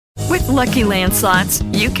Lucky Land Slots,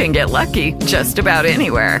 you can get lucky just about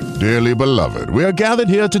anywhere. Dearly beloved, we are gathered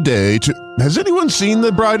here today to... Has anyone seen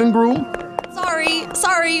the bride and groom?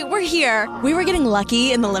 Sorry, we're here. We were getting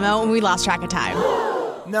lucky in the limo and we lost track of time.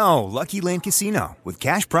 No, Lucky Land Casino, with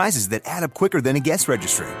cash prizes that add up quicker than a guest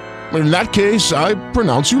registry. In that case, I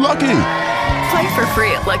pronounce you lucky. Play for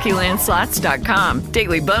free at LuckyLandSlots.com.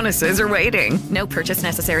 Daily bonuses are waiting. No purchase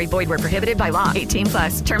necessary. Void where prohibited by law.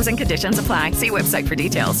 18+. Terms and conditions apply. See website for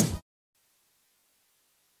details.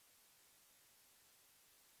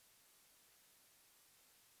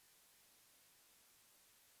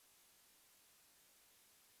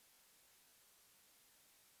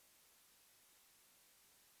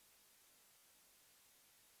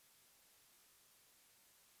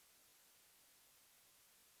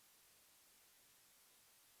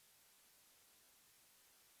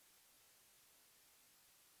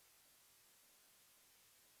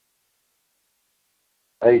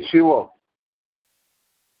 Hey, She-Wolf.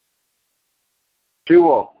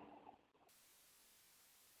 She-Wolf.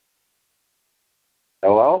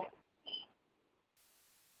 Hello?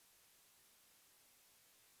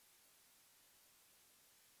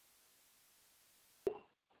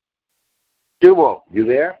 She-Wolf, you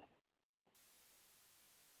there?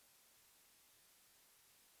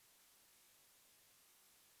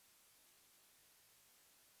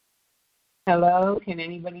 Hello, can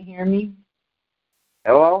anybody hear me?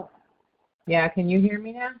 Hello? Yeah, can you hear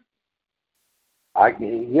me now?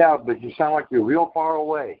 Yeah, but you sound like you're real far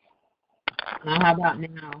away. How about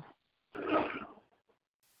now?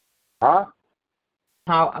 Huh?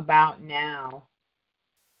 How about now?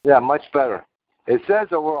 Yeah, much better. It says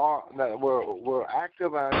that we're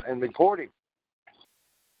active and recording.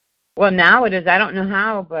 Well, now it is. I don't know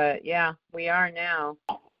how, but yeah, we are now.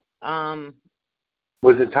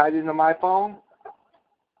 Was it tied into my phone?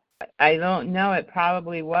 I don't know. It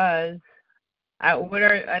probably was. I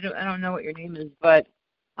don't know what your name is, but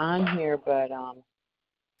on here. But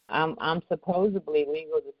I'm supposedly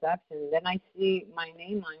legal deception. Then I see my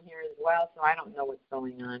name on here as well, so I don't know what's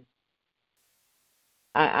going on.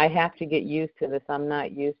 I have to get used to this. I'm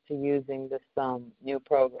not used to using this new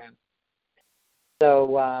program.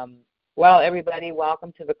 So, well, everybody,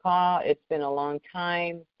 welcome to the call. It's been a long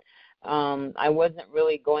time. I wasn't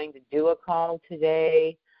really going to do a call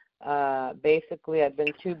today. Basically, I've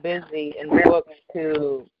been too busy and booked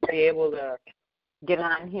to be able to get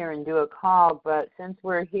on here and do a call. But since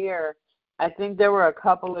we're here, I think there were a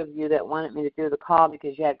couple of you that wanted me to do the call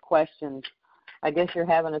because you had questions. I guess you're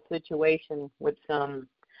having a situation with some,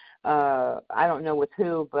 I don't know with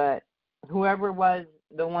who, but whoever was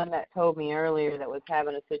the one that told me earlier that was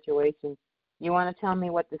having a situation. You want to tell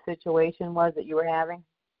me what the situation was that you were having?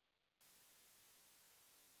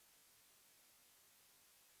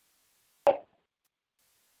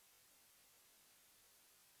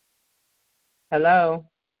 Hello?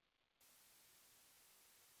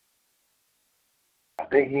 I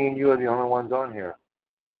think me and you are the only ones on here.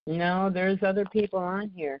 No, there's other people on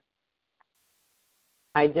here.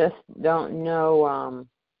 I just don't know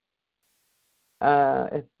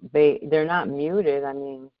if they're not muted. I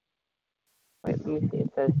mean, wait, let me see. It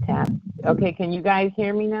says tap. Okay, can you guys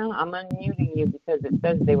hear me now? I'm unmuting you because it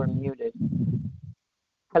says they were muted.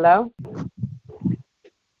 Hello?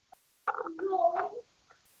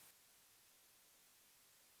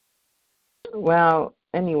 Well,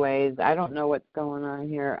 anyways, I don't know what's going on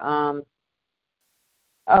here.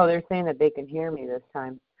 Oh, they're saying that they can hear me this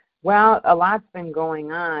time. Well, a lot's been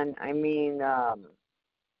going on. I mean,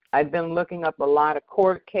 I've been looking up a lot of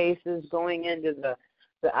court cases going into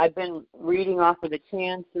I've been reading off of the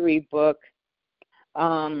Chancery book.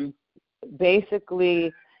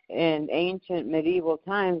 Basically, in ancient medieval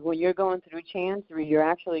times, when you're going through Chancery, you're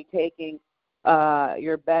actually taking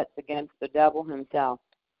your bets against the devil himself.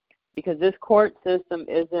 Because this court system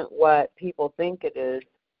isn't what people think it is.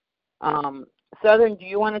 Southern, do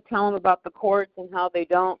you want to tell them about the courts and how they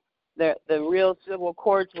don't, the real civil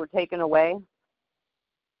courts were taken away?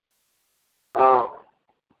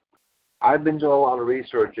 I've been doing a lot of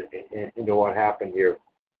research into what happened here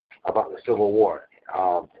about the Civil War.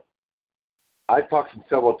 I've talked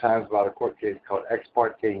several times about a court case called Ex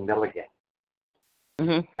parte Milligan.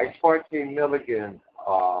 Mm-hmm. Ex parte Milligan,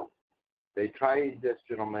 they tried this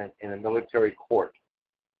gentleman in a military court.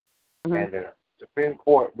 Mm-hmm. And the Supreme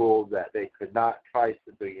Court ruled that they could not try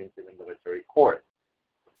civilians in a military court.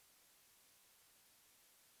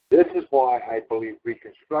 This is why I believe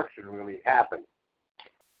Reconstruction really happened.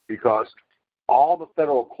 Because all the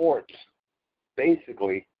federal courts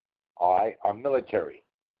basically are military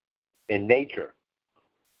in nature.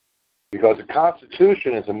 Because the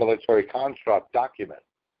Constitution is a military construct document.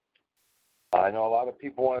 I know a lot of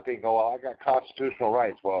people want to think, oh, well, I got constitutional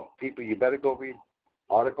rights. Well, people, you better go read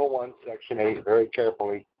Article 1, Section 8 very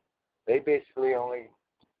carefully. They basically only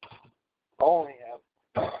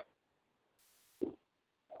have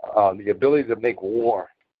the ability to make war.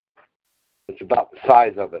 It's about the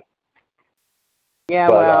size of it. Yeah,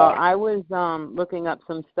 But, well, I was looking up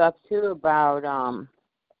some stuff, too, about,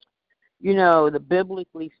 the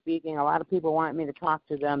biblically speaking. A lot of people want me to talk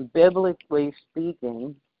to them. Biblically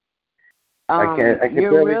speaking, I can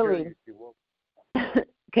you're barely really... hear you.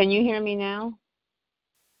 Can you hear me now?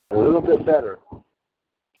 A little bit better.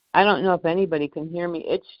 I don't know if anybody can hear me.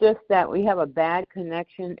 It's just that we have a bad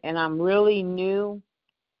connection, and I'm really new,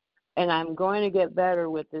 and I'm going to get better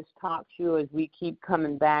with this talk show as we keep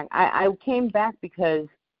coming back. I came back because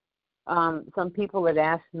some people had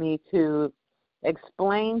asked me to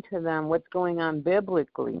explain to them what's going on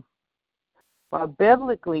biblically. Well,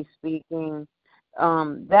 biblically speaking,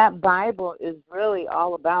 that Bible is really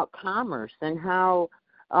all about commerce and how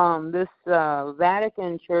this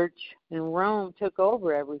Vatican Church in Rome took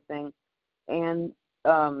over everything. And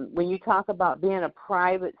when you talk about being a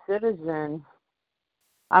private citizen,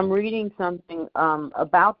 I'm reading something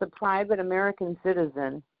about the private American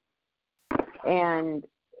citizen, and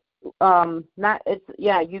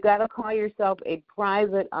you got to call yourself a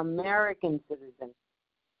private American citizen.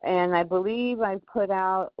 And I believe I put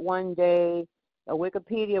out one day a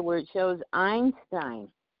Wikipedia where it shows Einstein.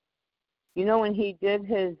 You know, when he did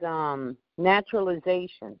his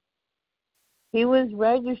naturalization, he was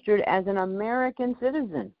registered as an American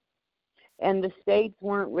citizen. And the states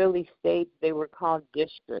weren't really states. They were called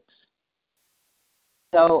districts.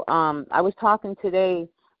 So I was talking today,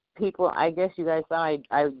 people, I guess you guys thought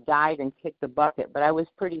I died and kicked the bucket, but I was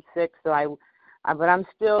pretty sick, so but I'm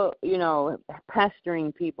still,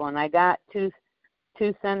 pestering people. And I got two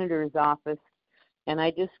senators' office, and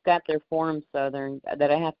I just got their form, Southern,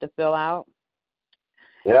 that I have to fill out.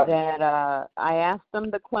 Yeah. That I asked them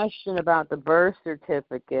the question about the birth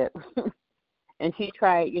certificate, and she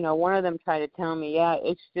tried, one of them tried to tell me, yeah,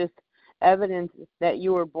 it's just evidence that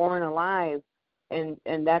you were born alive, and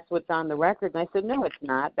that's what's on the record. And I said, no, it's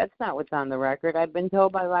not. That's not what's on the record. I've been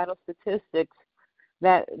told by Vital Statistics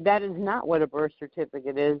that is not what a birth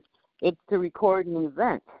certificate is. It's to record an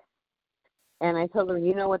event. And I told her,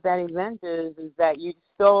 you know what that event is that you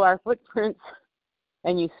stole our footprints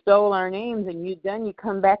and you stole our names, and you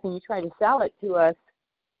come back and you try to sell it to us.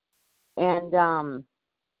 And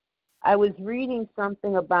I was reading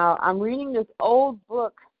something I'm reading this old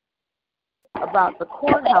book about the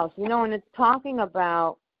courthouse, and it's talking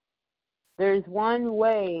about there's one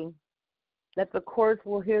way that the courts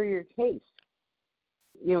will hear your case.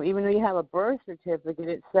 Even though you have a birth certificate,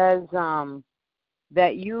 it says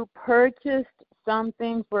that you purchased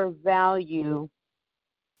something for value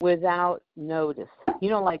without notice.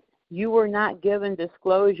 Like you were not given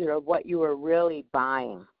disclosure of what you were really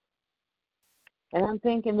buying. And I'm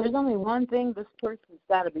thinking, there's only one thing this person's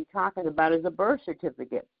got to be talking about is a birth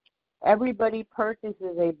certificate. Everybody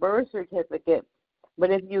purchases a birth certificate, but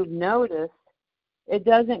if you've noticed, it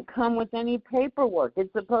doesn't come with any paperwork.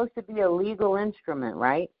 It's supposed to be a legal instrument,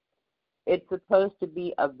 right? It's supposed to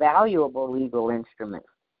be a valuable legal instrument.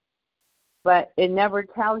 But it never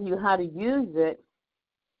tells you how to use it.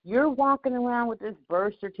 You're walking around with this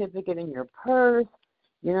birth certificate in your purse,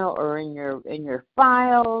 or in your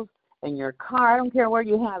files, in your car. I don't care where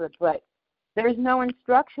you have it, but there's no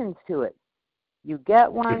instructions to it. You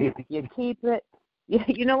get one, you keep it.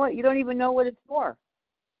 You know what? You don't even know what it's for.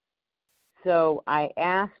 So I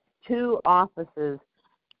asked two offices.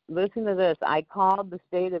 Listen to this. I called the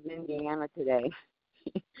state of Indiana today.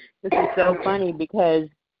 This is so funny because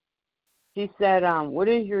she said, what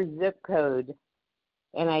is your zip code?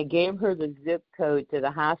 And I gave her the zip code to the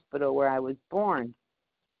hospital where I was born.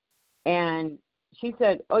 And she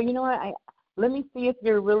said, oh, you know what? Let me see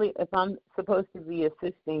if I'm supposed to be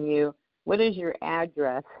assisting you. What is your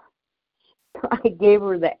address? I gave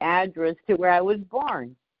her the address to where I was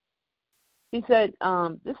born. She said,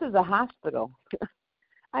 this is a hospital.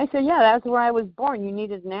 I said, yeah, that's where I was born. You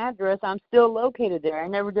needed an address. I'm still located there. I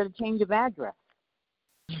never did a change of address.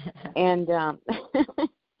 And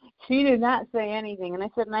she did not say anything. And I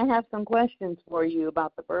said, and I have some questions for you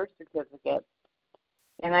about the birth certificate.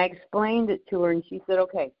 And I explained it to her, and she said,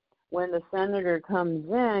 okay, when the senator comes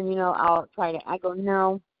in, I'll try to. I go,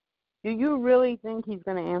 no. Do you really think he's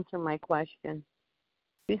going to answer my question?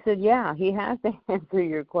 She said, yeah, he has to answer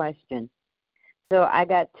your question. So I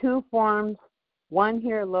got two forms, one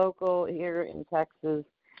here local here in Texas,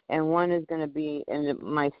 and one is going to be in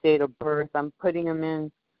my state of birth. I'm putting them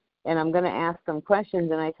in, and I'm going to ask some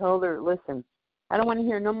questions. And I told her, listen, I don't want to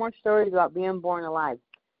hear no more stories about being born alive.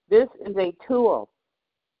 This is a tool.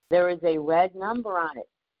 There is a red number on it.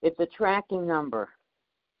 It's a tracking number.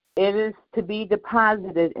 It is to be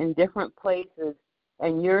deposited in different places,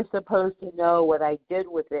 and you're supposed to know what I did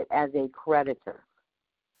with it as a creditor.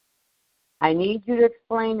 I need you to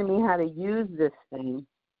explain to me how to use this thing.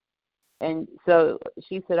 And so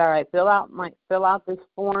she said, all right, fill out this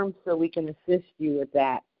form so we can assist you with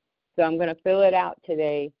that. So I'm going to fill it out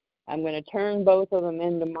today. I'm going to turn both of them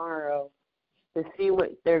in tomorrow to see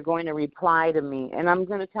what they're going to reply to me. And I'm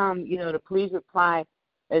going to tell them, to please reply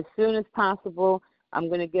as soon as possible. I'm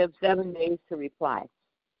going to give 7 days to reply.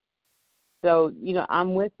 So,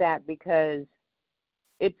 I'm with that because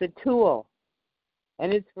it's a tool,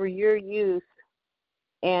 and it's for your use.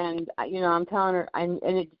 And, I'm telling her, and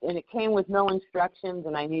it came with no instructions,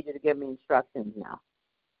 and I need you to give me instructions now.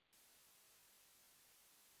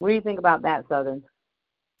 What do you think about that, Southern?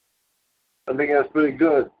 I think that's pretty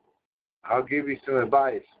good. I'll give you some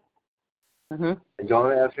advice. Mm-hmm. And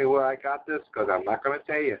don't ask me where I got this, because I'm not going to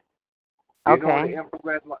tell you. Do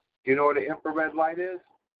you know what the infrared light is?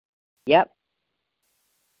 Yep.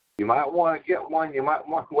 You might want to get one. You might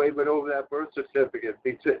want to wave it over that birth certificate.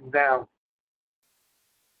 Be sitting down.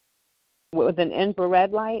 With an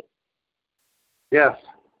infrared light? Yes.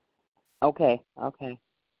 Okay.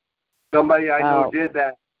 Somebody I know did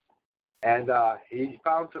that, and he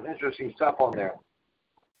found some interesting stuff on there.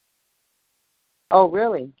 Oh,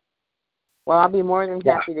 really? Well, I'll be more than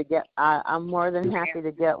happy to get. I'm more than happy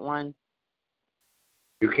to get one.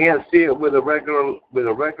 You can't see it with a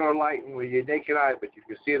regular light and with your naked eye, but you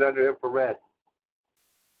can see it under infrared.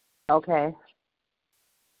 Okay.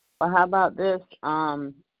 Well, how about this?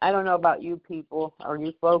 I don't know about you people or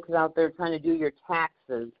you folks out there trying to do your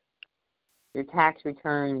taxes, your tax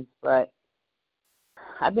returns, but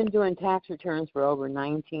I've been doing tax returns for over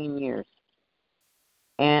 19 years.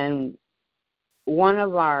 And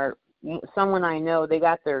someone I know, they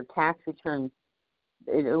got their tax return.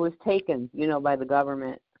 It was taken, by the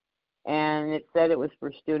government, and it said it was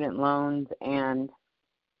for student loans, and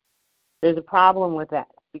there's a problem with that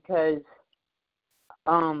because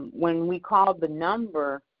when we called the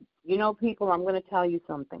number, people, I'm going to tell you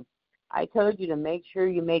something. I told you to make sure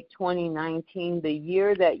you make 2019 the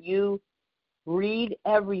year that you read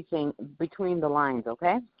everything between the lines,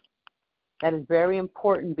 okay? That is very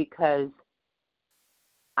important because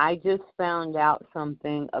I just found out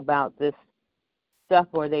something about this stuff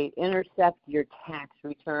where they intercept your tax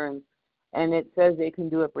returns, and it says they can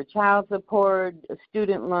do it for child support,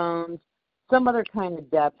 student loans, some other kind of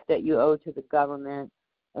debts that you owe to the government,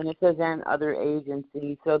 and it says and other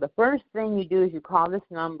agencies. So the first thing you do is you call this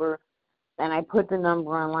number, and I put the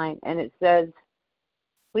number online, and it says,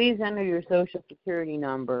 please enter your Social Security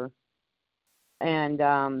number, and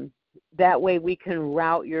that way we can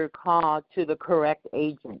route your call to the correct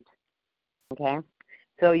agent, okay?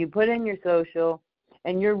 So you put in your social,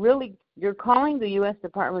 and you're calling the U.S.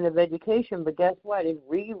 Department of Education, but guess what? It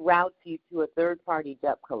reroutes you to a third-party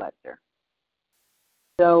debt collector.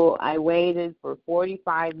 So I waited for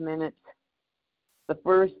 45 minutes the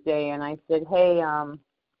first day, and I said, hey,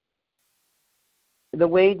 the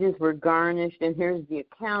wages were garnished, and here's the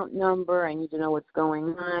account number. I need to know what's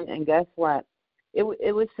going on. And guess what? It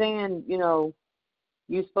was saying,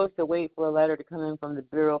 you're supposed to wait for a letter to come in from the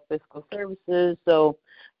Bureau of Fiscal Services. So,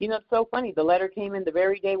 it's so funny. The letter came in the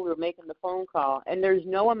very day we were making the phone call, and there's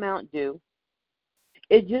no amount due.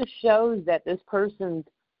 It just shows that this person's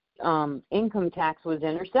income tax was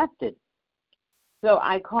intercepted. So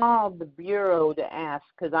I called the Bureau to ask,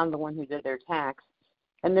 because I'm the one who did their tax,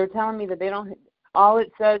 and they're telling me that they don't, all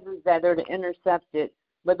it says is that they're to intercept it,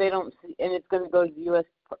 but they don't see, and it's going to go to the U.S.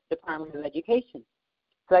 Department of Education.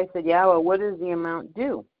 So I said, yeah, well, what is the amount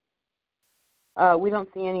due? We don't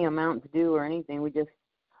see any amounts due or anything.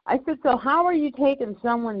 I said, so how are you taking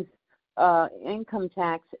someone's income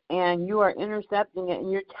tax and you are intercepting it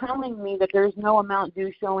and you're telling me that there's no amount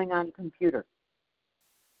due showing on the computer?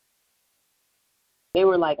 They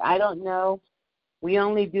were like, I don't know. We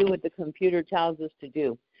only do what the computer tells us to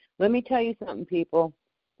do. Let me tell you something, people.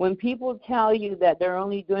 When people tell you that they're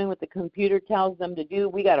only doing what the computer tells them to do,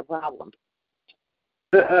 we got a problem.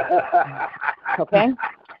 Okay?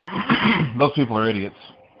 Those people are idiots.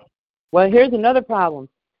 Well, here's another problem.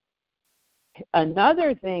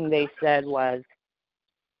 Another thing they said was,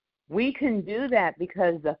 we can do that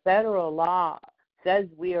because the federal law says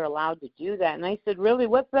we are allowed to do that. And I said, really,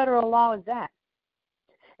 what federal law is that?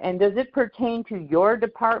 And does it pertain to your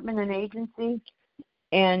department and agency?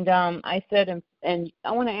 And I said, and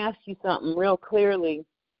I want to ask you something real clearly.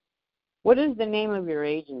 What is the name of your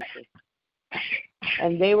agency?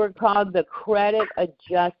 and they were called the Credit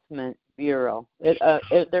Adjustment Bureau.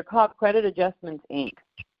 They're called Credit Adjustments, Inc.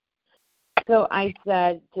 So I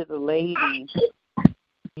said to the lady,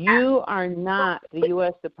 you are not the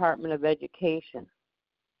U.S. Department of Education.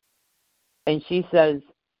 And she says,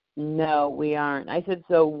 no, we aren't. I said,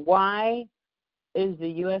 so why is the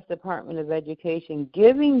U.S. Department of Education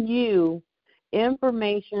giving you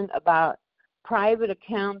information about private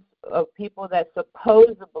accounts of people that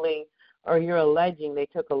supposedly, or you're alleging they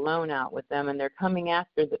took a loan out with them and they're coming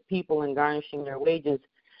after the people and garnishing their wages,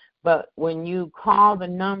 but when you call the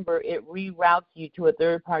number, it reroutes you to a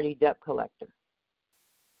third-party debt collector?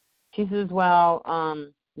 She says, well,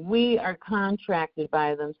 we are contracted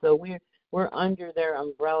by them, so we're under their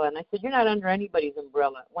umbrella. And I said, you're not under anybody's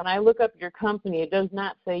umbrella. When I look up your company, it does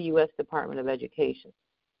not say U.S. Department of Education.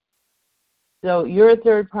 So you're a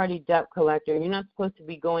third-party debt collector. You're not supposed to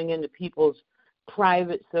be going into people's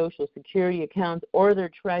private Social Security accounts or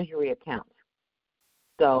their Treasury accounts.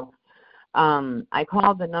 So I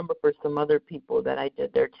called the number for some other people that I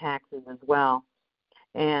did their taxes as well,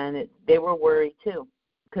 and they were worried too,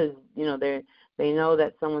 because they know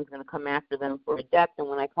that someone's going to come after them for a debt. And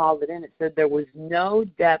when I called it in, it said there was no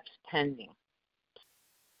debts pending.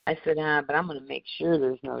 I said, but I'm going to make sure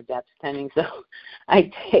there's no debts pending. So I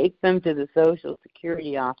take them to the Social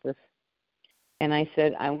Security office, and I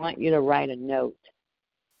said, I want you to write a note.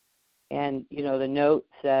 And, the note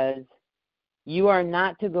says, you are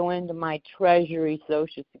not to go into my Treasury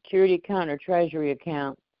Social Security account or Treasury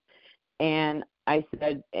account. And I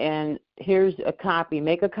said, and here's a copy.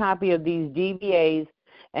 Make a copy of these DBAs,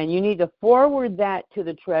 and you need to forward that to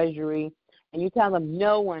the Treasury, and you tell them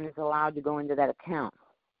no one is allowed to go into that account.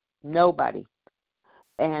 Nobody.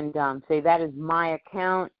 And say, that is my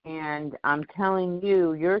account, and I'm telling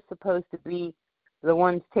you, you're supposed to be the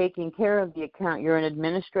ones taking care of the account. You're in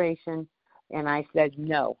administration. And I said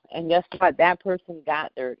no. And guess what? That person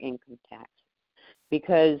got their income tax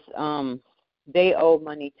because they owe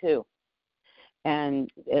money too.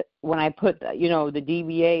 And when I put, the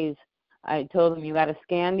DBAs, I told them, you got to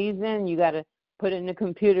scan these in. You got to put it in the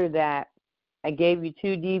computer that I gave you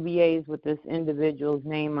 2 DBAs with this individual's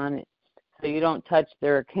name on it so you don't touch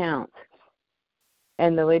their accounts.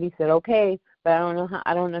 And the lady said, okay, but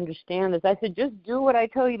I don't understand this. I said, just do what I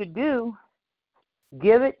tell you to do.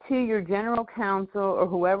 Give it to your general counsel or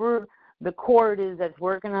whoever the court is that's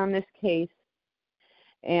working on this case.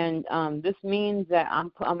 And this means that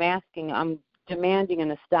I'm demanding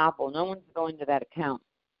an estoppel. No one's going to that account.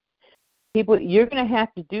 People, you're going to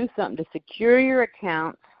have to do something to secure your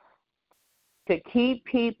accounts, to keep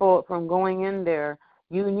people from going in there.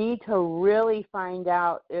 You need to really find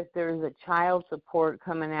out if there's a child support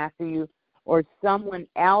coming after you or someone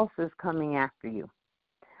else is coming after you.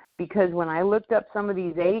 Because when I looked up some of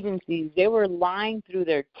these agencies, they were lying through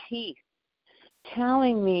their teeth,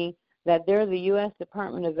 telling me that they're the U.S.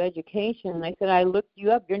 Department of Education. And I said, I looked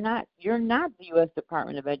you up. You're not the U.S.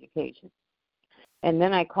 Department of Education. And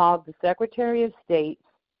then I called the Secretary of State,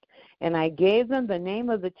 and I gave them the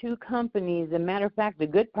name of the 2 companies. As a matter of fact, the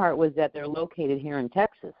good part was that they're located here in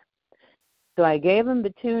Texas. So I gave them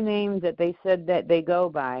the 2 names that they said that they go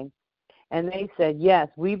by. And they said, yes,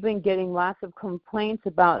 we've been getting lots of complaints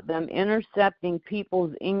about them intercepting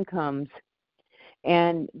people's incomes,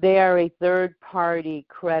 and they are a third-party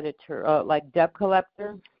creditor, like debt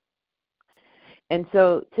collector. And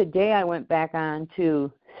so today I went back on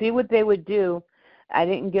to see what they would do. I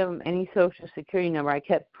didn't give them any Social Security number. I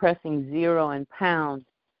kept pressing 0 and pound.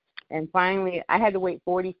 And finally, I had to wait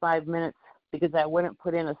 45 minutes because I wouldn't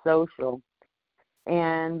put in a social.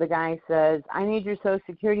 And the guy says, I need your Social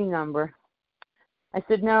Security number. I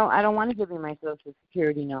said, no, I don't want to give you my Social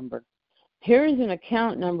Security number. Here's an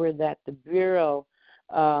account number that the Bureau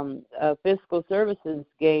of Fiscal Services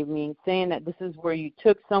gave me, saying that this is where you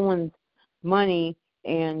took someone's money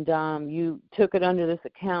and you took it under this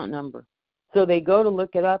account number. So they go to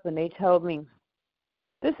look it up, and they told me,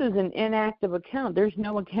 this is an inactive account. There's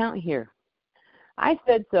no account here. I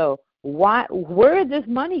said, so where did this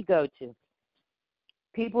money go to?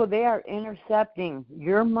 People, they are intercepting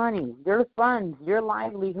your money, your funds, your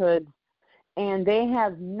livelihood, and they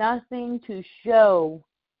have nothing to show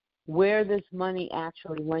where this money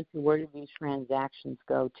actually went to, where did these transactions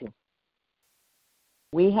go to.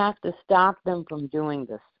 We have to stop them from doing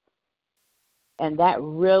this. And that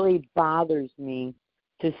really bothers me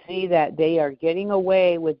to see that they are getting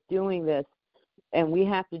away with doing this, and we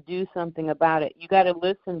have to do something about it. You got to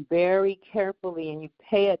listen very carefully, and you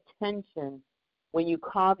pay attention when you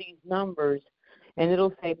call these numbers, and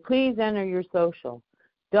it'll say, please enter your social.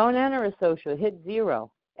 Don't enter a social. Hit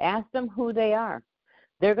 0. Ask them who they are.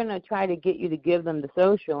 they're going to try to get you to give them the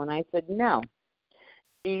social. And I said, no.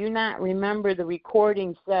 Do you not remember the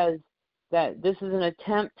recording says that this is an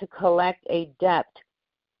attempt to collect a debt,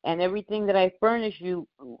 and everything that I furnish you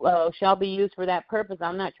shall be used for that purpose?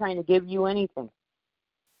 I'm not trying to give you anything.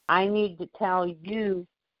 I need to tell you,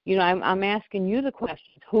 I'm asking you the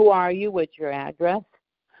questions. Who are you? What's your address?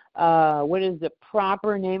 What is the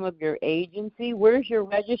proper name of your agency? Where's your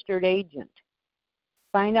registered agent?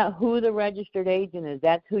 Find out who the registered agent is.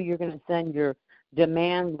 That's who you're going to send your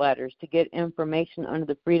demand letters to get information under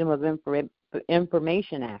the Freedom of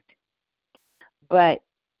Information Act. But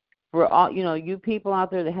for all, you people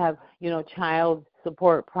out there that have, child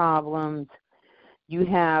support problems, you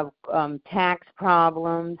have tax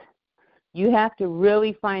problems, you have to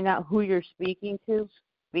really find out who you're speaking to,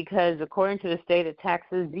 because according to the state of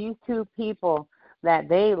Texas, these two people that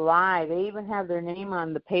they lie, they even have their name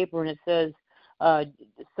on the paper and it says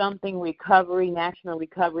something recovery, national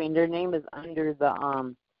recovery, and their name is under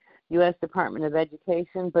the U.S. Department of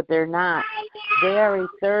Education, but they're not. They are a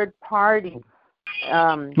third party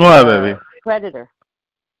baby. creditor.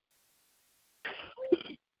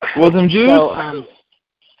 Want some juice? So,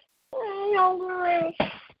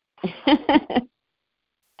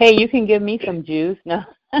 hey, you can give me some juice. No.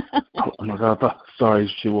 Oh my God!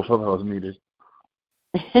 Sorry, she will thought I was muted.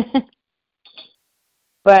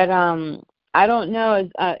 But I don't know.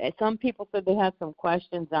 Some people said they had some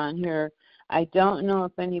questions on here. I don't know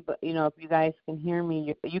if anybody, if you guys can hear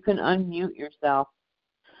me. You can unmute yourself.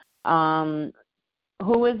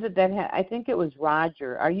 Who is it that I think it was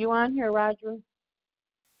Roger. Are you on here, Roger?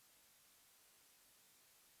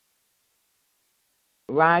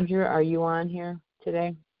 Roger, are you on here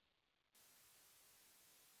today?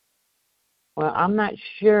 Well, I'm not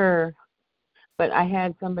sure, but I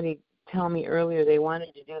had somebody tell me earlier they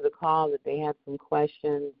wanted to do the call, that they had some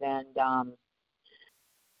questions, and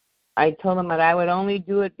I told them that I would only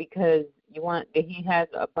do it because he has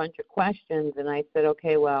a bunch of questions, and I said,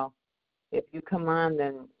 okay, well, if you come on,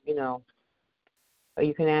 then,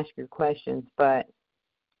 you can ask your questions. But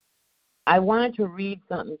I wanted to read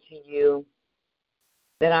something to you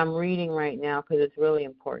that I'm reading right now because it's really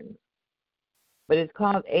important. But it's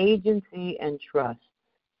called Agency and Trust,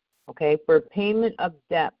 okay, for payment of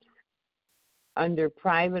debts under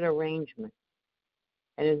private arrangement.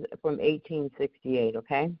 And it's from 1868,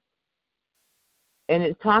 okay? And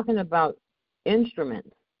it's talking about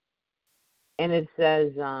instruments. And it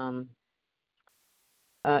says,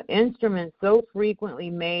 instruments so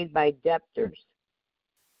frequently made by debtors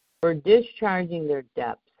for discharging their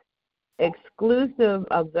debts, exclusive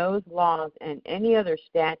of those laws and any other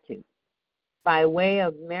statute, by way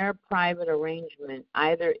of mere private arrangement,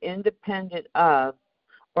 either independent of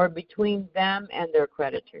or between them and their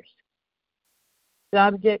creditors,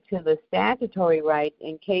 subject to the statutory rights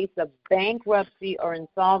in case of bankruptcy or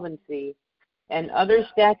insolvency and other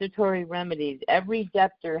statutory remedies every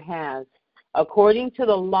debtor has, according to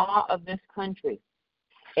the law of this country,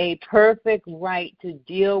 a perfect right to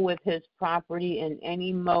deal with his property in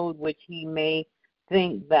any mode which he may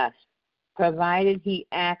think best, provided he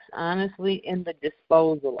acts honestly in the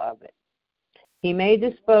disposal of it. He may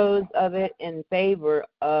dispose of it in favor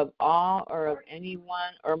of all or of any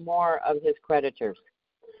one or more of his creditors,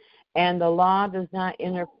 and the law does not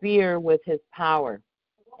interfere with his power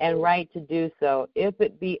and right to do so if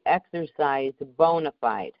it be exercised bona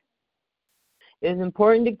fide. It is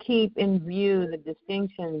important to keep in view the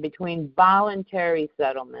distinction between voluntary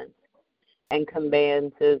settlements and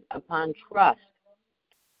conveyances upon trust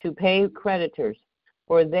to pay creditors,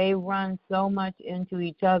 for they run so much into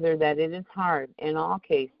each other that it is hard, in all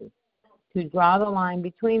cases, to draw the line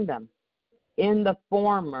between them. In the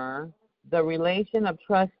former, the relation of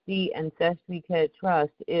trustee and certificate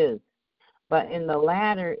trust is, but in the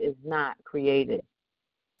latter is not created.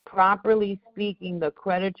 Properly speaking, the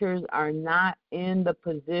creditors are not in the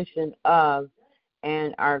position of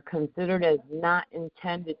and are considered as not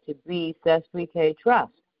intended to be certificate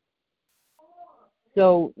trust.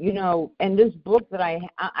 So, and this book that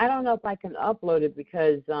I don't know if I can upload it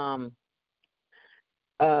because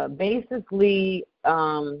basically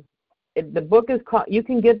the book is called, you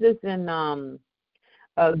can get this in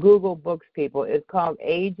Google Books, people. It's called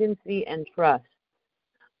Agency and Trust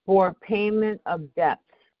for Payment of Debts.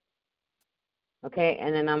 Okay,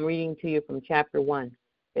 and then I'm reading to you from chapter 1.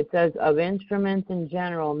 It says, of instruments in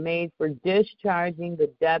general made for discharging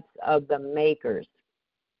the debts of the makers.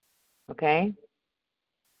 Okay?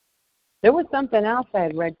 There was something else I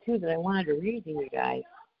had read, too, that I wanted to read to you guys.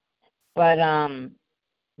 But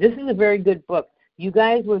this is a very good book. You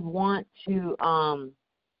guys would want to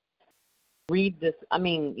read this. I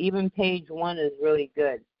mean, even page 1 is really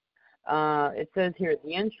good. It says here,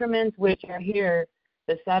 the instruments which are here,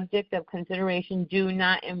 the subject of consideration, do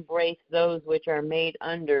not embrace those which are made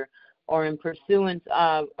under or in pursuance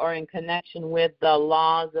of or in connection with the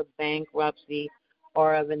laws of bankruptcy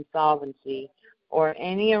or of insolvency, or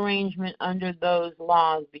any arrangement under those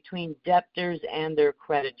laws between debtors and their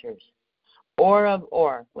creditors,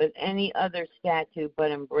 or with any other statute,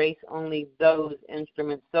 but embrace only those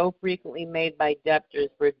instruments so frequently made by debtors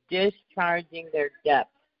for discharging their debts,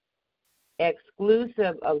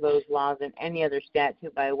 exclusive of those laws and any other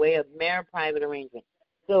statute by way of mere private arrangement.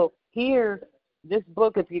 So here, this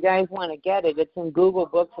book, if you guys want to get it, it's in Google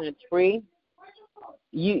Books and it's free.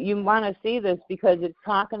 You want to see this because it's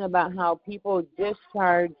talking about how people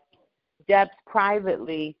discharge debts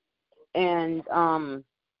privately, and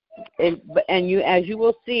you, as you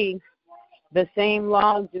will see, the same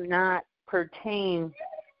laws do not pertain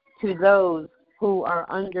to those who are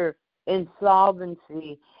under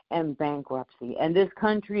insolvency and bankruptcy. And this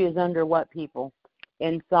country is under what, people?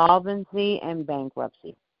 Insolvency and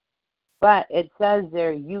bankruptcy. But it says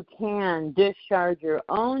there you can discharge your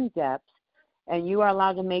own debts, and you are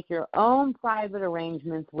allowed to make your own private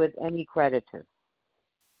arrangements with any creditor.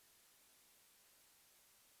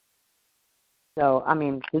 So, I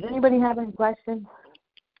mean, does anybody have any questions?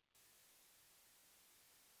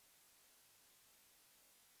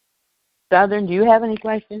 Southern, do you have any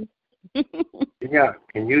questions? Yeah.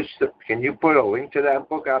 Can you put a link to that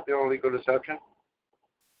book out there on Legal Deception?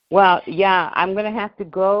 Well, yeah, I'm going to have to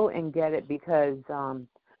go and get it because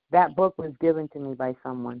that book was given to me by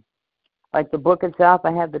someone. Like the book itself,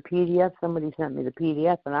 I have the PDF. Somebody sent me the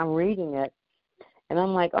PDF, and I'm reading it. And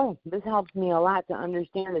I'm like, oh, this helps me a lot to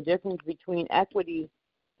understand the difference between equity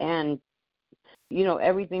and, you know,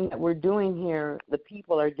 everything that we're doing here. The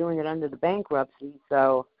people are doing it under the bankruptcy.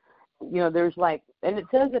 So, you know, there's like, and it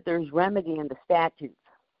says that there's remedy in the statutes.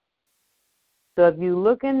 So if you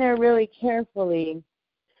look in there really carefully,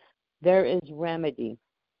 there is remedy.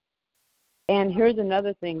 And here's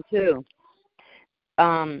another thing, too.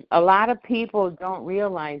 A lot of people don't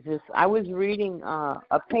realize this. I was reading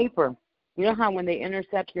a paper. You know how when they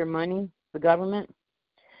intercept your money, the government,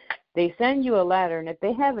 they send you a letter, and if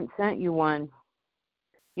they haven't sent you one,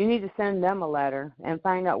 you need to send them a letter and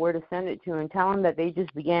find out where to send it to and tell them that they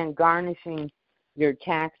just began garnishing your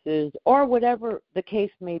taxes or whatever the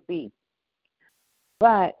case may be.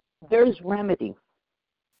 But there's remedy.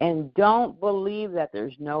 And don't believe that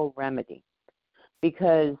there's no remedy.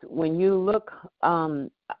 Because when you look,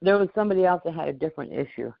 there was somebody else that had a different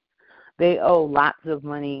issue. They owe lots of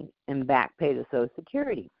money in back pay to Social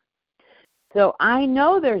Security. So I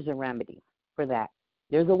know there's a remedy for that.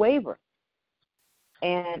 There's a waiver.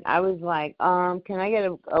 And I was like, can I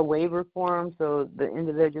get a waiver form so the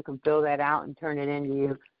individual can fill that out and turn it into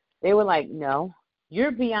you? They were like, no,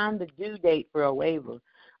 you're beyond the due date for a waiver.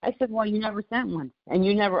 I said, well, you never sent one, and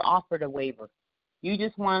you never offered a waiver. You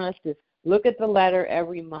just want us to look at the letter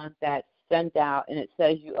every month that's sent out, and it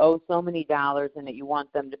says you owe so many dollars and that you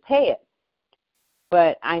want them to pay it.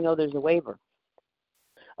 But I know there's a waiver.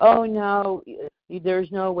 Oh, no,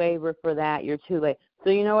 there's no waiver for that. You're too late. So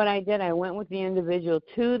you know what I did? I went with the individual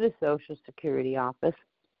to the Social Security office,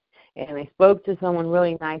 and I spoke to someone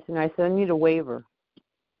really nice, and I said, I need a waiver.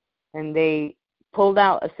 And they pulled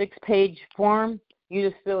out a 6-page form. You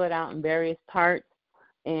just fill it out in various parts,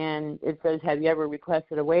 and it says, have you ever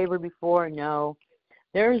requested a waiver before? No.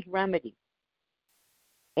 There's remedy.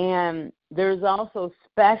 And there's also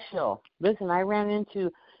special. Listen, I ran into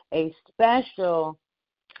a special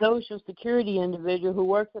Social Security individual who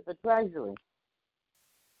works at the Treasury.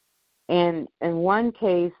 And in one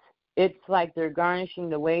case, it's like they're garnishing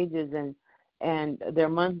the wages and their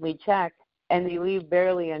monthly check, and they leave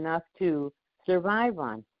barely enough to survive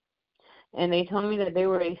on. And they told me that they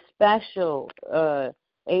were a special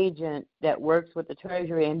agent that works with the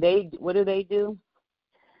Treasury, and what do?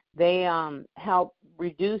 They help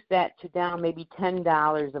reduce that to down maybe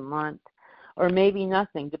 $10 a month, or maybe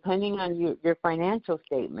nothing, depending on your financial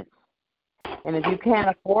statements. And if you can't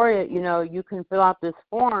afford it, you know, you can fill out this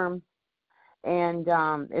form, and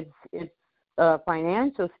it's a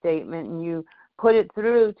financial statement, and you put it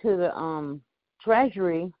through to the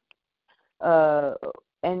Treasury,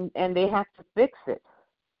 and they have to fix it.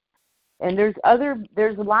 And there's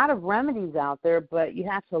a lot of remedies out there, but you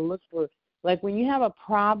have to look for, like when you have a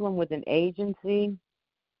problem with an agency,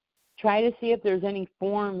 try to see if there's any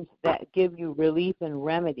forms that give you relief and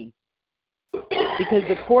remedy. Because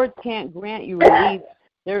the courts can't grant you relief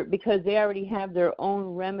because they already have their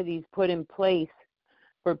own remedies put in place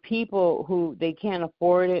for people who they can't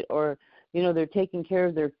afford it, or they're taking care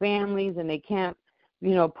of their families and they can't,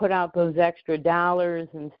 put out those extra dollars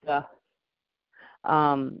and stuff.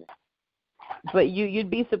 But you'd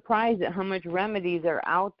be surprised at how much remedies are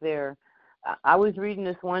out there. I was reading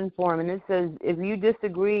this one form, and it says if you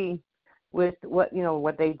disagree with what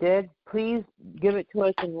they did, please give it to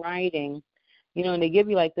us in writing. And they give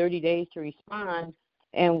you like 30 days to respond,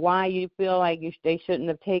 and why you feel like they shouldn't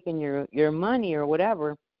have taken your money or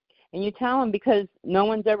whatever. And you tell them because no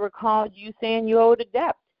one's ever called you saying you owed a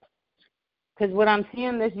debt. Because what I'm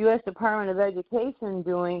seeing this U.S. Department of Education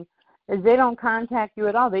doing is they don't contact you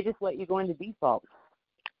at all. They just let you go into default.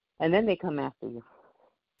 And then they come after you.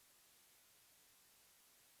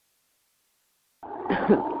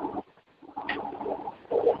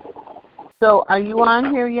 So are you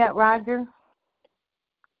on here yet, Roger?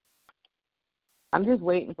 I'm just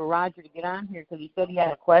waiting for Roger to get on here because he said he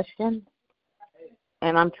had a question.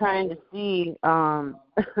 And I'm trying to see.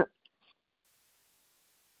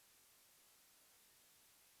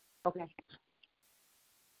 Okay.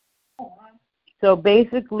 So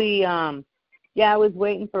basically, I was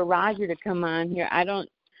waiting for Roger to come on here. I don't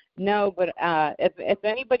know, but if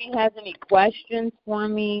anybody has any questions for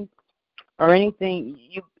me or anything,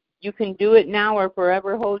 you can do it now or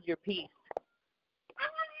forever hold your peace.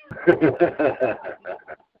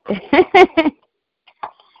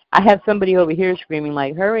 I have somebody over here screaming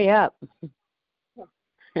like, hurry up.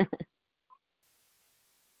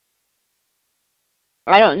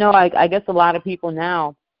 I don't know. I guess a lot of people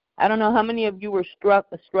now. I don't know how many of you were struck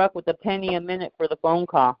with a penny a minute for the phone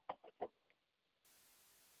call.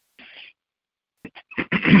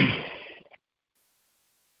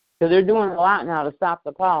 So they're doing a lot now to stop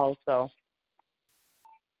the calls. So.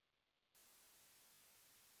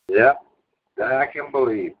 Yeah, that I can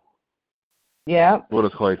believe. Yeah. What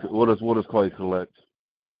does Clay collect?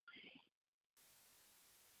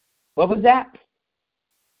 What was that?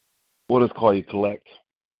 What does Clay collect?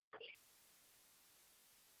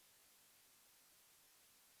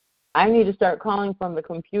 I need to start calling from the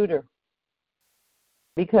computer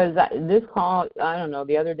because this call, I don't know,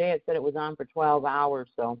 the other day it said it was on for 12 hours,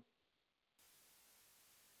 so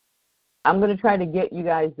I'm going to try to get you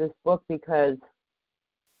guys this book because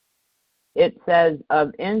it says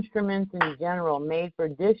of instruments in general made for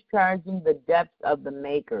discharging the debts of the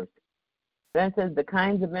makers. Then it says the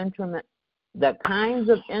kinds of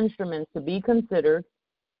instruments to be considered,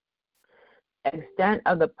 extent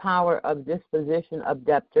of the power of disposition of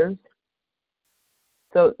debtors.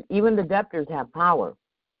 So even the debtors have power.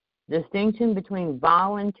 Distinction between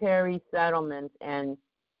voluntary settlements and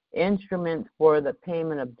instruments for the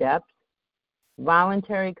payment of debts.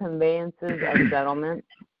 Voluntary conveyances of settlements.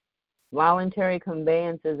 Voluntary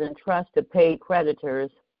conveyances and trust to pay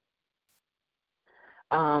creditors.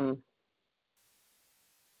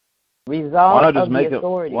 Result of the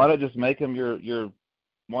authority. Why not just make them your?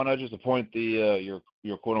 Why not just appoint your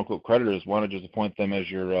quote unquote creditors? Why not just appoint them as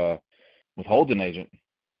your withholding agent?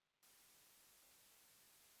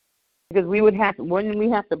 Because wouldn't we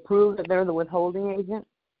have to prove that they're the withholding agent?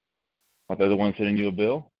 Are they the ones sending you a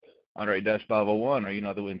bill? Under 8-501, are you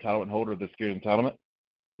not the entitlement holder of the security entitlement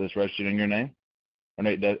that's registered in your name?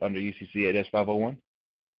 Under UCC 8-501?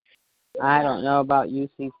 I don't know about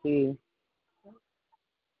UCC.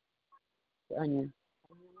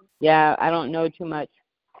 Yeah, I don't know too much.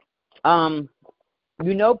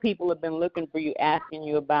 People have been looking for you, asking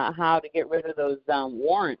you about how to get rid of those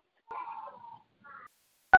warrants.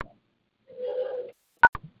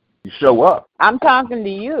 You show up. I'm talking to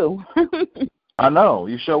you. I know.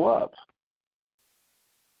 You show up.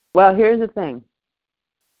 Well, here's the thing.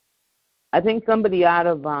 I think somebody out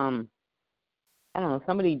of,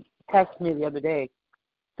 somebody texted me the other day.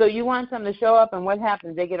 So you want them to show up and what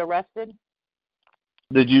happens? They get arrested?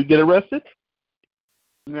 Did you get arrested?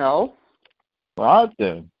 No. Well, I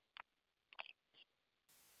did.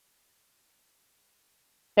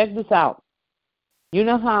 Check this out.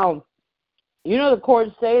 The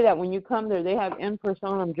courts say that when you come there, they have in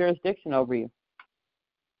personam jurisdiction over you.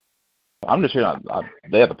 I'm just here.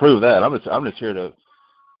 They have to prove that. I'm just here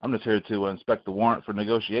to inspect the warrant for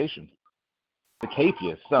negotiation. The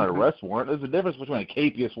capias, it's not an arrest warrant. There's a difference between a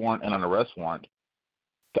capias warrant and an arrest warrant.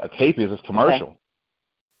 A capias is commercial.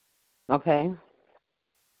 Okay.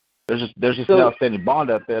 There's just an outstanding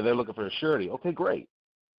bond out there. They're looking for a surety. Okay, great.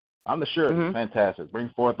 I'm the surety. Mm-hmm. Fantastic. Bring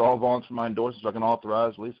forth all bonds for my endorsers so I can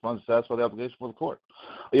authorize release funds to satisfy the obligation for the court.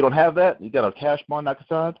 You don't have that? You got a cash bond I can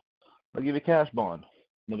sign? I'll give you a cash bond.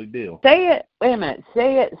 No big deal. Say it. Wait a minute.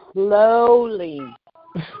 Say it slowly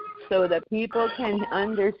so that people can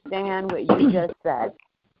understand what you just said.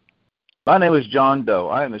 My name is John Doe.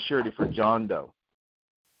 I am the surety for John Doe.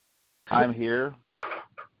 I'm here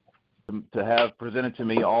to have presented to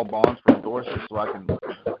me all bonds for endorsement so I can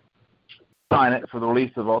sign it for the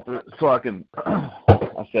release of all so I can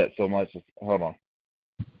I said so much. Hold on.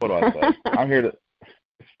 What do I say? I'm here to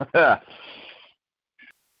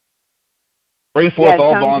bring forth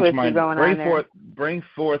all bonds for my bring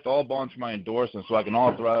forth all bonds for my endorsement so I can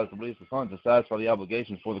authorize the release of funds to satisfy the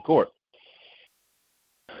obligation for the court.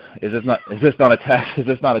 Is this not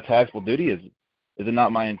a taxable duty? Is it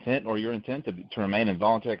not my intent or your intent to remain in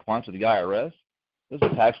voluntary compliance with the IRS? This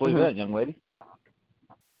is a taxable event, young lady.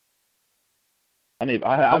 I'm here to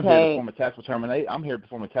perform a taxable termination. I'm here to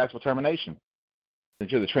perform a taxable termination.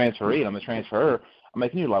 Since you're the transferee and I'm the transferor, I'm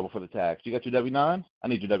making you liable for the tax. You got your W-9? I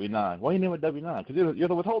need your W-9. Why do you need my W-9? Because you're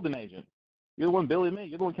the withholding agent. You're the one billing me.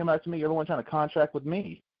 You're the one coming back to me. You're the one trying to contract with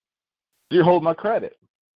me. So you're holding my credit.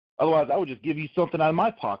 Otherwise, I would just give you something out of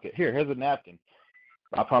my pocket. Here's a napkin.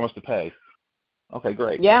 I promise to pay. Okay,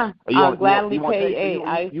 great. Yeah, I'll gladly pay.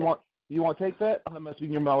 You want to take that? I'm messing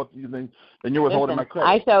in your mouth. Then you're withholding my credit.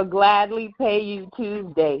 I shall gladly pay you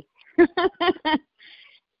Tuesday.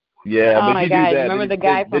 Yeah, oh but my you God! do that, remember the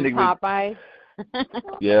guy from Popeyes?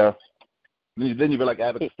 Yeah. Then you'd be like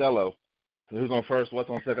Abbott Costello. Who's on first?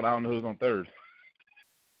 What's on second? I don't know who's on third.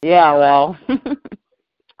 Yeah, well,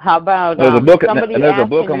 how about there's a book, somebody and there's asked a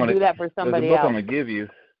book you I'm to gonna do that for somebody there's a book else? I'm gonna give you.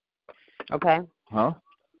 Okay. Huh?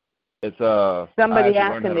 It's Somebody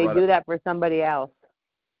asked and they do that for somebody else.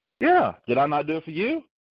 Yeah. Did I not do it for you?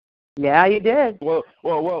 Yeah, you did. Well,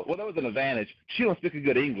 that was an advantage. She don't speak a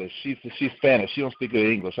good English. She's Spanish. She don't speak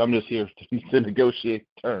good English. I'm just here to negotiate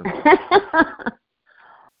terms.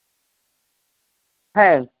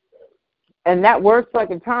 Hey, and that works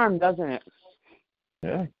like a charm, doesn't it?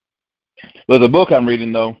 Yeah. There's a book I'm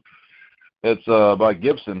reading though. It's by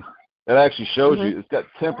Gibson. It actually shows you. It's got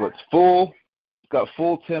templates, full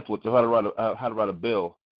templates of how to write a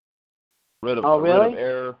bill. Writ of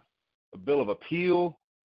error, a bill of appeal,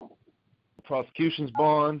 a prosecution's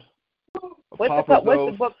bond. What's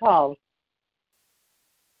the book called?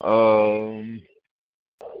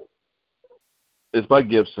 It's by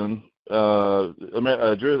Gibson. It's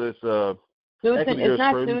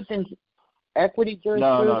not Suits and Equity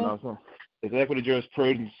Jurisprudence? No. It's equity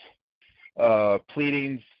jurisprudence,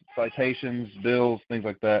 pleadings, citations, bills, things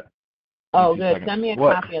like that. Oh, good. Send me a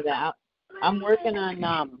copy of that. I'm working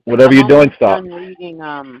on whatever you're doing. Stop. I'm reading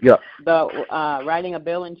the writing a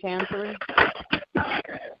bill in Chancery.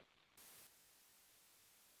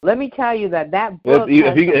 Let me tell you that book.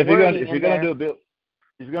 If you're gonna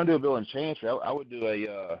do a bill in Chancery, I would do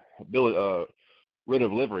a writ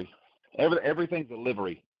of livery. Everything's a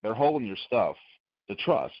livery. They're holding your stuff. The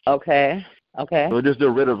trust. Okay. So just do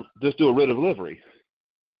a writ of livery.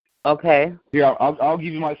 Okay. Here, I'll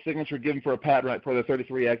give you my signature given for a patent right for the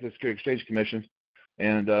 33 Act of the Securities Exchange Commission,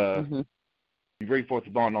 and you bring forth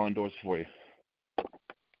the bond, I'll endorse it for you.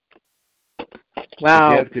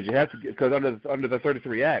 Wow. Because under the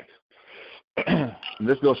 33 Act, and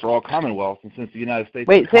this goes for all Commonwealths, and since the United States.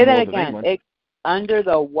 Wait, say that again. Under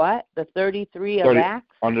the what? The 33 Act?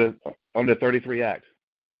 Under 33 Act.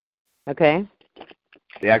 Okay.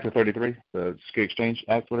 The Act of 33, the Securities Exchange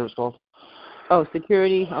Act, whatever it's called. Oh,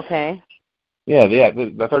 security. Okay. Yeah,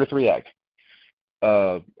 the 33 Act,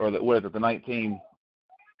 or what is it? The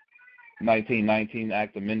 1919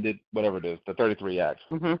 Act amended, whatever it is. The 33 Act.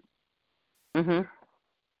 In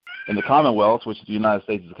the Commonwealth, which is the United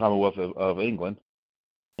States, is the Commonwealth of England.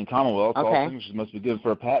 In Commonwealth, all signatures must be given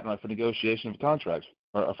for a patent right for negotiation of contracts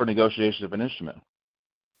or for negotiation of an instrument.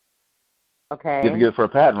 Okay. You have to give it for a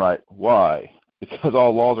patent right. Why? Because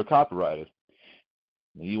all laws are copyrighted.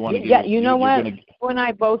 You want to what? You and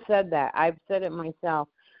I both said that. I've said it myself.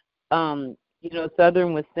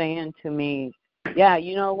 Southern was saying to me, yeah,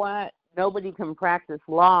 you know what? Nobody can practice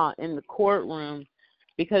law in the courtroom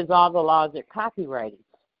because all the laws are copyrighted.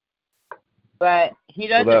 But he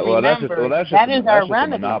doesn't remember that is our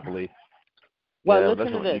remedy. Monopoly. Well,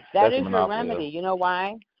 listen to this. That is your remedy. You know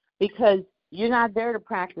why? Because you're not there to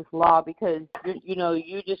practice law because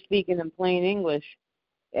you're just speaking in plain English,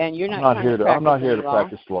 and you're not. I'm not here to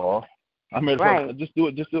practice law. I'm here to just do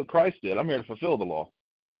what Christ did. I'm here to fulfill the law.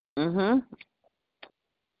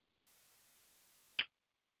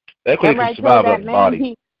 Equity can survive without the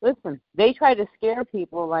body. Listen, they try to scare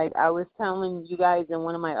people. Like I was telling you guys in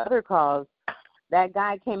one of my other calls, that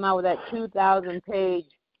guy came out with that 2,000-page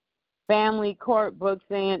family court book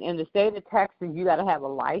saying in the state of Texas you got to have a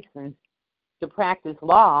license to practice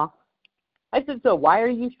law. I said, so why are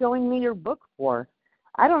you showing me your book for?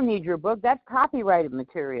 I don't need your book. That's copyrighted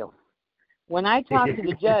material. When I talk to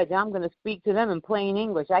the judge, I'm going to speak to them in plain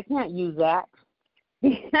English. I can't use that.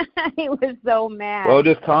 He was so mad. Well,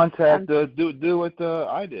 just contact, do what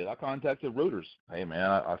I did. I contacted Reuters. Hey, man,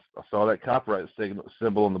 I saw that copyright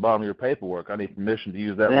symbol on the bottom of your paperwork. I need permission to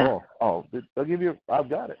use that law. Oh, they'll give you, I've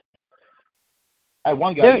got it. I had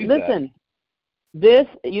one guy use listen, this,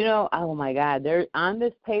 oh, my God, there on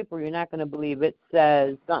this paper, you're not going to believe it,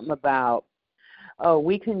 says something about,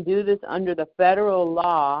 we can do this under the federal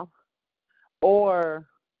law, or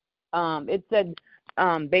it said,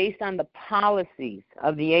 based on the policies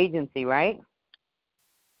of the agency, right?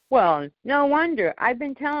 Well, no wonder. I've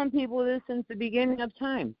been telling people this since the beginning of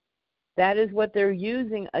time. That is what they're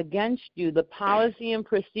using against you, the policy and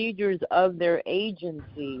procedures of their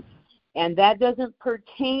agency. And that doesn't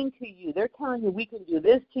pertain to you. They're telling you, we can do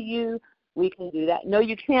this to you, we can do that. No,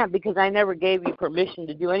 you can't, because I never gave you permission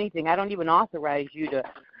to do anything. I don't even authorize you to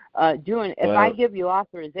do it. If I give you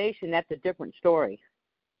authorization, that's a different story.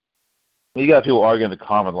 You got people arguing the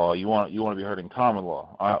common law. You want to be heard in common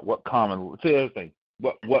law. What common? See, the other thing.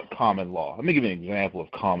 What common law? Let me give you an example of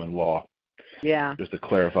common law. Yeah. Just to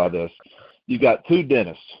clarify this, you got two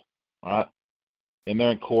dentists, right? And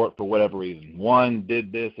they're in court for whatever reason. One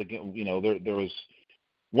did this again. There was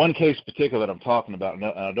one case in particular that I'm talking about, and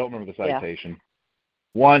I don't remember the citation.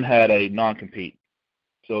 Yeah. One had a non-compete,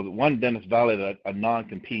 so one dentist violated a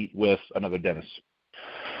non-compete with another dentist.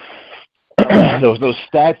 There was no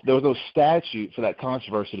statute for that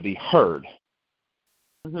controversy to be heard.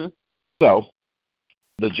 Mm-hmm. So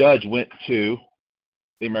the judge went to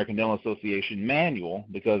the American Dental Association manual,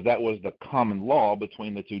 because that was the common law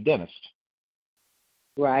between the two dentists.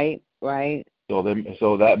 Right. So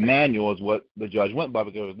that manual is what the judge went by,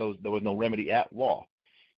 because there was no remedy at law.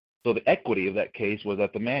 So the equity of that case was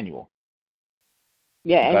at the manual.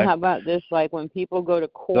 Yeah, okay? And how about this? Like when people go to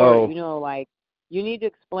court, you need to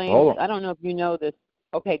explain. I don't know if you know this.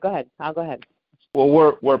 Okay, go ahead. I'll go ahead.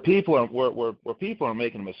 Well, where people are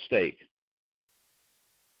making a mistake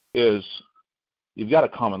is you've got a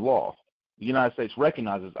common law. The United States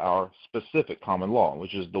recognizes our specific common law,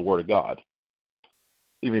 which is the Word of God.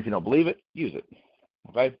 Even if you don't believe it, use it.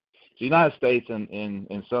 Okay? So the United States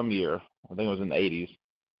in some year, I think it was in the 80s,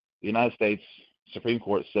 the United States Supreme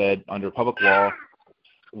Court said under public law,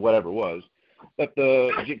 whatever it was, that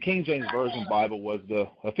the King James Version Bible was the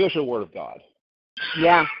official Word of God.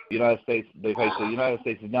 Yeah. The United States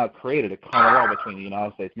has now created a common law between the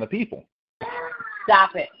United States and the people.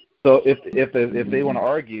 Stop it. So if they want to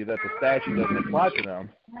argue that the statute doesn't apply to them,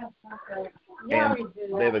 and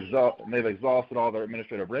they've exhausted all their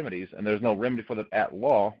administrative remedies, and there's no remedy for them at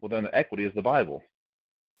law, well, then the equity is the Bible.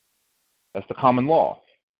 That's the common law,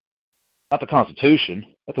 not the Constitution.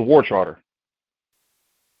 That's a war charter.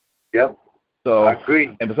 Yep. So I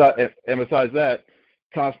agree. And besides that,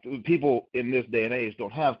 people in this day and age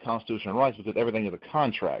don't have constitutional rights, because everything is a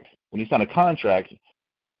contract. When you sign a contract,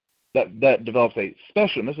 that develops a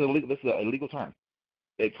special, and this is a legal term.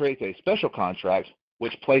 It creates a special contract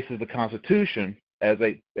which places the Constitution as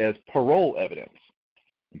parole evidence.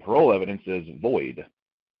 And parole evidence is void.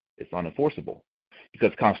 It's unenforceable,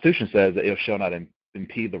 because the Constitution says that it shall not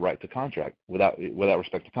impede the right to contract without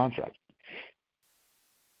respect to contract.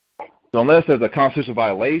 So unless there's a constitutional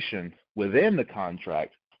violation within the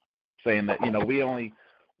contract, saying that we only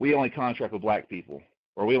contract with black people,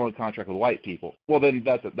 or we only contract with white people, well, then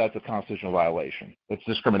that's a constitutional violation. It's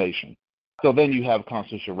discrimination. So then you have a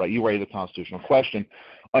constitutional right. You raise a constitutional question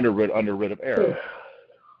under writ of error.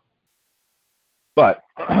 But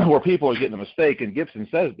where people are getting a mistake, and Gibson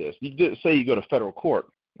says this, say you go to federal court.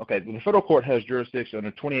 Okay, the federal court has jurisdiction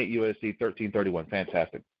under 28 U.S.C. 1331.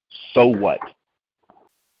 Fantastic. So what?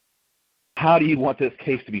 How do you want this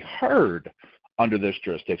case to be heard under this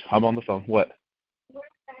jurisdiction? I'm on the phone. What?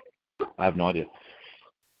 I have no idea.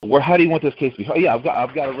 How do you want this case to be heard? Yeah, I've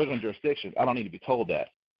got original jurisdiction. I don't need to be told that.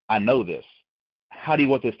 I know this. How do you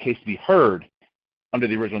want this case to be heard under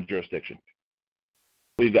the original jurisdiction?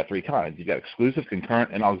 Well, you've got three kinds. You've got exclusive, concurrent,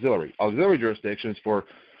 and auxiliary. Auxiliary jurisdictions for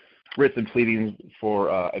writs and pleadings, for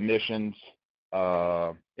admissions,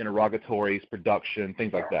 interrogatories, production,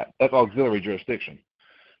 things like that. That's auxiliary jurisdiction.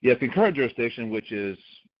 You have concurrent jurisdiction, which is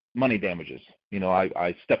money damages.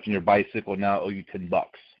 I stepped on your bicycle, now I owe you $10.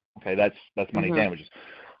 Okay, that's money damages.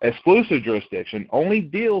 Exclusive jurisdiction only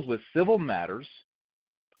deals with civil matters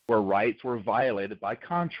where rights were violated by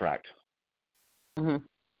contract. Mm-hmm.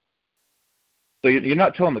 So you're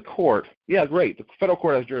not telling the court, yeah, great, the federal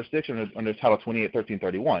court has jurisdiction under Title 28,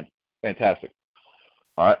 1331. Fantastic.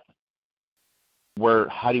 All right.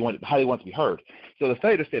 How do you want it to be heard? So the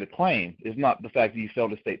failure to state a claim is not the fact that you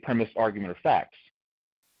failed to state premise, argument, or facts.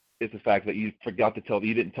 It's the fact that you forgot to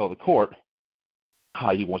you didn't tell the court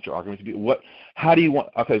how you want your argument to be. How do you want?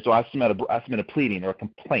 Okay, so I submit a pleading or a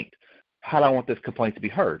complaint. How do I want this complaint to be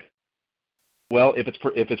heard? Well, if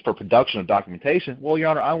it's for production of documentation, well, Your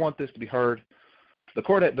Honor, I want this to be heard.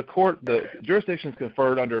 The jurisdiction is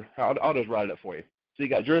conferred under. I'll just write it up for you. So you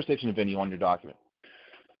got jurisdiction and venue on your document.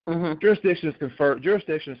 Mm-hmm. Jurisdiction is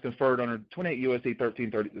conferred under 28 U.S.C.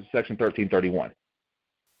 Section 1331.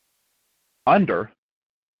 Under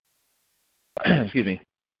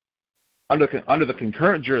the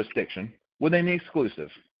concurrent jurisdiction within the exclusive.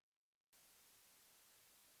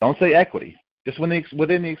 Don't say equity, just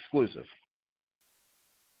within the exclusive.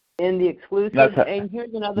 In the exclusive, and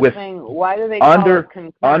here's another thing. Why do they call it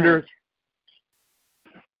concurrent?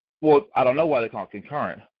 Well, I don't know why they call it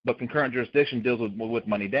concurrent, but concurrent jurisdiction deals with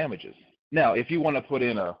money damages. Now, if you want to put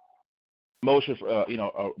in a motion for, a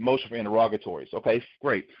motion for interrogatories, okay,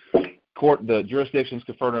 great. The jurisdiction is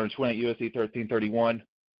conferred under 28 U.S.C. 1331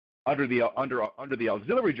 under the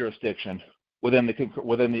auxiliary jurisdiction within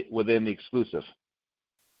the exclusive.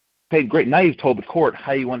 Okay, great. Now you've told the court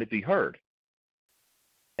how you want it to be heard.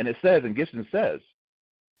 And it says, and Gibson says,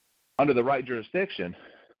 under the right jurisdiction,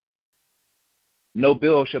 no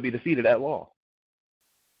bill shall be defeated at law.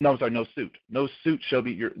 No, I'm sorry, no suit. No suit shall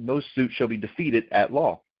be defeated at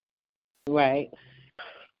law. Right.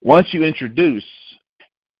 Once you introduce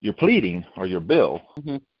your pleading or your bill,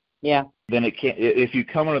 mm-hmm. Yeah, then it can't. If you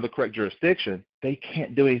come under the correct jurisdiction, they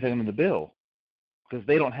can't do anything in the bill because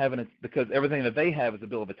they don't have because everything that they have is a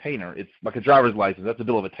bill of attainder. It's like a driver's license. That's a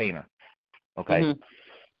bill of attainder. Okay.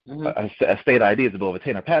 Mm-hmm. Mm-hmm. A state ID is a bill of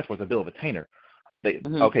attainder. Passport's a bill of attainder.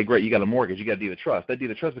 Mm-hmm. Okay, great. You got a mortgage. You got a deed of trust. That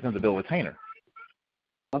deed of trust becomes a bill of attainder.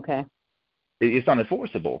 Okay. It's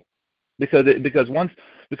unenforceable because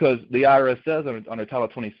the IRS says under Title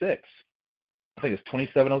 26, I think it's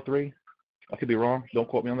 2703. I could be wrong. Don't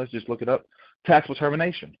quote me on this. Just look it up. Taxable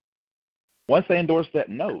termination. Once they endorse that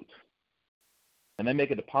note, and they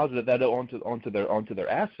make a deposit of that note onto their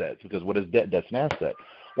assets, because what is debt? Debt's an asset.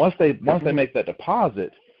 Once they make that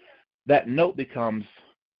deposit, that note becomes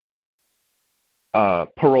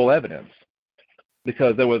parole evidence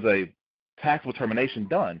because there was a taxable termination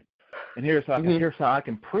done. And here's how I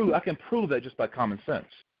can prove that just by common sense.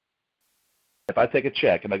 If I take a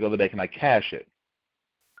check and I go to the bank and I cash it,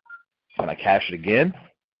 can I cash it again?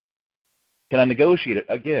 Can I negotiate it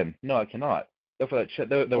again? No, I cannot. Therefore, that check,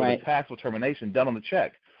 there was a taxable termination done on the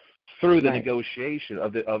check through the negotiation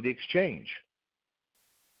of the exchange.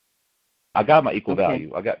 I got my equal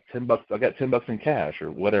value. I got $10. I got $10 in cash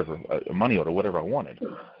or whatever, a money order, whatever I wanted.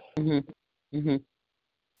 Mm-hmm. Mm-hmm.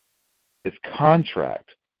 It's contract.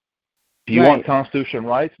 If you want constitutional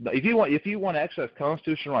rights, if you want to exercise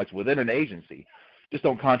constitutional rights within an agency, just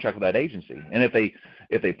don't contract with that agency. And if they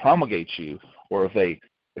promulgate you, or if they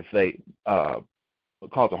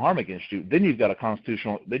cause a harm against you, then you've got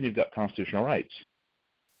constitutional rights.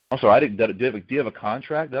 I'm sorry, do you have a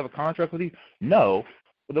contract? Do I have a contract with you? No.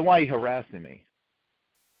 Well, then why are you harassing me?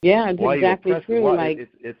 Yeah, it's exactly true.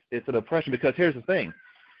 It's an oppression because here's the thing.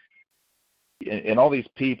 And all these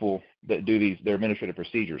people that do their administrative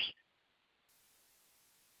procedures,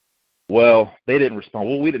 well, they didn't respond.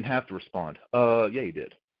 Well, we didn't have to respond. Yeah, you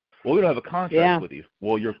did. Well, we don't have a contract with you.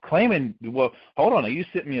 Well, you're claiming, well, hold on. You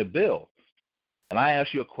sent me a bill, and I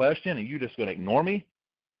asked you a question, and you're just going to ignore me?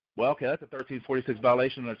 Well, okay, that's a 1346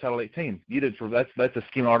 violation under Title 18. You did. That's a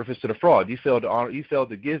scheme and artifice to defraud. You failed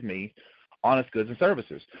to give me honest goods and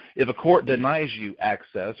services. If a court denies you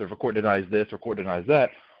access, or if a court denies this, or a court denies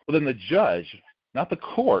that, well, then the judge, not the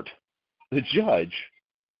court, the judge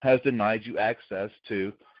has denied you access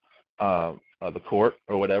to the court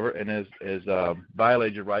or whatever, and has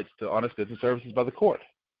violated your rights to honest goods and services by the court.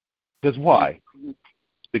 Because why?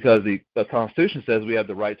 Because the Constitution says we have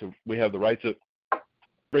the right to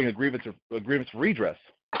bring a grievance for redress.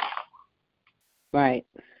 Right.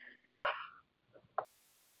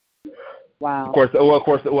 Wow. Of course.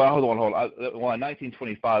 Hold on. Well, in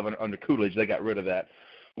 1925, under Coolidge, they got rid of that.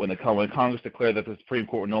 When Congress declared that the Supreme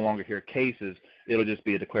Court would no longer hear cases, it'll just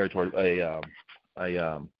be a declaratory body or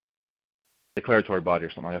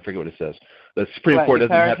something. I forget what it says. The Supreme Court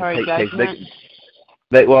doesn't have to take cases.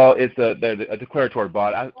 It's a declaratory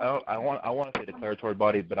body. I want to say declaratory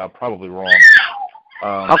body, but I'm probably wrong.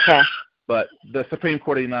 Okay. But the Supreme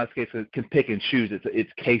Court of the United States can pick and choose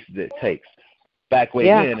its cases it takes. Back way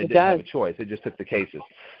then, it didn't have a choice. It just took the cases.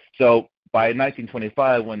 So by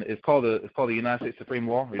 1925, when it's called the United States Supreme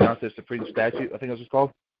Law, or United States Supreme Statute, I think that's what it's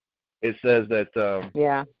called. It says that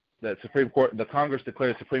that Supreme Court, the Congress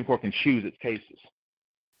declares the Supreme Court can choose its cases.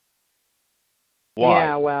 Why?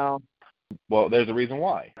 Yeah, well, there's a reason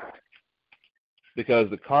why. because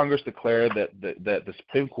the Congress declared that the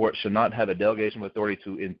Supreme Court should not have a delegation of authority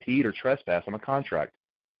to impede or trespass on a contract.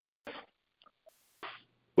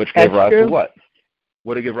 Which gave rise to what?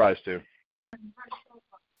 What did it give rise to?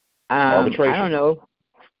 Arbitration. I don't know.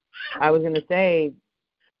 I was going to say,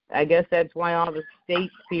 I guess that's why all the state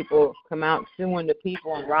people come out suing the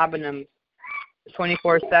people and robbing them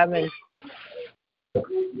 24/7.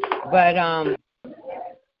 But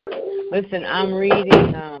listen, I'm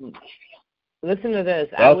reading. Listen to this.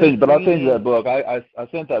 I'll send you that book. I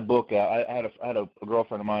sent that book out. I had a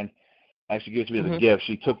girlfriend of mine actually give it to me as a gift.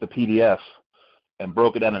 She took the PDF and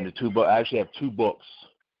broke it down into two books. I actually have two books,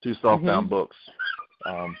 two softbound books.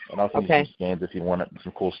 And I'll send you some scans if you want it.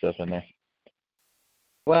 Some cool stuff in there.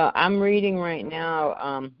 Well, I'm reading right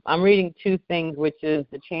now. I'm reading two things, which is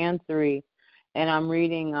the Chancery, and I'm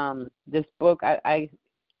reading this book. I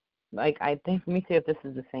think. Let me see if this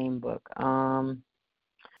is the same book.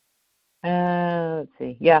 Let's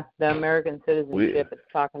see. Yeah, the American citizenship it's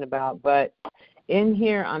talking about. But in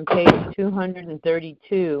here on page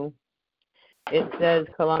 232, it says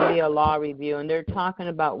Columbia Law Review, and they're talking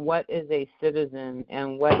about what is a citizen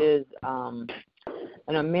and what is an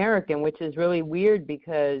American, which is really weird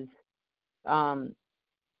because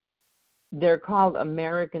they're called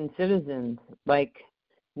American citizens. Like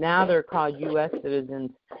now they're called U.S.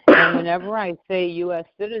 citizens. And whenever I say U.S.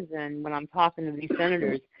 citizen, when I'm talking to these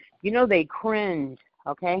senators, they cringe,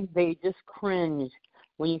 okay? They just cringe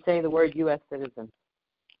when you say the word U.S. citizen.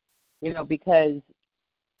 Because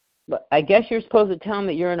I guess you're supposed to tell them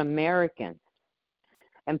that you're an American.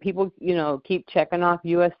 And people, keep checking off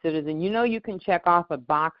U.S. citizen. You can check off a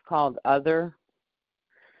box called other.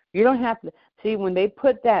 You don't have to. See, when they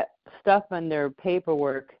put that stuff on their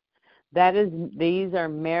paperwork, these are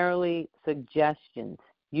merely suggestions.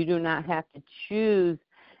 You do not have to choose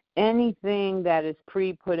anything that is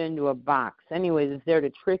pre-put into a box. Anyways, it's there to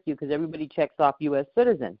trick you because everybody checks off U.S.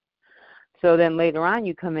 citizen. So then later on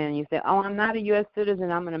you come in and you say, oh, I'm not a U.S.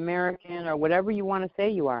 citizen, I'm an American, or whatever you want to say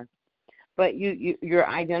you are. But your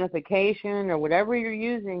identification or whatever you're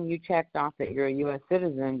using, you checked off that you're a U.S.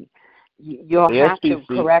 citizen. You'll have to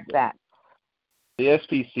correct that. The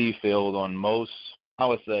SPC failed on most, I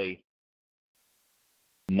would say,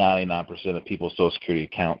 99% of people's Social Security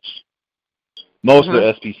accounts. Most of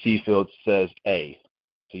the SPC field says A,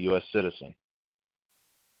 to U.S. citizen.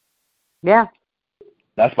 Yeah.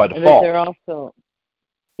 That's by default. They're also,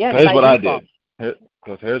 here's what I did.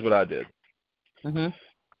 Here's what I did. Mm-hmm.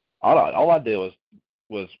 All I did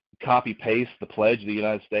was copy paste the pledge of the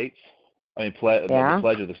United States. The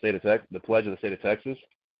pledge of the state of Texas. The pledge of the state of Texas.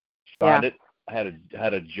 Signed it. I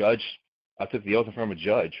had a judge. I took the oath from a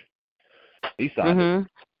judge. He signed it.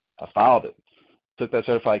 I filed it. Took that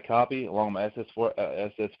certified copy along with my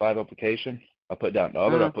SS5 application. I put down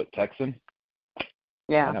other. I put Texan.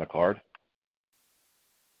 Yeah. I got a card.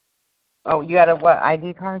 Oh, you got a what?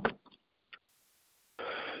 ID card?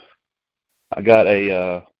 I got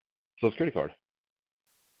a Social Security card.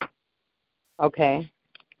 Okay.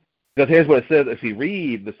 Because here's what it says. If you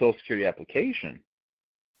read the Social Security application,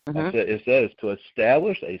 it says to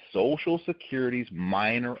establish a Social Security's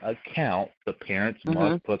minor account, the parents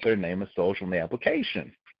must put their name and social in the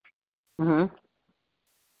application. Okay.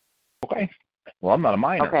 Well, I'm not a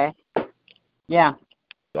minor. Okay. Yeah.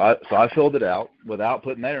 So I filled it out without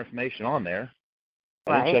putting that information on there.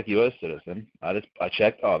 I didn't check U.S. citizen. I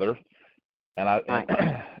checked other, and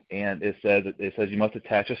and it says you must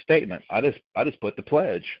attach a statement. I just put the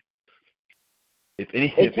pledge.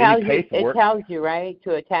 It tells you, right,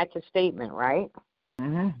 to attach a statement, right?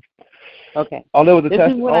 Okay.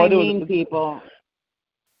 This is what I mean, people.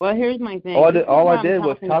 Well, here's my thing. All I did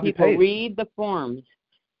was copy paste. Read the forms.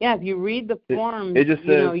 Yeah, if you read the forms, it just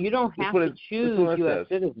says, you don't have to choose U.S.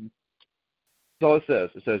 citizen. That's all it says.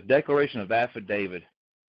 It says Declaration of Affidavit.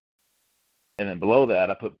 And then below that,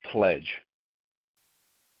 I put pledge.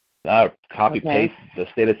 I copy-paste the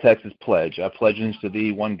state of Texas pledge. I pledge to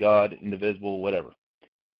thee, one God, indivisible, whatever.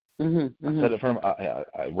 I said it from. I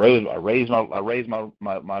raised my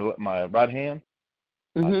right hand.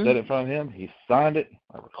 I said it in front of him. He signed it.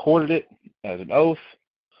 I recorded it as an oath.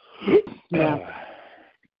 Yeah.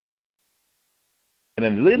 And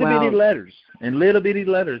then little bitty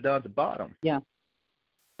letters down at the bottom. Yeah.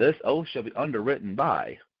 This oath shall be underwritten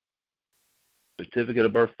by certificate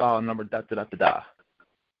of birth, file number, da.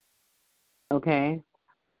 Okay.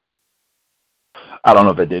 I don't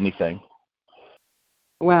know if it did anything.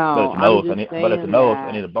 Well, but it's an oath.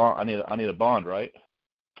 I need a bond. I need a bond, right?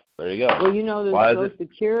 There you go. Well, the Social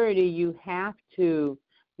Security, you have to,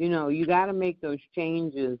 you got to make those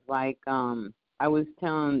changes. Like, I was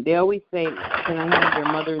telling, they always say, can I have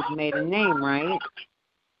your mother's maiden name, right?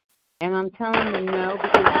 And I'm telling them no,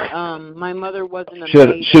 because my mother wasn't a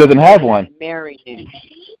maiden. She doesn't have one. Married him.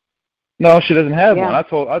 No, she doesn't have one. I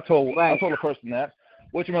told right. a person that.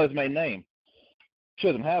 What's your mother's maiden name? She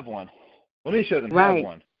doesn't have one. What do you mean she doesn't right. have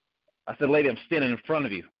one? I said, lady, I'm standing in front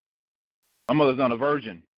of you. My mother's not a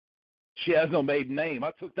virgin. She has no maiden name. I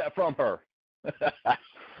took that from her. I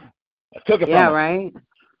took it from her. Right.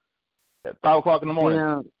 At 5 o'clock in the morning.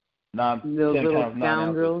 You know, those little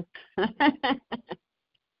scoundrels.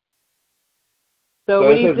 So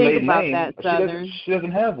what do you think about that, Southern? She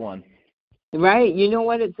doesn't have one. Right. You know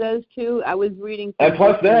what it says too? I was reading. And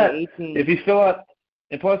plus that,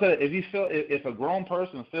 if a grown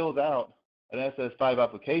person fills out an SS5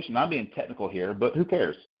 application, I'm being technical here, but who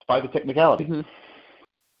cares? It's by the technicality. Mm-hmm.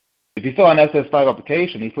 If you fill out an SS5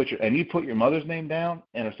 application, you put your mother's name down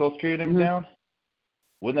and her social security name down,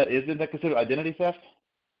 isn't that considered identity theft?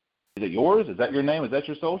 Is it yours? Is that your name? Is that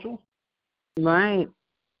your social? Right.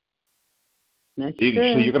 That's true.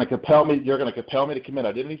 So you're going to compel me. You're going to compel me to commit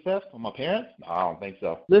identity theft on my parents? No, I don't think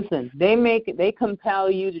so. Listen, they compel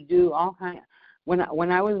you to do all kinds. When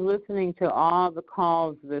I was listening to all the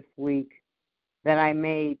calls this week that I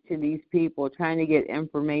made to these people, trying to get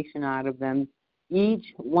information out of them,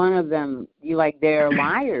 each one of them, they're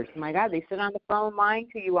liars. My God, they sit on the phone lying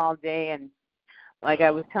to you all day. And like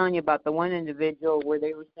I was telling you about the one individual where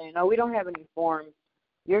they were saying, "Oh, we don't have any forms.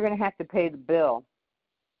 You're going to have to pay the bill."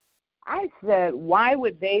 I said, why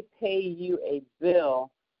would they pay you a bill?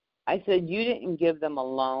 I said, you didn't give them a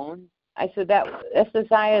loan. I said, that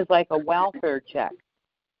SSI is like a welfare check.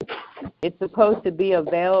 It's supposed to be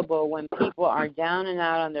available when people are down and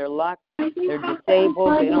out on their luck, they're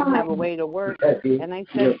disabled, they don't have a way to work. And I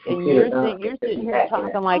said, and you're sitting here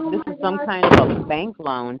talking like this is some kind of a bank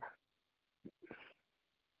loan.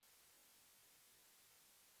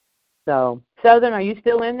 So, Southern, are you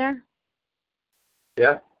still in there?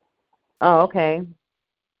 Yeah. Oh, okay.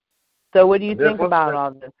 So what do you think about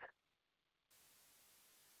all this?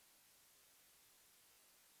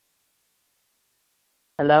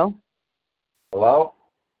 Hello? Hello?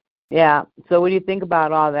 Yeah. So what do you think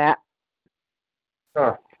about all that?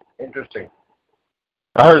 Huh. Interesting.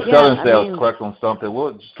 I heard Southern say I was correct on something.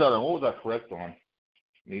 Southern, what was I correct on?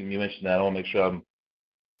 You mentioned that. I want to make sure I'm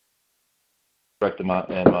correct in my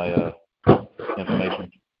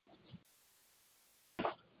information.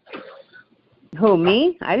 Who,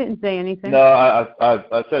 me? I didn't say anything. No,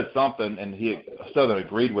 I said something, and Southern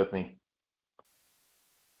agreed with me.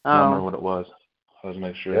 I don't remember what it was. I was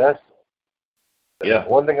making sure. Yes. Yeah.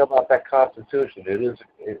 One thing about that Constitution,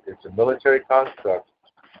 it's a military construct.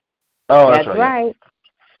 Oh, that's right. Right.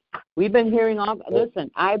 We've been hearing listen,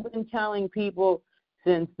 I've been telling people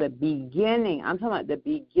since the beginning. I'm talking about the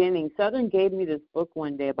beginning. Southern gave me this book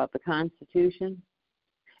one day about the Constitution,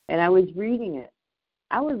 and I was reading it.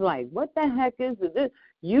 I was like, what the heck is this?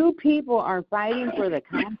 You people are fighting for the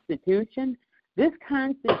Constitution? This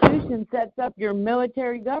Constitution sets up your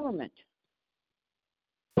military government.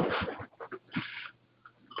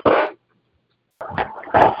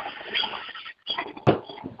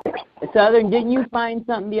 Southern, didn't you find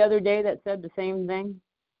something the other day that said the same thing?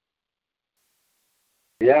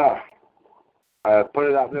 Yeah. I put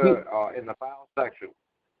it out there in the file section.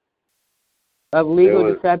 Of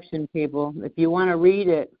legal deception, people. If you want to read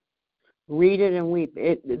it and weep.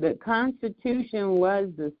 The Constitution was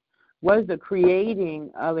the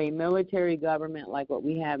creating of a military government like what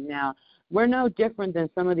we have now. We're no different than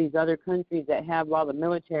some of these other countries that have all the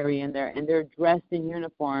military in there, and they're dressed in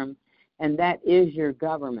uniform, and that is your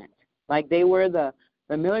government. Like they wear the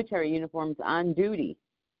military uniforms on duty.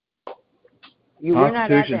 You were not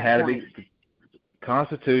at that point.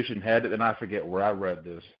 Constitution had it, and I forget where I read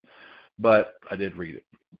this. But I did read it.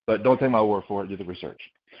 But don't take my word for it. Do the research.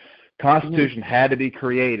 Constitution had to be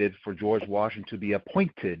created for George Washington to be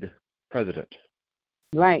appointed president.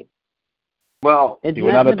 Right. Well, he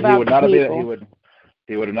would not have been able to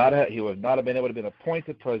be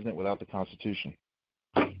appointed president without the Constitution,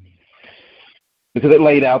 because it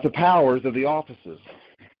laid out the powers of the offices.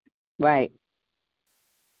 Right.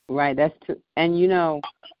 Right. That's true. And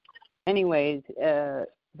anyways,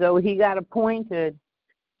 so he got appointed.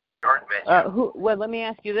 Let me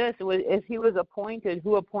ask you this: if he was appointed,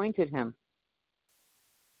 who appointed him?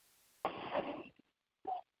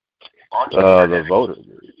 The voters.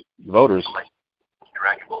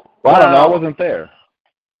 Well, I don't know. I wasn't there.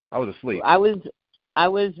 I was asleep. I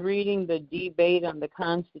was reading the debate on the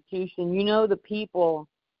Constitution. The people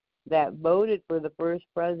that voted for the first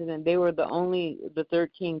president, they were the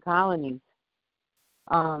 13 colonies.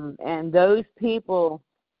 And those people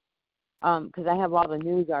because I have all the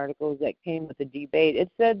news articles that came with the debate. It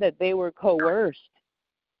said that they were coerced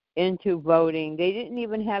into voting. They didn't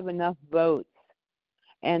even have enough votes.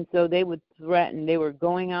 And so they would threaten. They were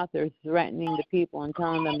going out there threatening the people and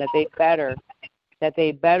telling them that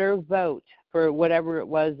they better vote for whatever it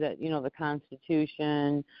was that, the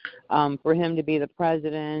Constitution, for him to be the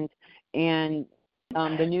president. And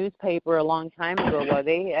the newspaper a long time ago, well,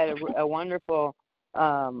 they had a wonderful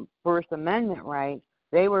First Amendment right.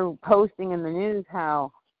 They were posting in the news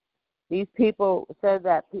how these people said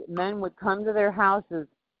that men would come to their houses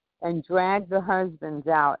and drag the husbands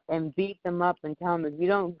out and beat them up and tell them, if you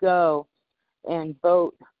don't go and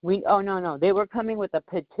vote, they were coming with a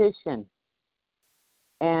petition.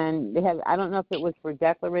 And they had, I don't know if it was for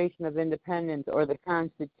Declaration of Independence or the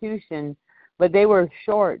Constitution, but they were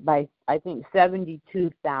short by, I think,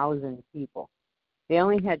 72,000 people. They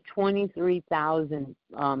only had 23,000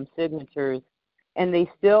 signatures, and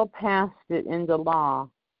they still passed it into law.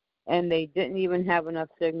 And they didn't even have enough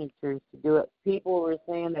signatures to do it. People were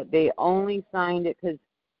saying that they only signed it because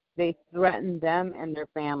they threatened them and their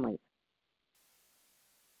families.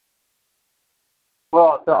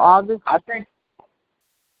 Well, so all this, I think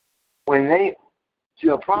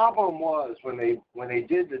the problem was when they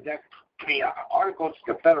did the Articles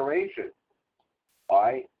of Confederation,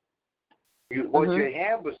 right? What you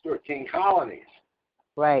had was 13 colonies,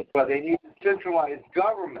 right? But they needed centralized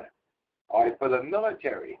government, all right, for the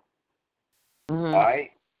military.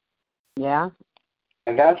 Right? Yeah.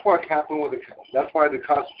 And that's what happened that's why the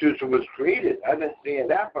Constitution was created. I've been seeing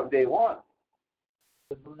that from day one.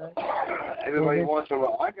 Everybody wants to,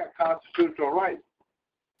 I got constitutional rights.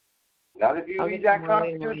 Not if you read that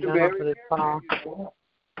Constitution very carefully.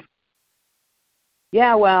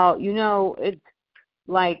 Yeah, well, it's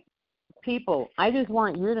like people, I just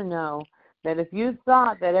want you to know that if you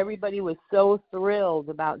thought that everybody was so thrilled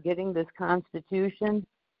about getting this Constitution,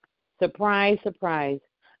 surprise, surprise,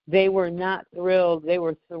 they were not thrilled. They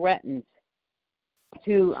were threatened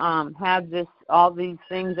to have all these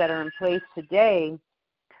things that are in place today.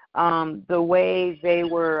 The way they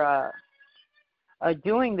were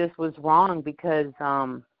doing this was wrong because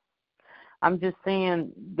I'm just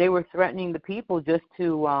saying they were threatening the people just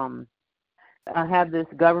to have this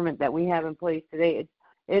government that we have in place today.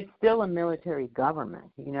 It's still a military government,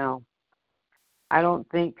 I don't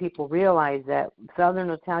think people realize that. Southern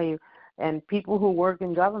will tell you, and people who work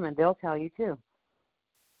in government, they'll tell you too.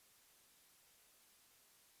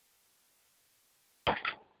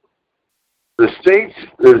 The states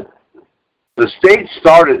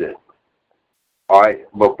started it, all right,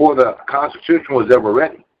 before the Constitution was ever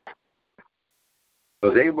ready.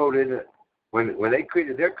 So they wrote in it when they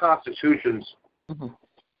created their constitutions.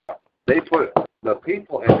 They put the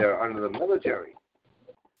people in there under the military,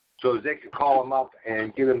 so they could call them up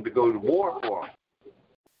and get them to go to war for them.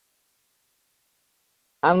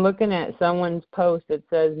 I'm looking at someone's post that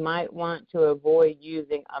says might want to avoid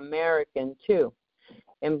using American too.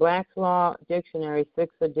 In Black's Law Dictionary,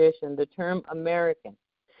 6th edition, the term American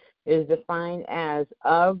is defined as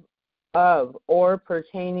of or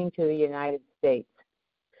pertaining to the United States.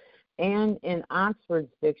 And in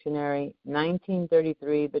Oxford's Dictionary,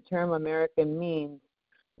 1933, the term American means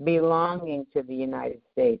belonging to the United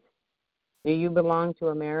States. Do you belong to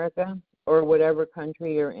America or whatever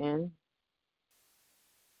country you're in?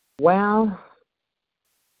 Well,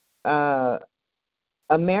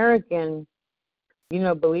 American,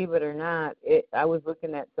 believe it or not, I was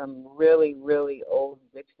looking at some really, really old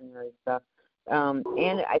dictionary stuff,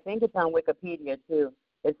 and I think it's on Wikipedia too.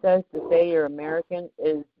 It says to say you're American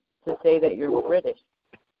is to say that you're British.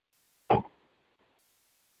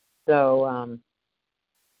 So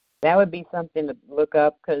that would be something to look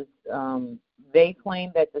up because they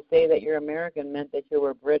claimed that to say that you're American meant that you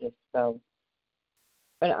were British. So.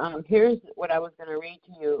 But here's what I was going to read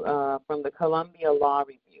to you from the Columbia Law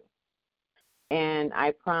Review. And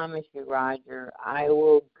I promise you, Roger, I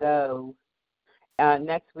will go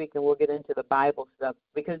next week and we'll get into the Bible stuff.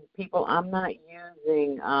 Because, people, I'm not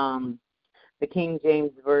using the King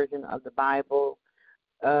James Version of the Bible.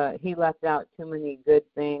 He left out too many good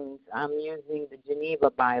things. I'm using the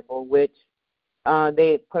Geneva Bible, which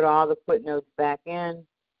they put all the footnotes back in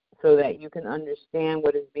so that you can understand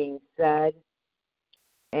what is being said.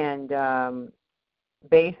 And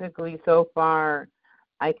basically, so far,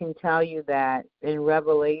 I can tell you that in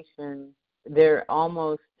Revelation, they're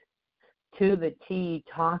almost to the T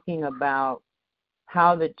talking about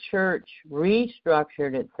how the church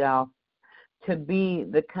restructured itself to be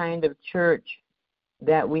the kind of church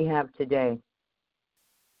that we have today.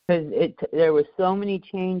 Because there were so many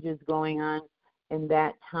changes going on in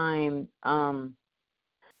that time.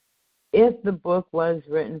 if the book was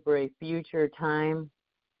written for a future time,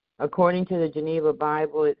 according to the Geneva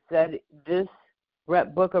Bible, it said this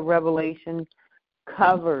book of Revelation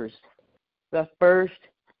covers the first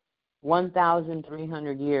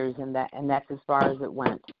 1,300 years, and that's as far as it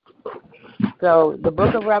went. So the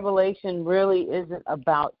book of Revelation really isn't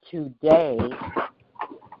about today.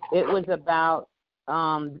 It was about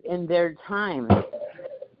in their time.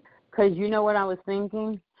 Because you know what I was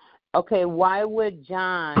thinking? Okay, why would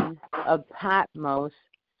John of Patmos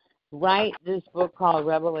write this book called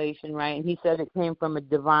Revelation, right? And he said it came from a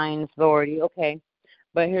divine authority. Okay,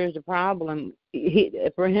 but here's the problem.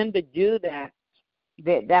 For him to do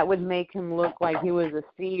that would make him look like he was a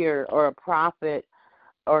seer or a prophet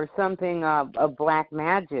or something of black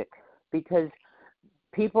magic, because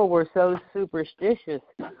people were so superstitious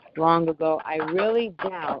long ago. I really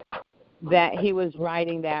doubt that he was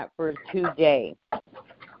writing that for today.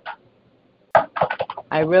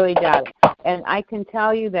 I really doubt it. And I can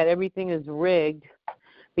tell you that everything is rigged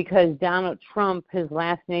because Donald Trump, his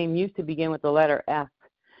last name used to begin with the letter F,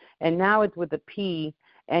 and now it's with a P,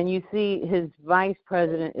 and you see his vice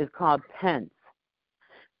president is called Pence.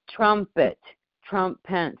 Trumpet, Trump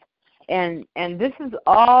Pence. And this is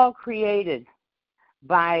all created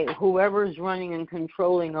by whoever's running and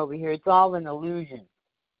controlling over here. It's all an illusion.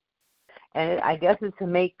 And I guess it's to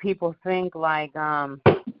make people think like,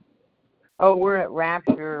 oh, we're at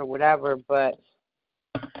rapture or whatever, but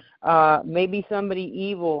maybe somebody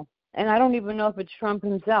evil. And I don't even know if it's Trump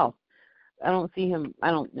himself. I don't see him.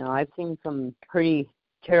 I don't know. I've seen some pretty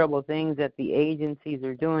terrible things that the agencies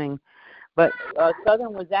are doing. But,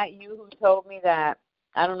 Southern, was that you who told me that?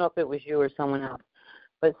 I don't know if it was you or someone else.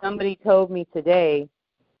 But somebody told me today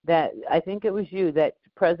that, I think it was you, that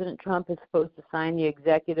President Trump is supposed to sign the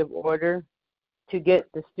executive order to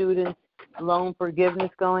get the students' loan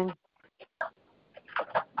forgiveness going.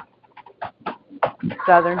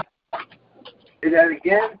 Southern? Say that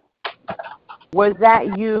again? Was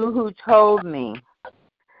that you who told me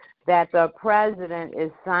that the president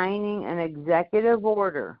is signing an executive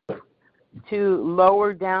order to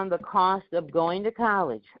lower down the cost of going to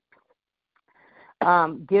college,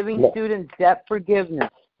 giving students debt forgiveness?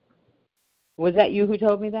 Was that you who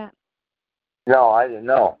told me that? No, I didn't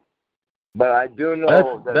know. But I do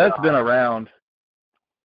know that's been around.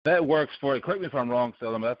 That works for, correct me if I'm wrong,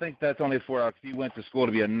 Selim, but I think that's only for if you went to school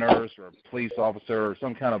to be a nurse or a police officer or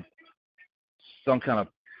something like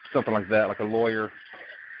that, like a lawyer,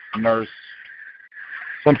 nurse,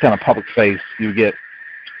 some kind of public face, you get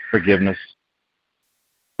forgiveness.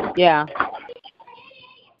 Yeah.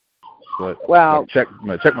 But well, check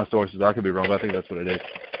my sources. I could be wrong, but I think that's what it is.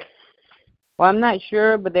 Well, I'm not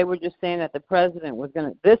sure, but they were just saying that the president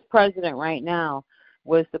this president right now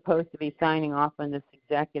was supposed to be signing off on this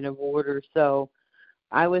executive order. So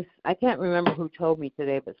I can't remember who told me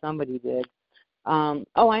today, but somebody did. I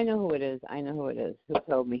know who it is. Who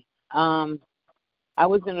told me. I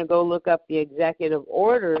was going to go look up the executive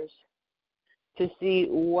orders to see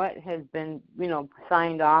what has been,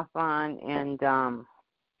 signed off on and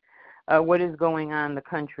what is going on in the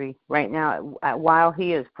country right now while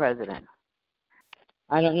he is president.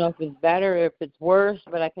 I don't know if it's better or if it's worse,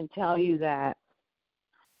 but I can tell you that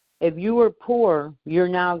if you were poor, you're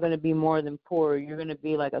now going to be more than poor. You're going to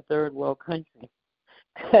be like a third world country.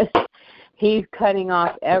 Because he's cutting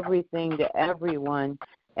off everything to everyone.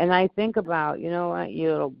 And I think about, you know what,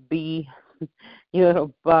 you little bee, you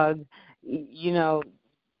little bug,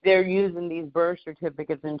 they're using these birth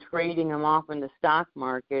certificates and trading them off in the stock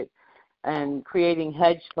market and creating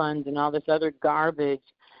hedge funds and all this other garbage.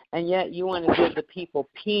 And yet you want to give the people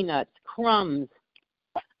peanuts, crumbs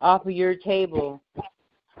off of your table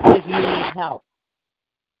if you need help.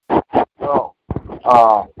 So,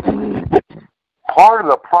 part of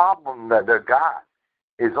the problem that they got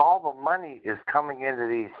is all the money is coming into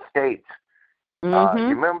these states. Mm-hmm. You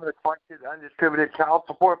remember the collected undistributed child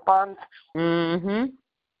support funds? Mm-hmm.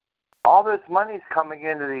 All this money's coming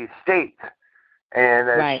into these states. And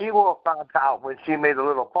right. She will have found out when she made a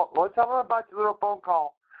little phone. Well, tell her about your little phone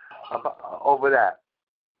call over that.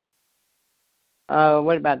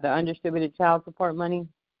 What about the undistributed child support money?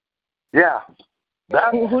 Yeah.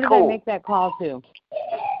 Who did cool. I make that call to?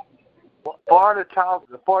 The Florida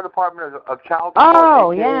Department of Child Support.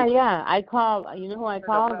 Oh, yeah. I called. You know who I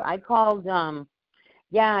called? I called.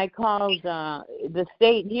 I called the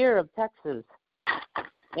state here of Texas.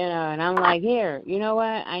 And I'm like, here. You know what?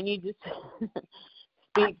 I need to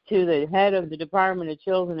speak to the head of the Department of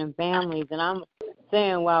Children and Families, and I'm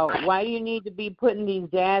saying, well, why do you need to be putting these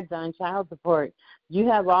dads on child support? You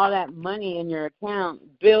have all that money in your account,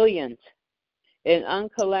 billions, in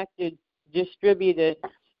uncollected, distributed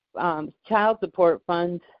child support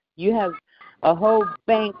funds. You have a whole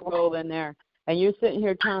bankroll in there, and you're sitting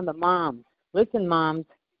here telling the moms, listen, moms,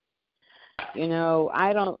 you know,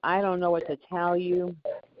 I don't know what to tell you.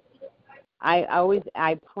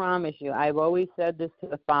 I promise you, I've always said this to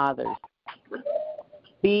the fathers.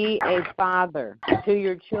 Be a father to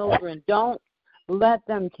your children. Don't let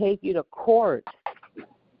them take you to court.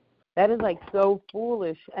 That is like so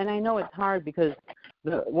foolish. And I know it's hard because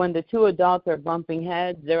when the two adults are bumping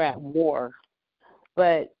heads, they're at war.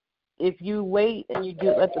 But if you wait and you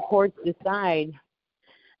let the courts decide,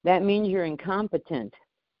 that means you're incompetent.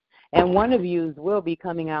 And one of you will be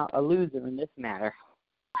coming out a loser in this matter.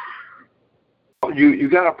 You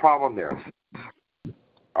got a problem there.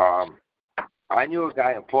 I knew a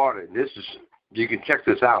guy in Florida, and you can check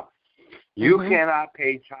this out. You cannot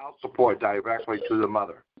pay child support directly to the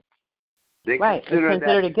mother. They right, consider it's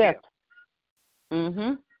considered that a gift.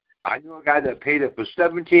 I knew a guy that paid it for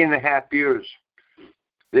 17 and a half years.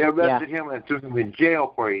 They arrested him and threw him in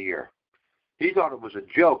jail for a year. He thought it was a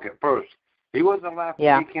joke at first. He wasn't laughing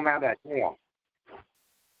when he came out of that jail.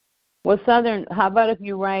 Well, Southern, how about if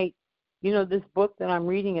you write, you know, this book that I'm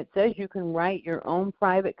reading, it says you can write your own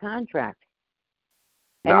private contract.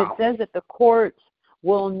 And it says that the courts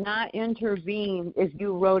will not intervene if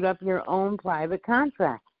you wrote up your own private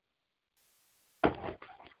contract.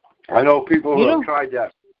 I know people who have tried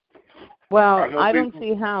that. Well, I don't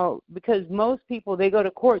see how, because most people, they go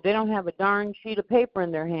to court, they don't have a darn sheet of paper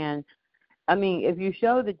in their hand. I mean, if you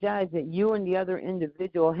show the judge that you and the other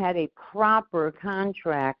individual had a proper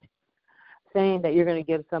contract saying that you're going to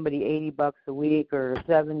give somebody $80 a week or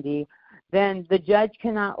 $70, then the judge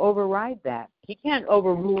cannot override that. He can't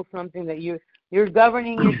overrule something that you're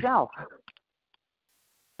governing yourself.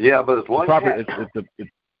 Yeah, but there's one catch.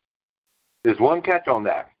 There's one catch on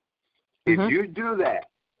that. If you do that,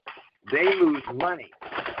 they lose money.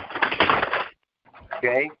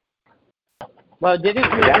 Okay? Well,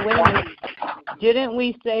 didn't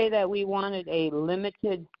we say that we wanted a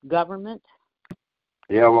limited government?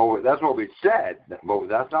 Yeah, well, that's what we said, but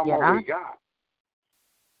that's not what we got.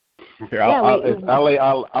 Here, I'll lay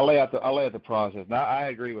out the process. Now, I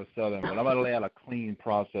agree with Southern, but I'm going to lay out a clean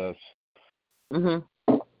process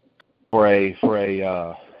for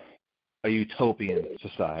a utopian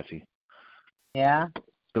society. Yeah.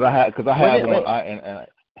 Because I have one,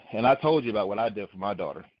 and I told you about what I did for my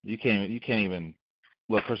daughter. You can't even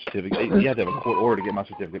look her certificate. You have to have a court order to get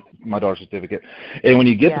my daughter's certificate. And when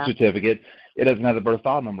you get the certificate, it doesn't have the birth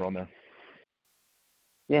file number on there.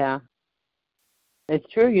 Yeah. It's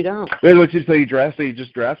true, you don't. So you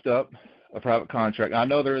just draft up a private contract. I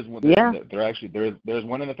know there is one. Yeah. There's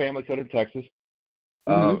one in the family code in Texas,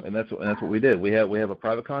 and that's what we did. We have a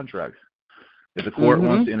private contract. If the court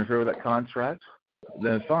wants to interfere with that contract,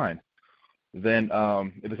 then it's fine. Then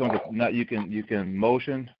it becomes you can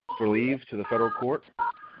motion for leave to the federal court.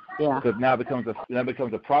 Yeah. Because now it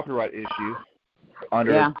becomes a property right issue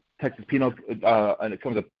under Texas Penal, and it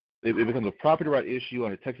becomes a property right issue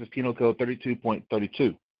under Texas Penal Code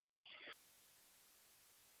 32.32.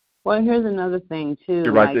 Well, here's another thing too.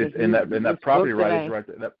 You're right, that property right is right.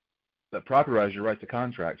 That property right is your right to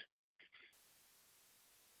contract.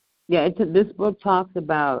 Yeah, this book talks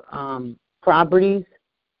about properties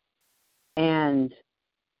and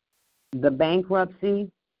the bankruptcy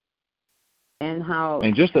and how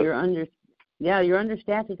you're under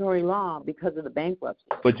statutory law because of the bankruptcy.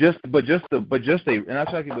 But just and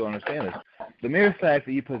that's how people understand this. The mere fact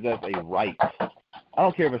that you possess a right, I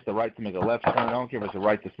don't care if it's the right to make a left turn, I don't care if it's the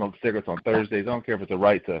right to smoke cigarettes on Thursdays, I don't care if it's the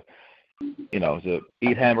right to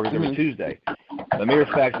eat hamburgers every Tuesday. The mere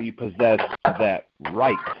fact that you possess that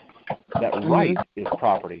right is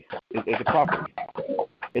property. It's a property.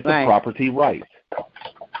 It's a property right.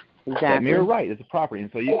 Exactly. That mere right is a property,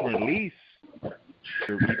 and so you can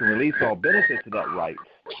release all benefits of that right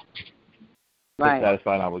to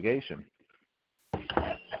satisfy an obligation.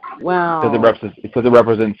 Well, because it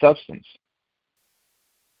represents substance.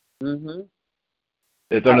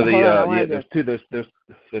 It's under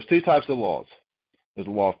there's two types of laws. There's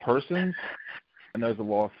the law of persons, and there's the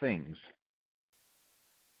law of things.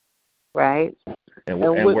 Right.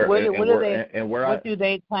 What do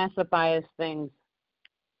they classify as things?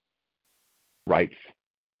 Rights,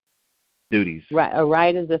 duties. Right. A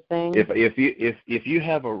right is a thing. If you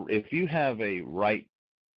have a right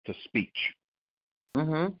to speech,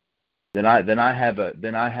 then I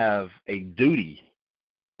have a duty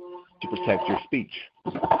to protect your speech.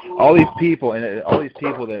 All these people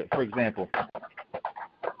that, for example,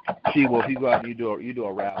 if you go out and you do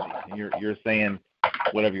a rally and you're saying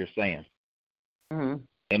whatever you're saying, and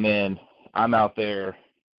then I'm out there,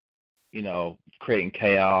 creating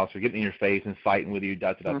chaos or getting in your face and fighting with you,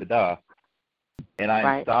 and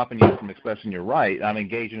I'm stopping you from expressing your right. I'm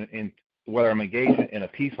engaging in whether I'm engaging in a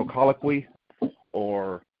peaceful colloquy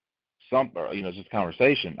or just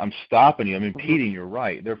conversation. I'm stopping you. I'm impeding your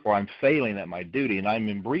right. Therefore, I'm failing at my duty, and I'm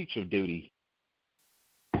in breach of duty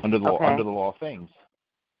under the law of things.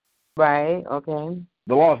 Right. Okay.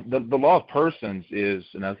 The law of persons is,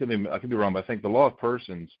 and I could be wrong, but I think the law of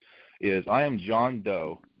persons is I am John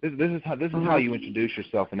Doe. This is how you introduce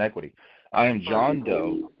yourself in equity. I am John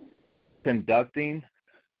Doe, conducting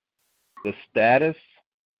the status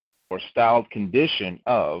or styled condition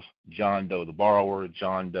of John Doe, the borrower,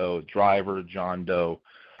 John Doe, driver, John Doe,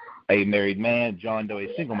 a married man, John Doe, a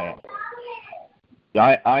single man.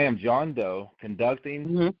 I am John Doe,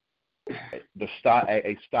 conducting the style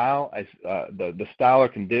or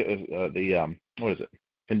what is it?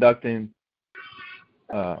 Conducting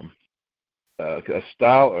a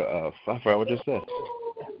style. I forgot what I just said.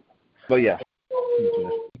 But yeah,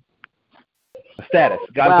 a status.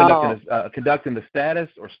 Conducting the status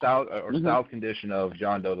or style or style condition of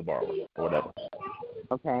John Doe the borrower or whatever.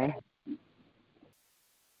 Okay.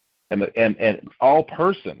 And all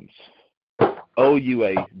persons owe you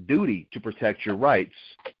a duty to protect your rights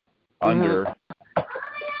under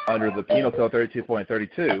the Penal Code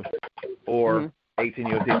 32.32 or 18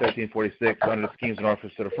 U.S.C. 1346 under the schemes and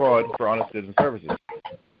artifices of fraud for honest goods and services.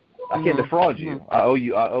 I can't defraud you. I owe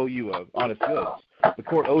you honest goods. The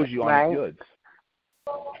court owes you honest goods.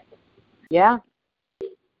 Yeah.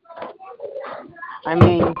 I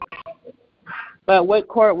mean, but what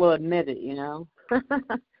court will admit it? You know.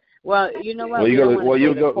 Well, you know what? You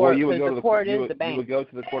would go to the court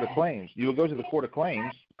of claims. You would go to the court of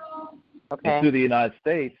claims. Okay. To the United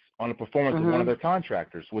States on the performance of one of their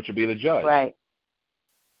contractors, which would be the judge. Right.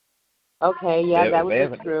 Okay. Yeah, that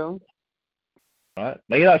would be true. All right.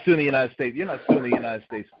 Now you're not suing the United States. You're not suing the United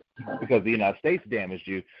States because the United States damaged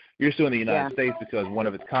you. You're suing the United States because one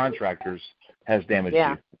of its contractors has damaged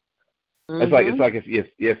you. It's like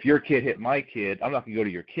if your kid hit my kid, I'm not gonna go to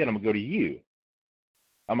your kid. I'm gonna go to you.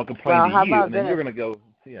 I'm gonna complain to you, and then you're gonna go.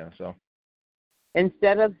 Yeah. So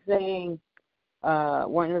instead of saying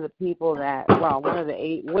one of the people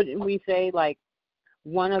wouldn't we say like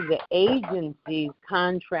one of the agencies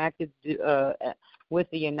contracted with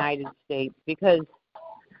the United States? Because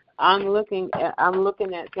I'm looking at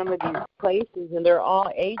some of these places and they're all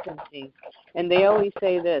agencies, and they always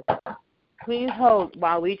say this: please hold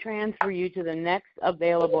while we transfer you to the next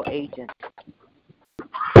available agent.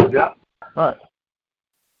 Yeah. All right.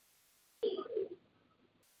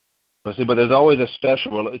 But there's always a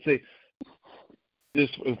special. Let's see.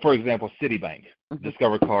 Just for example, Citibank,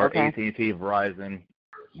 Discover Card, AT&T, Verizon,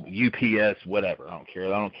 UPS, whatever. I don't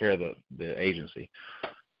care the agency.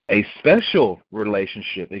 A special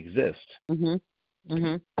relationship exists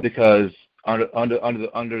because under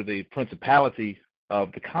the principality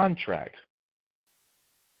of the contract.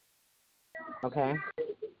 Okay.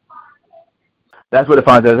 That's what it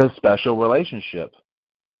defines as a special relationship.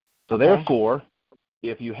 So therefore,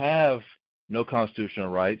 if you have no constitutional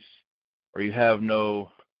rights, or you have no,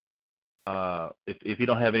 if you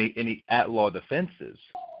don't have any at-law defenses,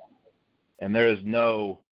 and there is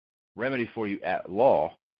no remedy for you at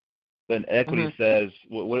law, then equity says,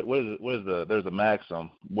 there's a maxim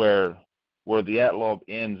where the at-law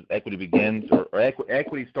ends, equity begins, or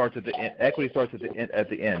equity starts at the end. Equity starts at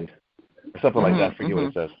the end, or something like that. I forget what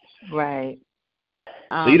it says. Right.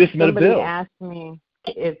 So you just submit a bill. Somebody asked me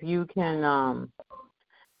if you can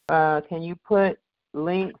you put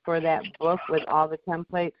link for that book with all the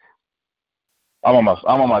templates? I'm on my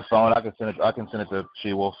phone. I can send it to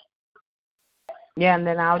She-Wolf. Yeah, and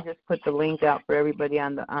then I'll just put the link out for everybody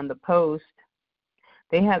on the post.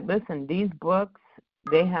 They have these books.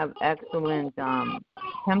 They have excellent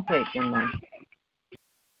templates in them.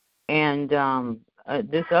 And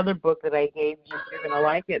this other book that I gave you, you're gonna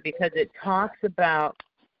like it because it talks about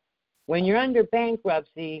when you're under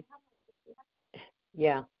bankruptcy.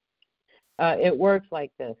 Yeah. It works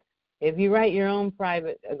like this. If you write your own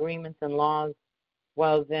private agreements and laws,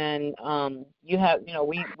 well, then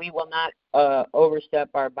we will not overstep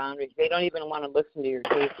our boundaries. They don't even want to listen to your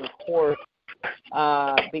case in court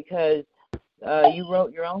because you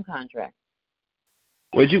wrote your own contract.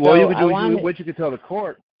 What you could tell the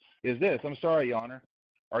court is this. I'm sorry, Your Honor.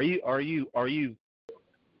 Are you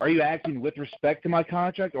acting with respect to my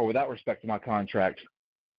contract or without respect to my contract?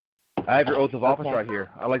 I have your oath of office right here.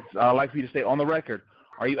 I'd like for you to stay on the record.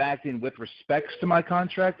 Are you acting with respect to my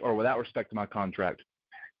contract or without respect to my contract?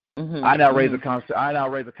 I now raise a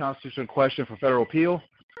constitutional question for federal appeal.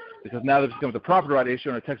 because now this becomes a property right issue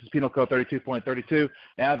under Texas Penal Code 32.32, and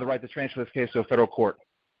I have the right to transfer this case to a federal court.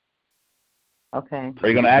 Okay. Are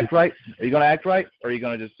you going to act right? Or are you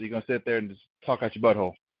going to sit there and just talk out your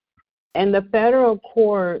butthole? And the federal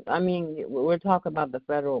court, I mean, we're talking about the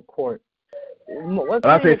federal court. When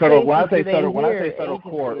I say federal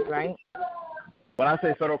court, right? When I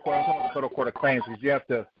say federal court, I'm talking about the federal court of claims, because you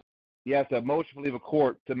have to motion to leave a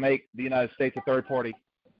court to make the United States a third party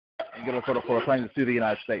and go to a federal court of claims to sue the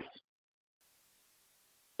United States.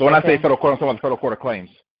 So when I say federal court, I'm talking about the federal court of claims,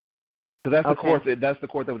 because that's the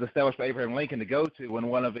court that was established by Abraham Lincoln to go to when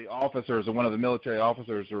one of the officers or one of the military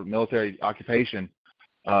officers or military occupation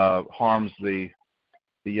harms the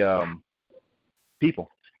people.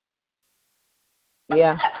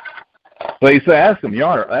 Yeah. So you say, ask them, Your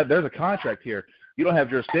Honor, there's a contract here. You don't have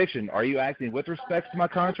jurisdiction. Are you acting with respect to my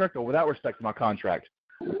contract or without respect to my contract?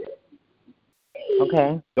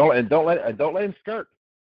 Okay. Don't let him skirt.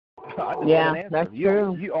 Yeah, that's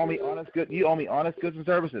true. You owe me honest goods and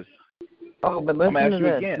services. Oh, but listen to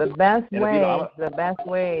this. Again. The best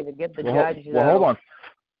way to get the judge. Hold on.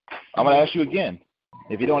 I'm going to ask you again.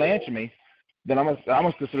 If you don't answer me, then I'm going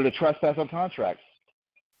to consider the trespass on contract.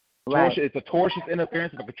 Right. It's a tortious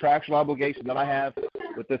interference of a contractual obligation that I have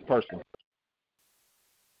with this person.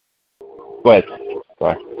 Go ahead.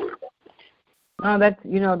 Sorry.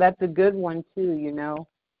 No, that's a good one too.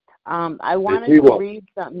 I wanted to read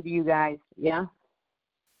something to you guys. Yeah.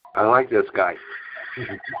 I like this guy.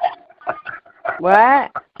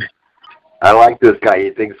 What? I like this guy.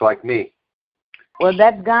 He thinks like me. Well,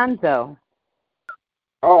 that's Gonzo.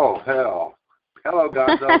 Oh, hell. Hello,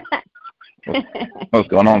 Gonzo. What's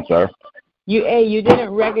going on, sir? You didn't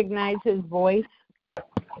recognize his voice?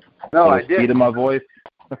 No, I did. Speed of my voice.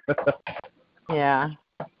 Yeah.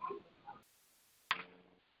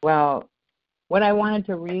 Well, what I wanted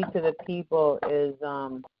to read to the people is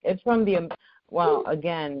it's from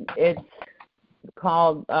it's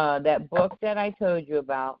called that book that I told you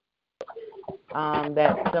about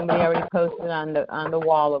that somebody already posted on the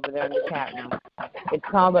wall over there in the chat room. It's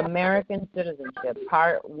called American Citizenship,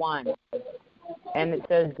 Part 1, and it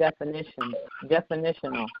says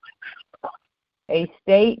definitional. A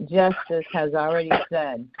state justice has already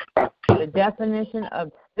said the definition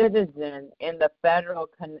of citizen in the federal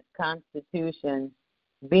Constitution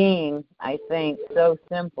being, I think, so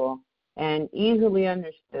simple and easily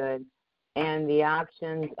understood, and the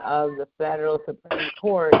options of the federal Supreme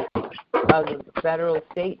Court, of the federal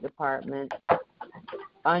State Department,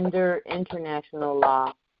 under international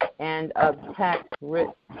law, and of text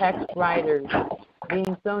writers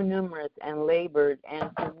being so numerous and labored and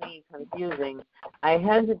to me confusing, I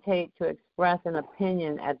hesitate to express an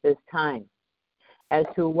opinion at this time as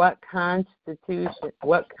to what constitutes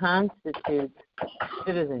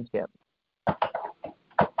citizenship.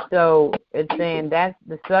 So it's saying that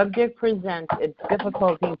the subject presents its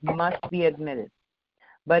difficulties must be admitted,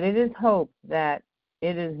 but it is hoped that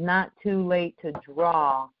it is not too late to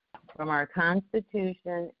draw from our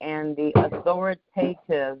Constitution and the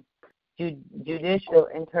authoritative judicial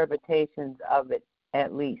interpretations of it,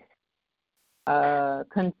 at least.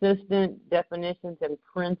 Consistent definitions and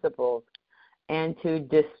principles, and to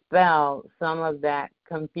dispel some of that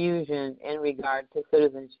confusion in regard to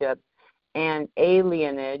citizenship and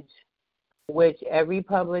alienage, which every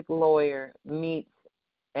public lawyer meets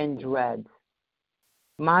and dreads.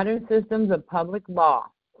 Modern systems of public law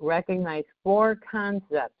recognize 4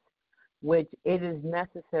 concepts which it is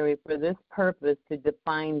necessary for this purpose to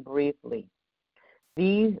define briefly.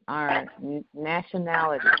 These are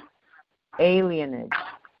nationality, alienage,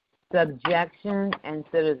 subjection, and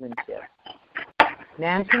citizenship.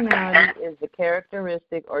 Nationality is the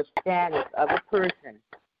characteristic or status of a person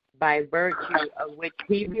by virtue of which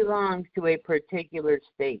he belongs to a particular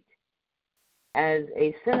state. As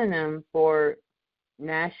a synonym for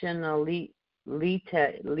nationalitate,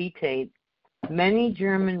 many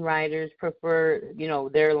German writers prefer,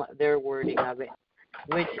 their wording of it,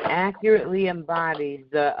 which accurately embodies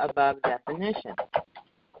the above definition.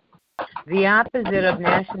 The opposite of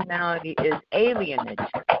nationality is alienage.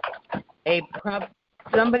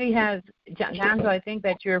 Somebody has, Gonzo, I think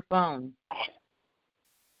that's your phone.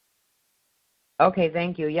 Okay,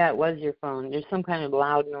 thank you. Yeah, it was your phone. There's some kind of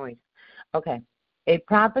loud noise. Okay. A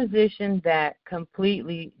proposition that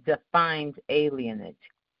completely defines alienage.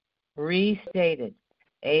 Restated,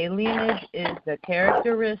 alienage is the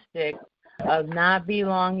characteristic of not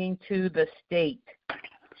belonging to the state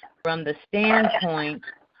from the standpoint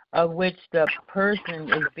of which the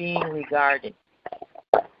person is being regarded.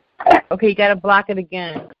 Okay, you got to block it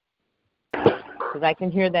again because I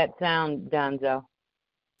can hear that sound, Donzo.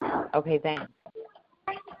 Okay, thanks.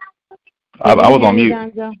 I was on mute. I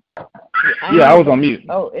was on mute.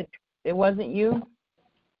 Oh, it wasn't you?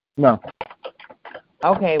 No.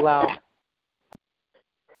 Okay, well,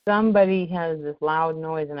 somebody has this loud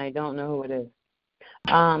noise, and I don't know who it is.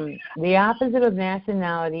 The opposite of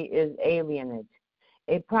nationality is alienage,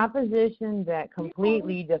 a proposition that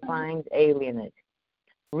completely defines alienage.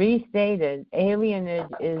 Restated, alienage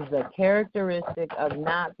is the characteristic of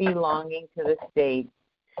not belonging to the state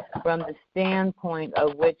from the standpoint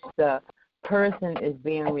of which the person is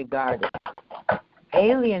being regarded.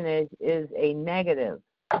 Alienage is a negative,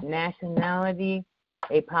 nationality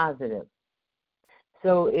a positive.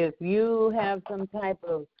 So if you have some type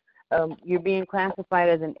of, you're being classified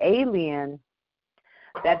as an alien,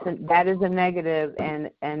 that is a negative, and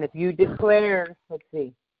if you declare, let's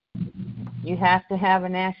see, you have to have a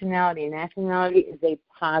nationality. Nationality is a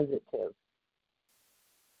positive.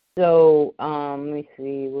 So let me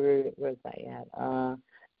see, where's that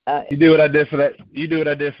at? You do what I did for that. You do what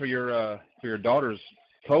I did for your daughter's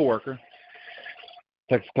coworker.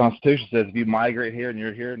 Texas Constitution says if you migrate here and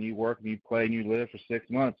you're here and you work and you play and you live for 6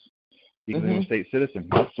 months, you can become a state citizen.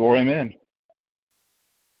 I swore him in.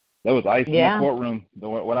 That was ICE in the courtroom.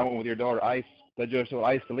 When I went with your daughter, ICE. That judge told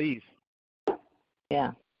ICE to leave.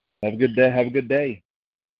 Yeah. Have a good day. Have a good day.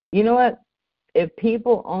 You know what? If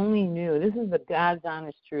people only knew, this is the God's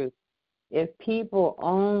honest truth. If people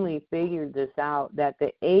only figured this out, that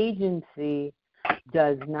the agency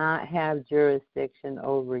does not have jurisdiction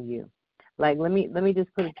over you. Like, let me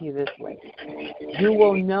just put it to you this way. You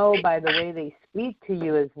will know by the way they speak to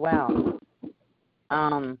you as well.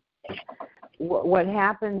 What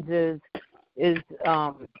happens is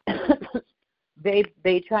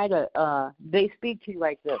they try to they speak to you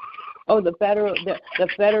like this. Oh, the federal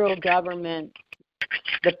government,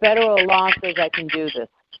 the federal law says I can do this.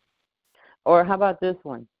 Or how about this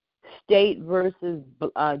one? State versus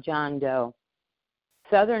John Doe.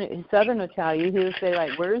 Southern will tell you, he'll say,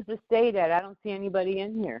 like, where's the state at? I don't see anybody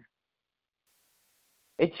in here.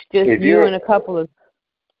 It's just you and a couple of...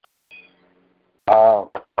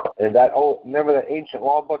 And that remember the ancient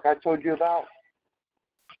law book I told you about?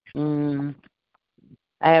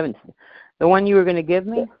 I haven't... The one you were going to give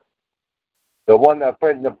me? The one that a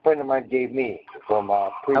friend of mine gave me from...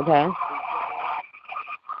 Okay.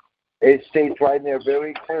 It states right in there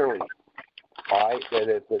very clearly, all right, that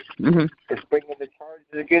it's bringing the charges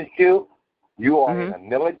against you. You are in a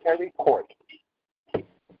military court.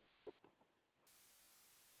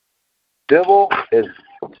 Civil is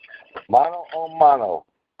mano a mano,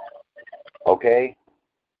 okay?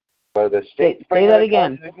 But the state say that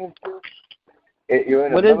again. You're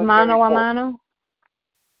in what is mano a mano?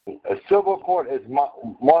 A civil court is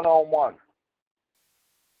one-on-one.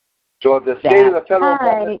 So if the state of the federal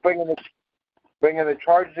government is bringing the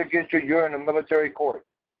charges against you, you're in a military court.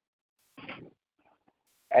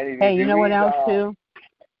 And if you know what else too?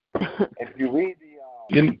 If you read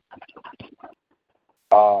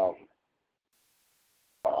the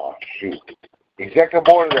executive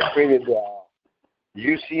order that created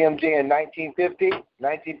UCMJ in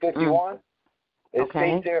 1951, it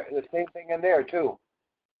states there the same thing in there too.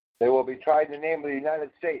 They will be tried in the name of the United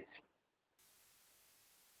States.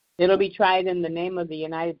 It'll be tried in the name of the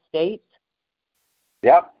United States?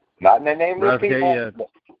 Yep. Not in the name of the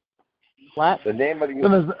people. What? The name of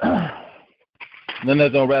the... Then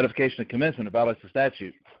there's no ratification of commencement. It violates the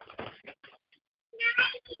statute.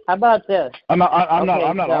 How about this? I'm not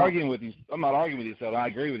arguing with you. I'm not arguing with you, so I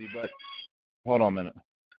agree with you, but hold on a minute.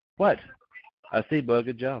 What? I see, bud.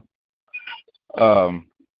 Good job. I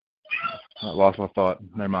lost my thought.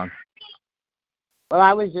 Never mind. Well,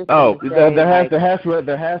 I was just there has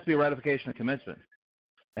to be a ratification of commencement.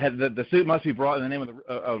 The suit must be brought in the name of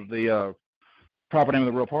the proper name of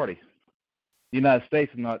the real party. The United States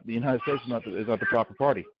is not the proper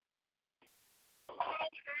party.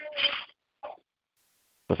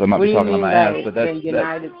 So I might be talking on my ass, but the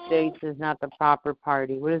United States is not the proper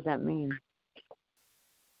party. What does that mean?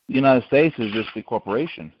 The United States is just the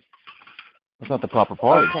corporation. It's not the proper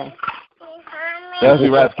party. Okay. There has to be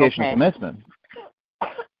ratification of commencement.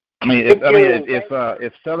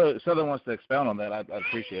 If Southern wants to expound on that, I'd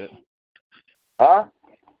appreciate it. Huh?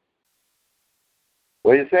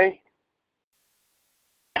 What do you say?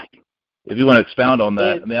 If you want to expound on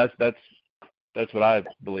that, that's what I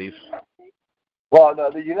believe. Well,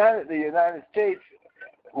 no, the United States,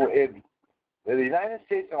 the United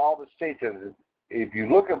States and all the states, if you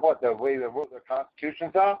look at the way their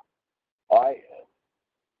constitutions are,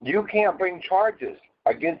 you can't bring charges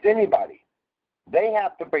against anybody. They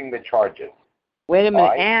have to bring the charges. Wait a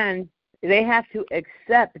minute, and they have to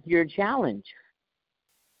accept your challenge.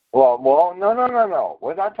 Well, no.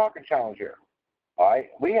 We're not talking challenge here. All right,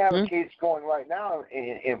 we have a case going right now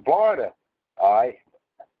in Florida. All right,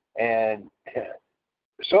 and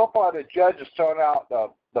so far the judge has thrown out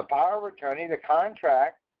the power of attorney, the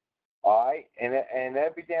contract, all right, and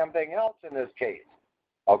every damn thing else in this case.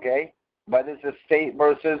 Okay, but it's the state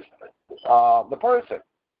versus the person.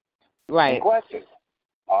 Right. In question.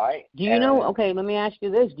 All right. Do you know? Okay, let me ask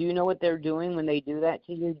you this: do you know what they're doing when they do that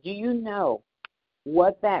to you? Do you know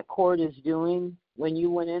what that court is doing when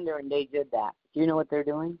you went in there and they did that? Do you know what they're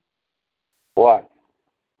doing? What?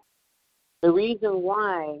 The reason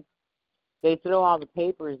why they throw all the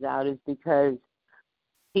papers out is because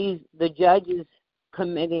the judge is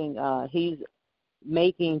he's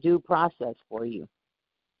making due process for you.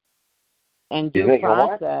 And due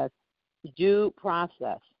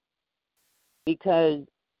process, because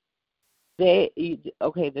the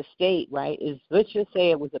state, right, let's just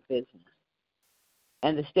say it was a business.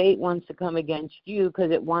 And the state wants to come against you because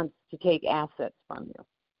it wants to take assets from you.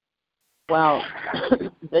 Well,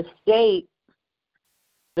 the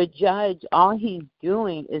judge, all he's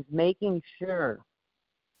doing is making sure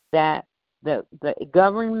that the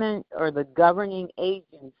government or the governing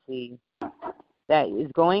agency that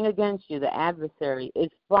is going against you, the adversary, is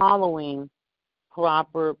following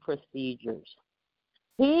proper procedures.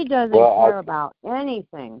 He doesn't care about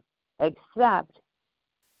anything except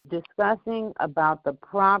discussing about the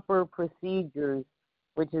proper procedures,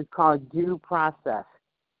 which is called due process.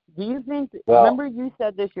 Do you think, remember you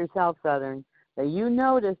said this yourself, Southern, that you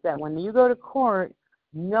notice that when you go to court,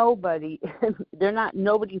 nobody's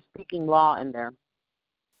speaking law in there.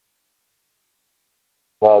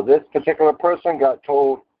 Well, this particular person got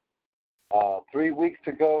told 3 weeks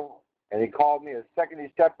ago, and he called me the second he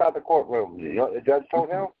stepped out of the courtroom. You know what the judge told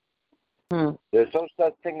him? There's no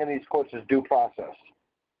such thing in these courts as due process.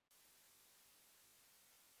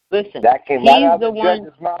 Listen, that came right out of the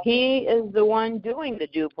judge's mouth. He is the one doing the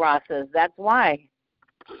due process. That's why.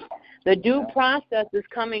 The due process is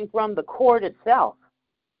coming from the court itself.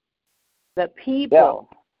 The people.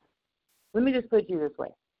 Yeah. Let me just put you this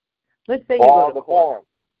way. Let's say you go to court.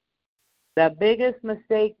 The biggest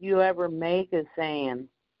mistake you ever make is saying,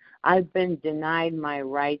 I've been denied my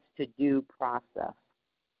rights to due process.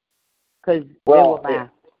 Because they will laugh.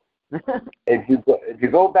 If you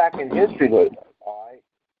go back in history,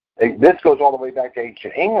 this goes all the way back to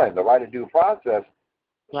ancient England. The right of due process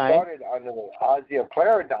started under the Ozzy of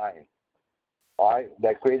Clarendon,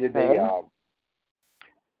 that created the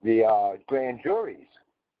grand juries.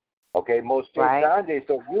 Okay, most states nowadays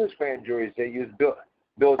don't use grand juries; they use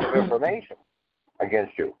bills of information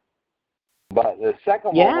against you. But the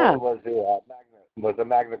second one was the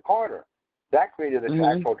Magna Carta. That created the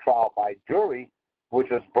actual trial by jury,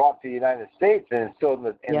 which was brought to the United States and instilled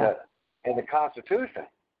in the Constitution.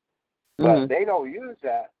 But they don't use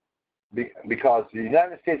that because the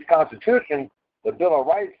United States Constitution, the Bill of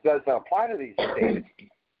Rights, doesn't apply to these states.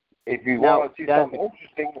 If you want to see something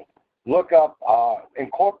interesting, look up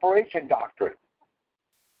incorporation doctrine.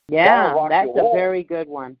 Yeah, that's a very good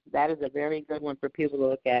one. That is a very good one for people to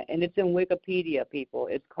look at. And it's in Wikipedia, people.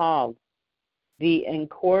 It's called the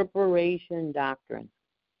Incorporation Doctrine.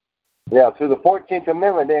 Yeah, through the 14th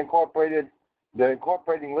Amendment, they're incorporating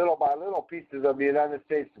little by little pieces of the United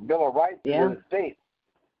States Bill of Rights into the states.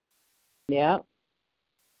 Yeah,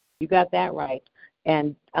 you got that right.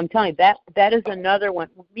 And I'm telling you, that is another one.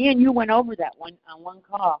 Me and you went over that one on one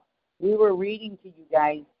call. We were reading to you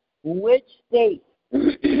guys which states,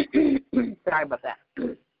 sorry about that,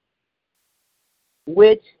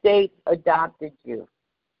 which states adopted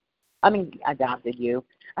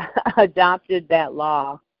that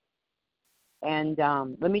law. And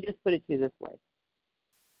let me just put it to you this way.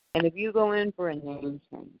 And if you go in for a name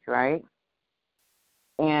change, right,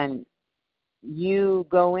 and you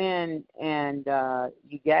go in and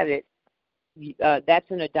you get it,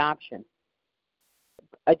 that's an adoption.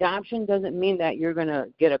 Adoption doesn't mean that you're going to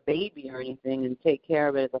get a baby or anything and take care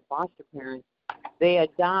of it as a foster parent. They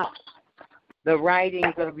adopt the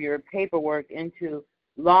writings of your paperwork into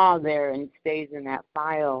law there and stays in that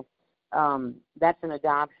file. That's an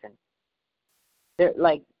adoption. They're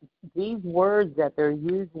like these words that they're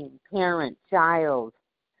using, parent, child,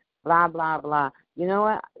 blah, blah, blah. You know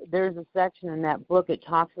what? There's a section in that book, it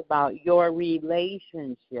talks about your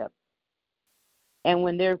relationship. And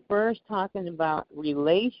when they're first talking about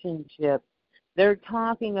relationship, they're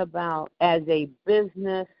talking about as a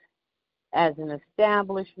business, as an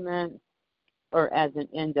establishment, or as an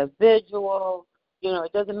individual. You know,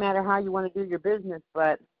 it doesn't matter how you want to do your business,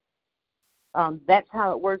 but that's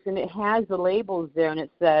how it works. And it has the labels there, and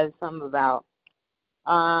it says something about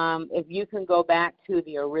If you can go back to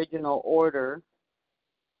the original order,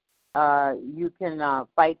 you can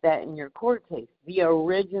fight that in your court case. The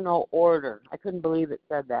original order. I couldn't believe it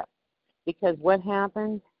said that. Because what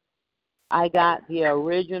happened, I got the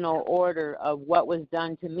original order of what was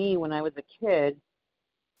done to me when I was a kid.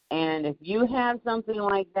 And if you have something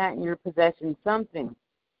like that in your possession, something,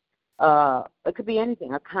 it could be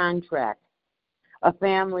anything, a contract, a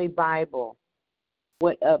family Bible,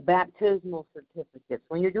 baptismal certificates,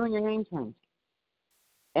 when you're doing your name change.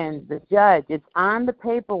 And the judge, it's on the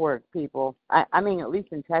paperwork, people. I mean, at least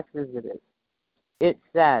in Texas it is. It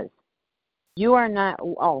says, you are not,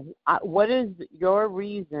 what is your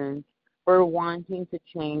reason for wanting to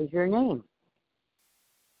change your name?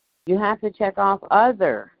 You have to check off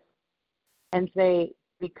other and say,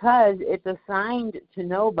 because it's assigned to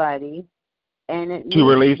nobody and it to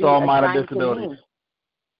release all minor disabilities.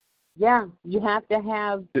 Yeah, you have to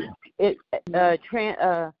have it.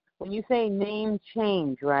 When you say name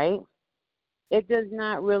change, right? It does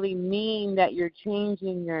not really mean that you're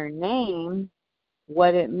changing your name.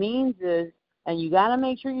 What it means is, and you got to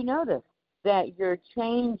make sure you know this, that you're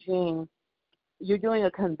changing. You're doing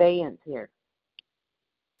a conveyance here.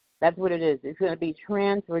 That's what it is. It's going to be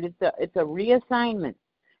transferred. It's a reassignment,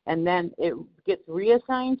 and then it gets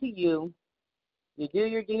reassigned to you. You do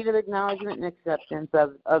your deed of acknowledgement and acceptance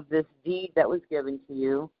of this deed that was given to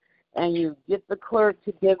you, and you get the clerk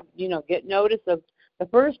to get notice of. The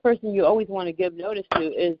first person you always want to give notice to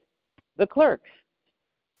is the clerk.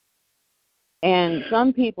 And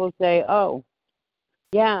some people say, oh,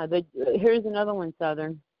 yeah, here's another one,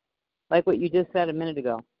 Southern, like what you just said a minute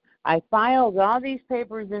ago. I filed all these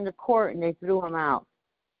papers into court and they threw them out.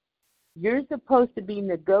 You're supposed to be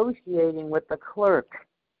negotiating with the clerk,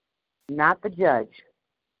 not the judge.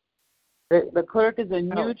 The clerk is a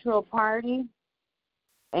neutral party,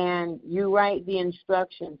 and you write the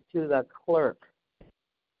instructions to the clerk.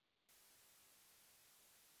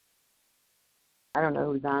 I don't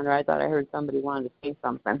know who's on there. I thought I heard somebody wanted to say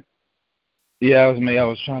something. Yeah, it was me. I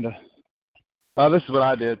was trying to. This is what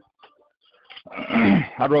I did.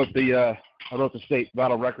 I wrote the state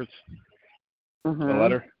vital records, the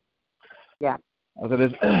letter. Yeah. I said,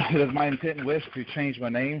 it is my intent and wish to change my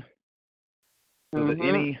name so that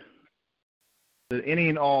any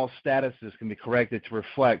and all statuses can be corrected to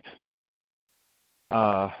reflect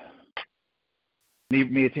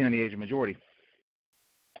me attaining the age of majority.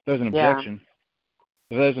 If there's an objection.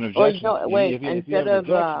 If there's an objection. Instead of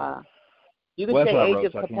you can say age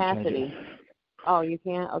of capacity. Oh, you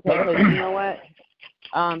can't? Okay, because you know what?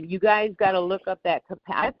 You guys got to look up that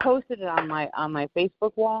capacity. I posted it on my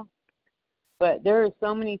Facebook wall, but there are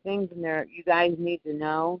so many things in there you guys need to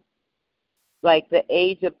know, like the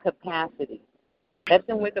age of capacity. That's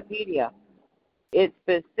in Wikipedia. It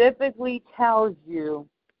specifically tells you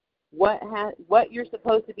what you're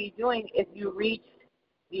supposed to be doing if you reach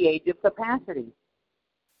the age of capacity.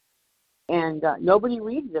 And nobody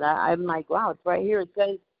reads it. I'm like, wow, it's right here. It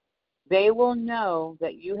says, they will know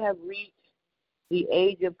that you have reached the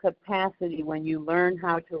age of capacity when you learn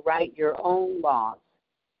how to write your own laws.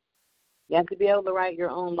 You have to be able to write your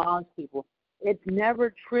own laws, people. It's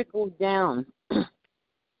never trickled down.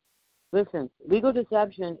 Listen, legal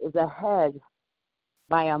deception is ahead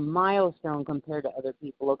by a milestone compared to other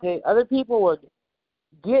people, okay? Other people would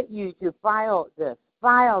get you to file this,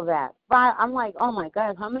 file that, file. I'm like, oh, my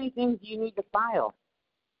God, how many things do you need to file?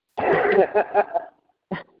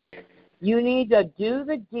 You need to do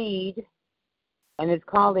the deed, and it's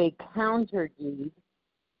called a counter deed,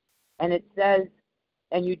 and it says,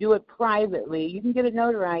 and you do it privately. You can get it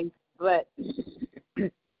notarized, but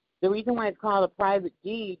the reason why it's called a private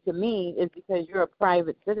deed to me is because you're a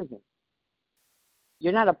private citizen.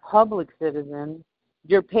 You're not a public citizen.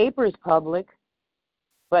 Your paper's public,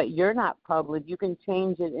 but you're not public. You can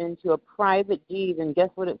change it into a private deed, and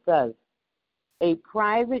guess what it says? A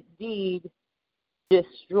private deed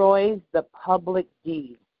destroys the public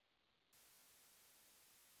deed.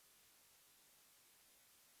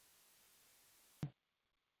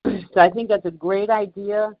 So I think that's a great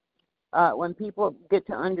idea when people get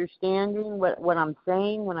to understanding what I'm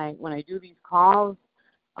saying when I do these calls.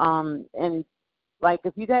 And like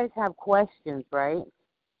if you guys have questions, right?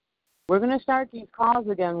 We're going to start these calls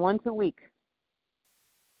again once a week.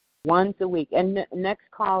 Once a week. And next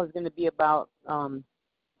call is going to be about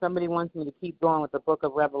somebody wants me to keep going with the book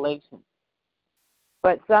of Revelation.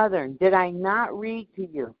 But Southern, did I not read to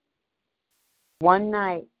you one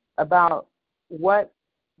night about what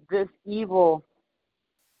this evil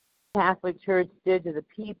Catholic Church did to the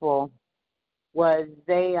people? Was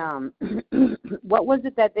they, what was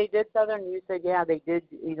it that they did, Southern? You said, yeah, they did,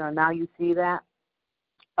 now you see that?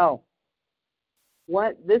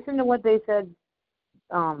 Listen to what they said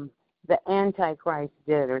the Antichrist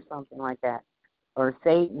did or something like that, or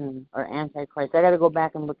Satan or Antichrist. I got to go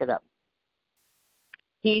back and look it up.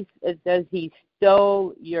 It says he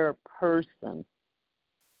stole your person.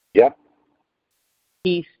 Yep.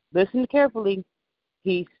 Listen carefully.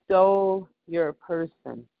 He stole your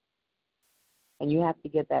person, and you have to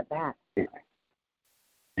get that back.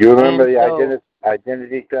 You remember the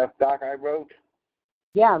identity theft doc I wrote?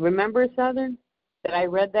 Yeah, remember, Southern, that I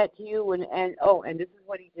read that to you? And this is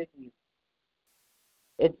what he did to you.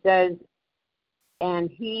 It says, and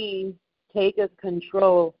he taketh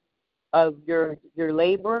control of your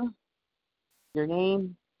labor, your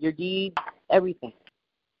name, your deeds, everything.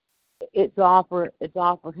 It's all for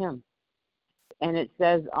him. And it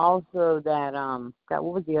says also that what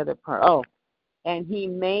was the other part? Oh, and he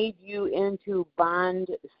made you into bond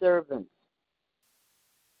servants.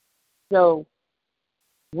 So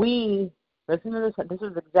listen to this. This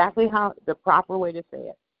is exactly how the proper way to say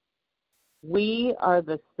it. We are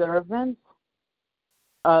the servants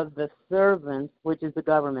of the servants, which is the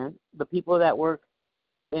government, the people that work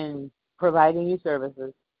in providing you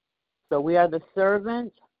services. So we are the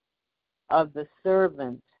servant of the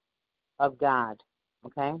servant of God.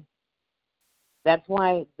 Okay? That's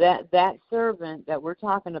why that servant that we're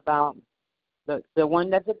talking about, the one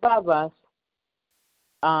that's above us,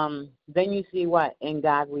 then you see what? In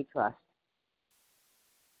God we trust.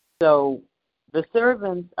 So the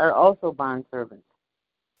servants are also bond servants.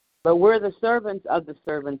 But we're the servants of the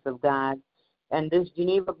servants of God. And this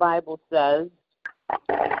Geneva Bible says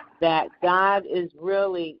that God is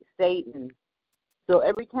really Satan. So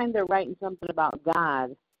every time they're writing something about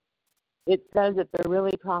God, it says that they're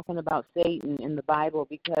really talking about Satan in the Bible,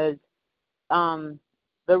 because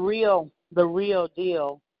the real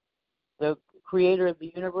deal, the creator of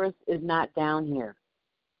the universe, is not down here.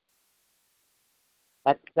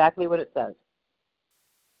 That's exactly what it says.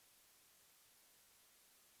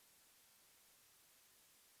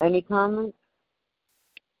 Any comments?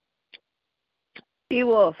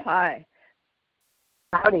 Wolf, hi.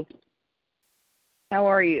 Howdy. How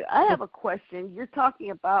are you? I have a question. You're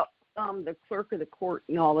talking about the clerk of the court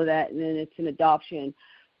and all of that, and then it's an adoption.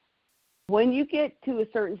 When you get to a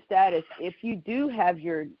certain status, if you do have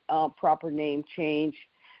your proper name change,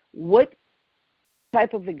 what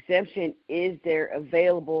type of exemption is there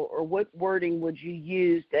available, or what wording would you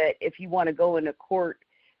use that if you want to go into court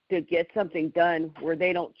to get something done where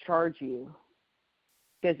they don't charge you?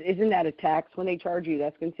 Because isn't that a tax? When they charge you,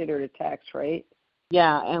 that's considered a tax, right?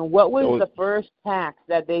 Yeah, and what was the first tax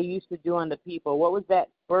that they used to do on the people? What was that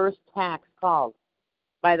first tax called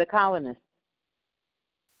by the colonists?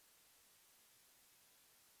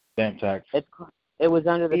 Stamp tax. It was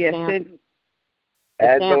under the stamp.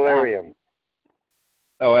 Ad valorem.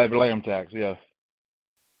 Oh, ad valorem tax, yes.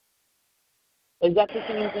 Is that the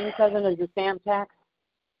same thing, Cousin, as the stamp tax?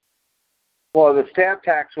 Well, the stamp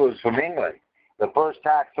tax was from England. The first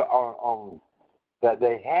tax that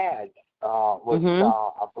they had was,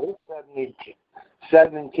 I believe,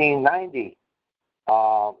 1790.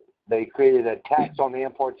 They created a tax on the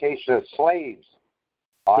importation of slaves.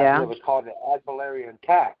 It was called the ad valorem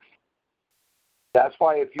tax. That's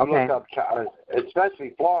why if you look up,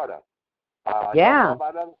 especially Florida, I don't know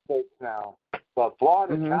about other states now, but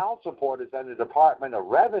Florida child support is under the Department of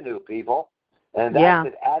Revenue, people, and that's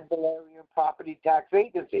an ad valorem property tax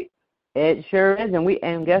agency. It sure is,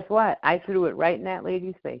 and guess what? I threw it right in that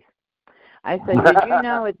lady's face. I said, "Did you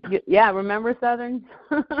know it?" Remember Southern?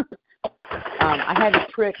 I had a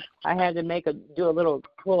trick. I had to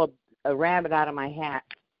pull a rabbit out of my hat.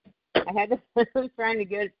 I was trying to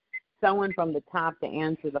get someone from the top to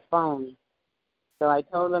answer the phone. So I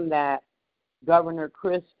told them that Governor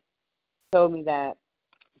Chris told me that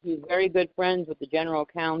he's very good friends with the general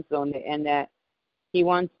counsel, and that he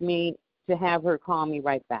wants me to have her call me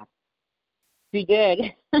right back. She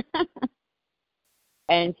did.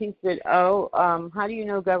 And she said, how do you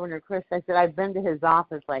know Governor Chris? I said, I've been to his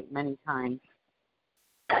office like many times.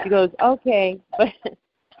 She goes, okay. But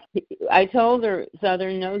I told her,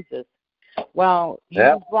 Southern knows this. Well,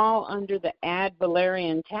 you fall under the ad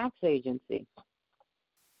valorem tax agency.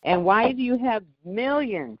 And why do you have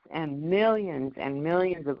millions and millions and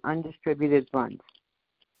millions of undistributed funds?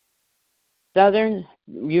 Southern,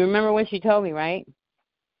 you remember what she told me, right?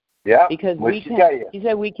 Yeah. Because she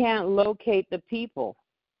said we can't locate the people.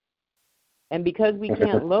 And because we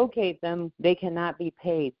can't locate them, they cannot be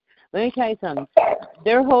paid. Let me tell you something.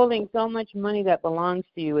 They're holding so much money that belongs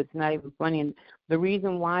to you, it's not even funny. And the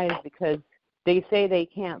reason why is because they say they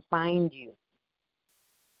can't find you.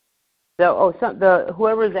 So,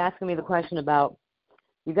 whoever is asking me the question about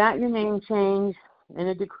You got your name changed in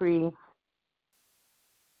a decree.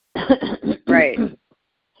 Right.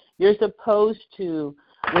 You're supposed to,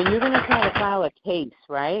 when you're going to try to file a case,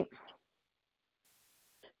 right?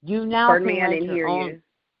 You now Pardon can me, I write didn't your hear own. you.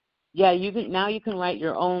 Yeah, you can write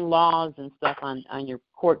your own laws and stuff on your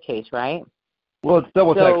court case, right? Well, it's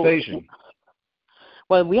double taxation.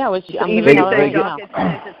 Well, yeah, I'm Even going to if tell the you right docket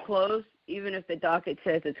now. says it's closed, even if the docket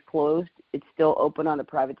says it's closed, it's still open on the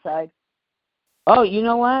private side? Oh, you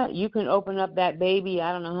know what? You can open up that baby.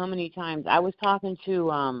 I don't know how many times. I was talking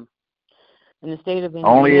to in the state of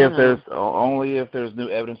Indiana. Only if there's new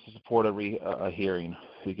evidence to support a hearing,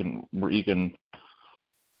 you can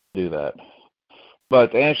do that.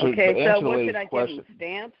 But to answer the lady's question,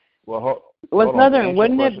 stamps? Well, Southern,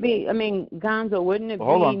 wouldn't it be? I mean, Gonzo, wouldn't it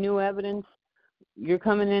be new evidence? You're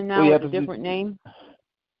coming in now with a different name.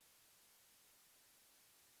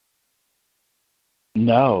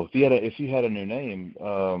 No, if you had a new name,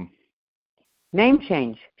 name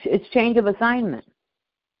change. It's change of assignment.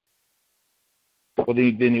 Well,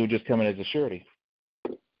 then you would just come in as a surety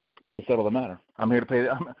to settle the matter. I'm here to pay.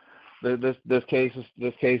 This case has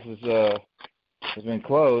been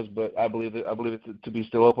closed, but I believe it to be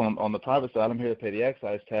still open on the private side. I'm here to pay the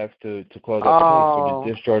excise tax to close up the case,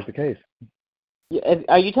 to discharge the case.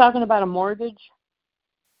 Are you talking about a mortgage?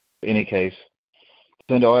 Any case.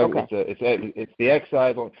 Okay. It's the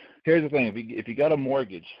excise. Here's the thing: if you got a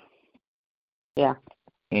mortgage, yeah,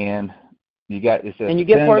 and you got it says and you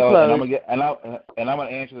get foreclosed, and I'm gonna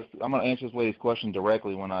answer this. I'm gonna answer this lady's question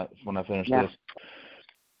directly when I finish this.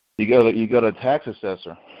 You go to a tax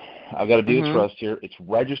assessor. I've got a deed of trust here. It's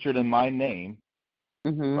registered in my name,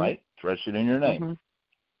 right? It's registered in your name.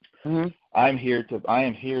 I am here to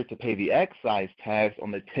pay the excise tax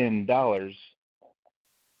on the $10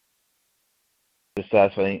 to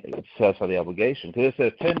satisfy the obligation. Because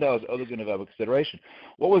it says $10 other good and valuable consideration.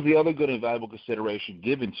 What was the other good and valuable consideration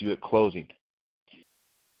given to you at closing?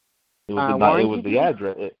 It was the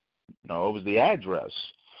address. It was the address.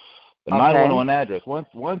 The 911 address.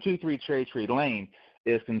 123 Cherry Tree Lane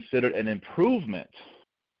is considered an improvement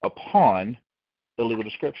upon the legal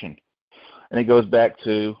description, and it goes back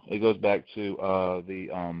to the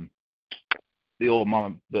old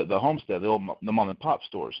the homestead, the mom and pop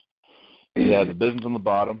stores. You have the business on the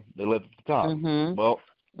bottom, they live at the top. Well,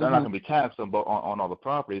 they're not going to be taxed on all the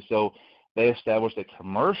property, so they established a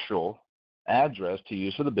commercial address to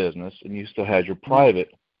use for the business, and you still had your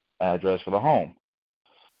private address for the home.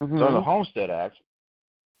 So in the Homestead Act,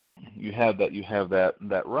 you have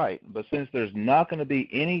that right. But since there's not going to be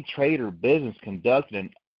any trade or business conducted in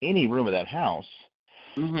any room of that house,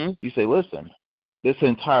 you say, listen, this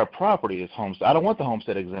entire property is homestead. I don't want the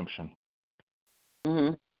homestead exemption.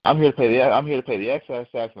 I'm here to pay the excise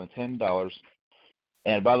tax on the $10.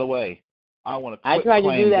 And by the way, I want to. I tried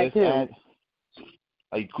to do that too.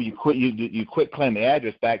 You quit claim the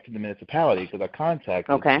address back to the municipality because I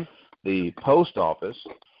contacted the post office.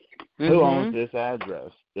 Who owns this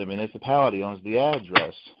address? The municipality owns the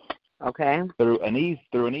address. Okay. Through an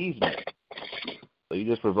easement. So you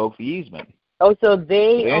just revoke the easement. Oh, so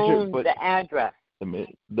they own the address.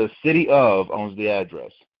 The city owns the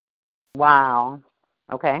address. Wow.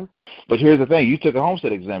 Okay. But here's the thing: you took a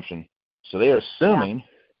homestead exemption, so they are assuming,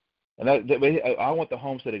 and I want the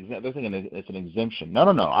homestead exemption. They're thinking it's an exemption. No.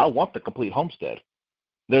 I want the complete homestead.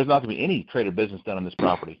 There's not going to be any trade or business done on this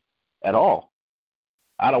property at all.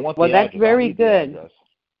 I don't want the address. Well, that's very good.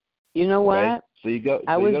 You know what? So you go.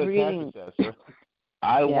 I was reading. Tax assessor.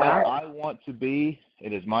 I want to be.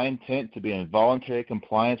 It is my intent to be in voluntary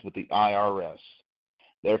compliance with the IRS.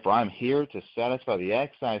 Therefore, I'm here to satisfy the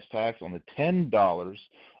excise tax on the $10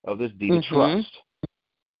 of this deed of trust.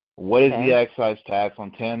 What is the excise tax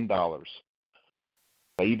on $10?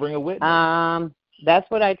 You bring a witness. That's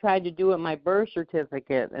what I tried to do with my birth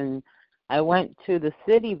certificate, and I went to the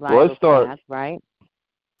city vital class, right?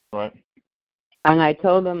 Right. And I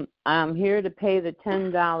told them I'm here to pay the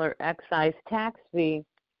 $10 excise tax fee.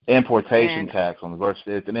 Importation tax on the birth.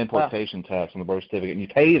 It's an importation tax on the birth certificate, and you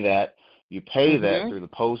pay that. You pay that through the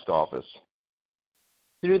post office.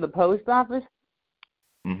 Through the post office?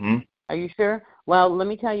 Are you sure? Well, let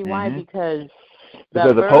me tell you why. Because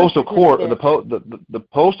the postal court, the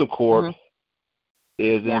postal court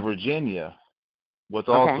is in Virginia. What's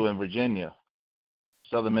also in Virginia?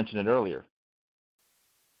 Southern mentioned it earlier.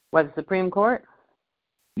 What, the Supreme Court?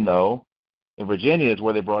 No, in Virginia is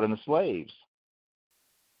where they brought in the slaves.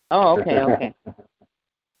 Oh, okay.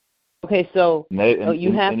 Okay, so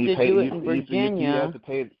you have to do it in Virginia.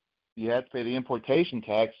 You have to pay the importation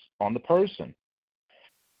tax on the person.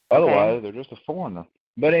 Otherwise, they're just a foreigner.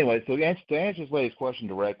 But anyway, so to answer this lady's question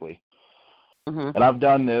directly, Mhm. And I've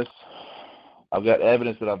done this. I've got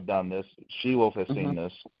evidence that I've done this. She-Wolf has seen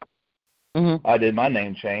this. Mhm. I did my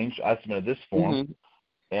name change. I submitted this form, Mhm.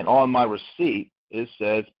 and on my receipt it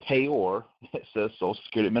says payor. It says Social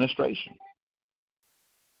Security Administration.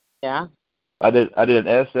 Yeah. I did an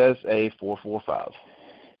SSA 445.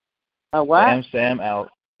 A what? Sam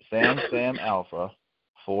Alpha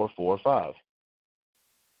 445.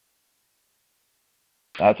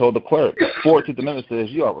 I told the clerk, 14th Amendment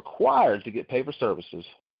says you are required to get paid for services.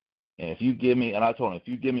 And if you give me, and I told him, if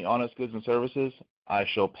you give me honest goods and services, I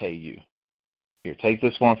shall pay you. Here, take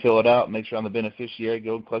this form, fill it out, make sure I'm the beneficiary,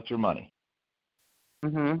 go and collect your money.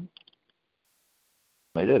 Mhm.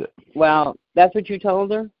 They did it. Well, that's what you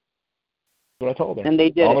told her? That's what I told her. And they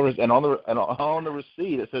did on it. On the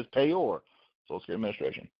receipt, it says payor, Social Security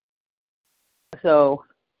Administration. So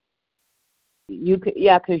you could,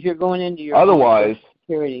 yeah, because you're going into your Otherwise,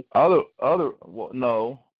 security.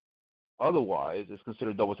 No. Otherwise, it's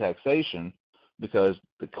considered double taxation because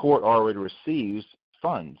the court already receives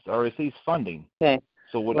funds, already receives funding. Okay.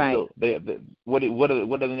 So what? Right. So what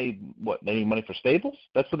do they need? What they need money for Staples?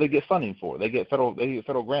 That's what they get funding for. They get federal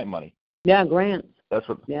grant money. Yeah, grants. That's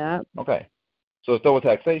what. Yeah. Okay. So it's double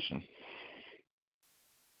taxation.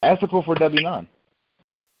 Ask for W-9.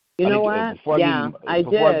 You know what? Yeah, I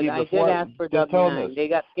did. I did ask for W-9. They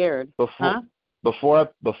got scared. Before I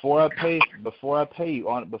pay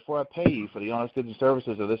you for the honest goods and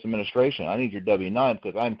services of this administration, I need your W-9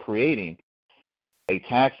 because I'm creating a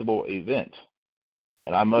taxable event,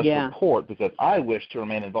 and I must report because I wish to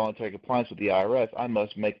remain in voluntary compliance with the IRS. I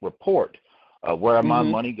must make report of where my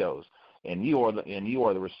money goes, and you are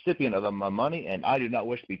the recipient of my money, and I do not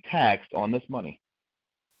wish to be taxed on this money.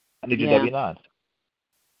 I need your W-9.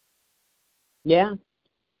 Yeah.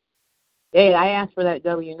 Hey, I asked for that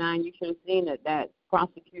W-9. You should have seen it. That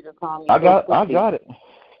prosecutor called me. I got it.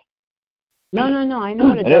 No. I know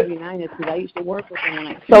what a W-9 is because I used to work with them when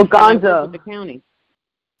I Gonza, with the county.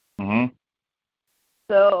 Mhm.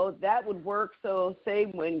 So that would work. So say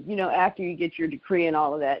when, after you get your decree and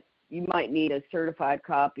all of that, you might need a certified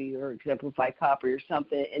copy or exemplified copy or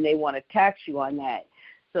something, and they want to tax you on that.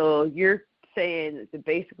 So you're saying that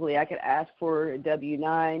basically I could ask for a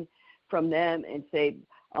W-9 from them and say,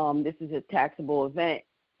 this is a taxable event,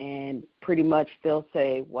 and pretty much they'll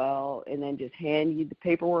say, well, and then just hand you the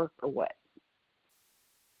paperwork or what?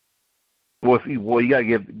 Well, you got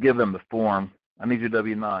to give them the form. I need your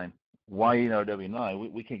W-9. Why you know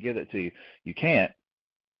W-9? We can't give it to you. You can't.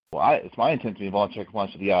 Well, it's my intent to be in voluntary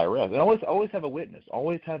compliance with the IRS. And always have a witness.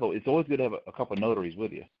 It's always good to have a couple of notaries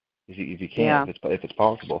with you, if you can, if it's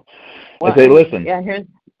possible. Well, and say, listen,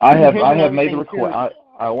 I have made the request.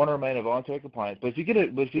 I want to remain in voluntary compliance. But if you get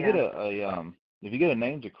a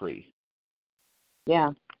name decree,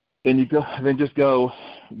 then you just go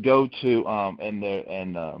to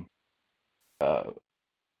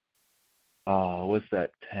what's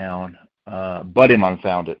that town? Buddington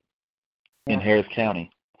found it in Harris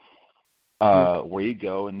County. Where you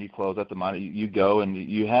go and you close out the minor, you go and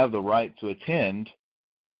you have the right to attend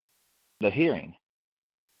the hearing.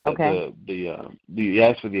 Okay. You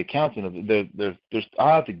ask for the accountant. There's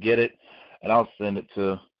I'll have to get it, and I'll send it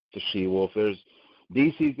to She-Wolf.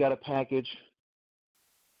 DC's got a package,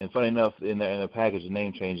 and funny enough, in the package, the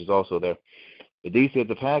name change is also there. The DC has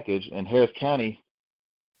a package, and Harris County,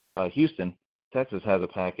 Houston, Texas has a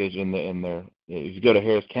package in their. If you go to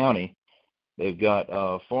Harris County, they've got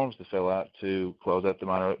forms to fill out to close out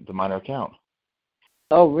the minor account.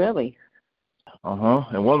 Oh, really?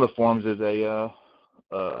 And one of the forms is a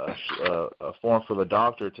form for the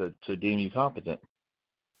doctor to deem you competent.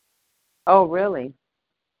 Oh, really?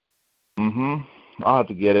 I'll have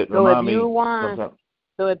to get it. So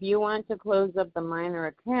if you want to close up the minor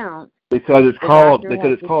account, because it's called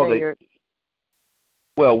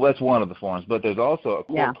well, that's one of the forms, but there's also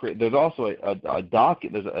a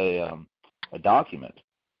document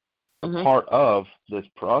part of this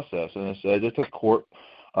process, and it says it's a court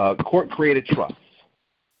created trust.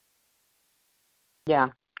 Yeah.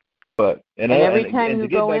 But every time you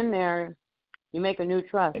go in there, you make a new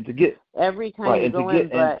trust. And to get every time you go in,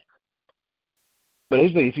 but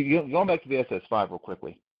here's the thing: if you going back to the SS5 real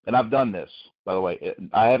quickly, and I've done this, by the way,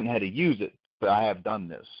 I haven't had to use it, but I have done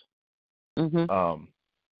this.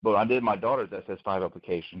 But I did my daughter's SS5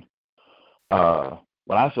 application.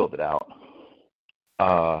 When I filled it out,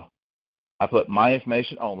 I put my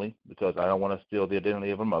information only because I don't want to steal the identity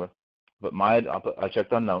of her mother. But I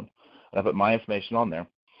checked unknown, and I put my information on there. It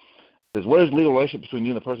says, what is the legal relationship between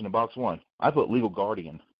you and the person in box 1? I put legal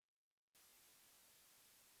guardian.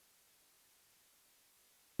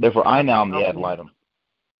 Therefore, I now am the ad litem.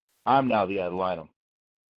 I'm now the ad litem.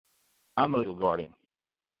 I'm the legal guardian.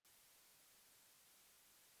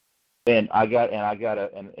 And I got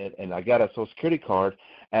a Social Security card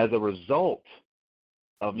as a result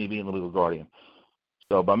of me being the legal guardian.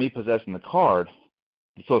 So by me possessing the card,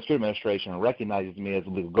 the Social Security Administration recognizes me as a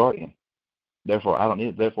legal guardian. Therefore, I don't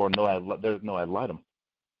need. Therefore, there's no ad litem.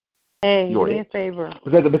 Hey, do me a favor.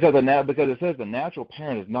 Because it says the natural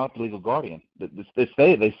parent is not the legal guardian. They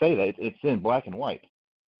say that it's in black and white.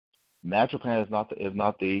 Natural parent is not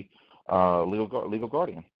the legal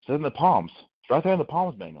guardian. It says in the Palms. It's right there in the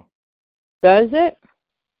Palms manual. Does it?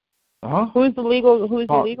 Who's the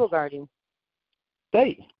legal guardian?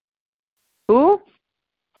 State. Who?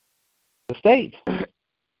 The state.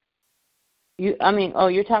 You're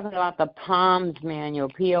talking about the POMS manual,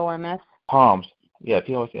 POMS? POMS. Yeah,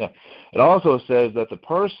 POMS, yeah. It also says that the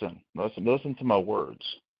person, listen to my words.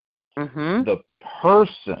 Mm-hmm. The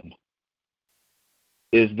person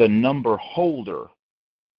is the number holder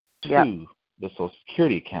to the Social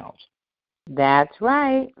Security account. That's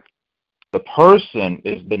right. The person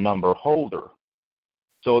is the number holder.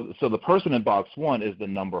 So the person in box 1 is the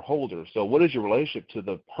number holder. So what is your relationship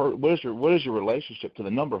to what is your relationship to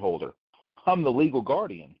the number holder? I'm the legal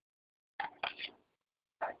guardian.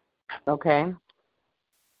 Okay.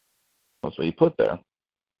 That's what you put there.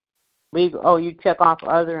 Legal. Oh, you check off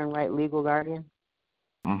other and write legal guardian?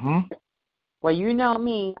 Mm-hmm. Well, you know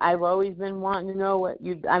me. I've always been wanting to know what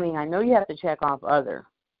I know you have to check off other.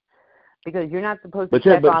 Because you're not supposed to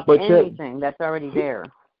check off anything that's already there.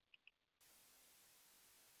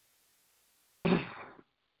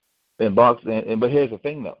 But here's the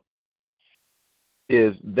thing, though,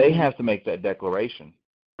 is they have to make that declaration.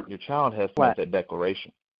 Your child has to make that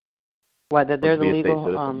declaration. What, that they're the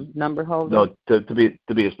legal number holder? No, to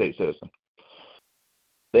be a state citizen.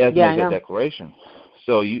 They have to make that declaration.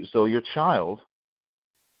 So your child,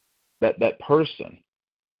 that person,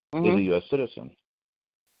 is a U.S. citizen.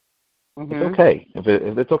 Mm-hmm. It's okay if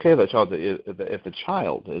it's okay if if the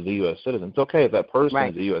child is a U.S. citizen. It's okay if that person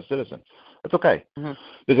is a U.S. citizen. It's okay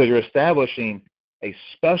because you're establishing a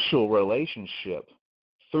special relationship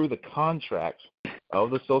through the contract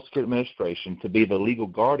of the Social Security Administration to be the legal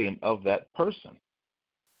guardian of that person,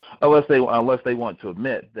 unless they want to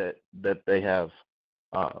admit that they have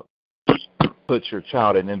put your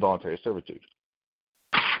child in involuntary servitude.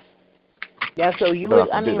 Yeah, so you would.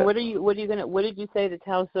 What did you say to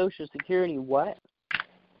tell Social Security? What?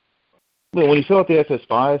 Well, when you fill out the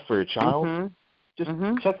SS5 for your child, just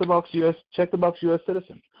check the box U.S.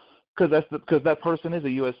 citizen, because that person is a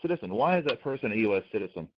U.S. citizen. Why is that person a U.S.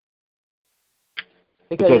 citizen?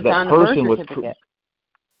 Because that person was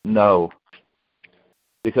no.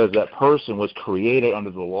 Because that person was created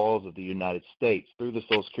under the laws of the United States through the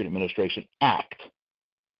Social Security Administration Act.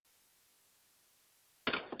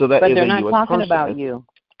 So that but is they're a not U.S. talking person. about you.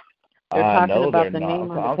 They're talking about the not.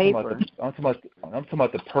 name on the paper. I'm talking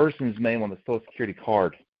about the person's name on the Social Security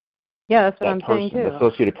card. Yeah, that's what I'm saying too. The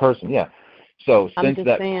associated person, yeah. So since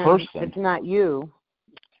that person, it's not you.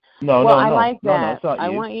 No. I like that. No, it's not you. I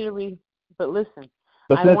want you to read, but listen.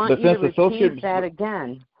 I want you to repeat that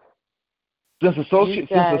again. Since the Social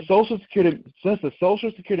Security,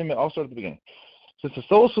 I'll start at the beginning. Since the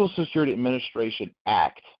Social Security Administration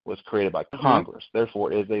Act was created by Congress,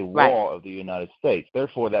 therefore it is a law of the United States.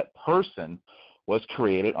 Therefore, that person was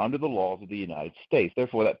created under the laws of the United States.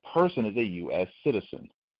 Therefore, that person is a U.S. citizen.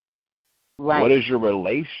 Right. What is your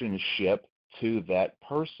relationship to that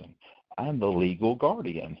person? I'm the legal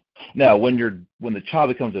guardian. Now, when the child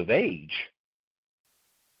becomes of age,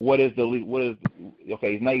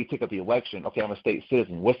 okay, now you take up the election. Okay, I'm a state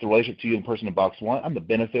citizen. What's the relationship to you in person in box 1? I'm the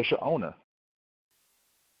beneficial owner.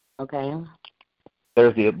 Okay.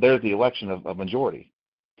 There's the election of majority.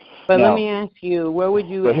 But now, let me ask you, where would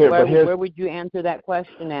you answer that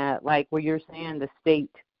question at? Like where you're saying the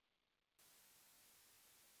state.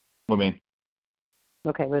 What do you mean?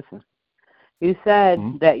 Okay, listen. You said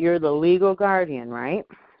that you're the legal guardian, right?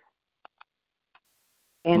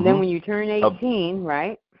 And then when you turn 18,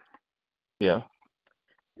 right? Yeah.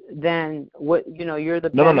 Then what? You're the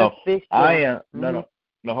beneficial. No. I am no.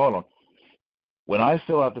 Hold on. When I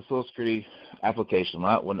fill out the Social Security application,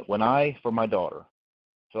 when I for my daughter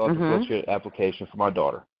fill out the Social Security application for my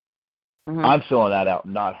daughter, I'm filling that out,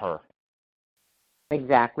 not her.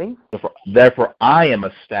 Exactly. Therefore, I am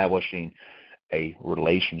establishing a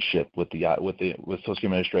relationship with Social Security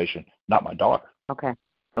Administration, not my daughter. Okay.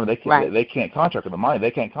 I mean, they can't contract with a minor.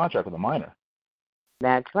 They can't contract with a minor.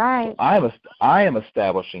 That's right. So I am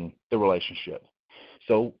establishing the relationship.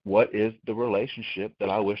 So what is the relationship that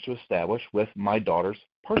I wish to establish with my daughter's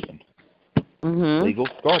person? Legal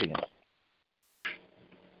guardian.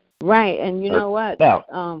 Right, and you know what? Now,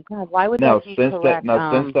 God, why would that be correct?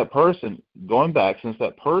 Since that person,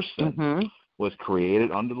 was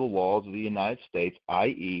created under the laws of the United States,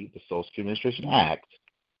 i.e., the Social Security Administration Act,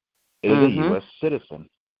 is a U.S. citizen.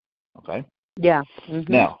 Okay. Yeah.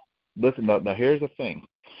 Now, listen. Now, here's the thing.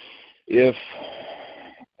 If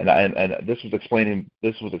and this was explained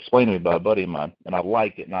to me by a buddy of mine, and I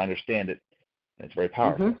like it and I understand it, and it's very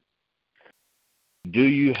powerful. Do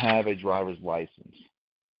you have a driver's license?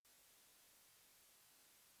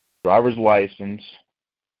 Driver's license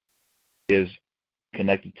is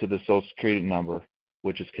connected to the Social Security number,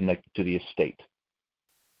 which is connected to the estate.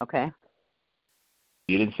 Okay.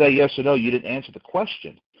 You didn't say yes or no. You didn't answer the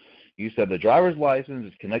question. You said the driver's license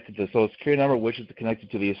is connected to the Social Security number, which is connected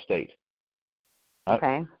to the estate.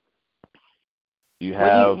 Okay. You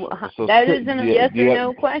have that isn't a yes or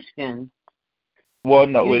no question. Well,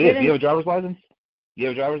 no, it is. Do you have a driver's license? You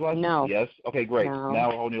have a driver's license? No. Yes. Okay, great. No. Now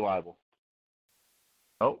we're holding you liable.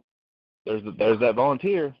 Oh, there's that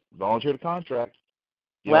volunteer to contract.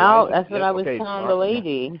 Well, that's what I was telling the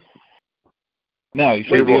lady. No, you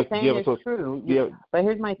should be true. But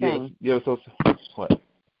here's my thing. You have a social. What?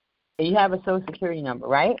 You have a Social Security number,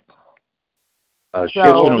 right? The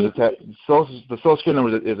Social Security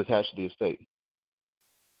number is attached to the estate.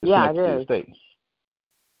 Yeah, it is. But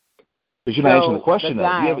you're not answering the question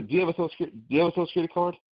though. Do you have a Social Security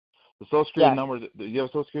card? The Social Security number. Do you have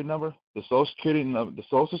a Social Security number? The Social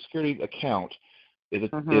Security account is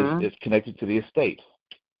connected to the estate.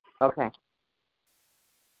 Okay.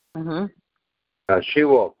 She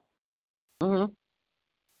will.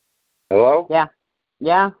 Hello? Yeah.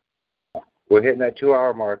 Yeah. We're hitting that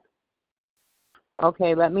 2-hour mark.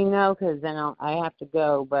 Okay, let me know because then I have to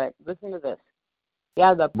go. But listen to this.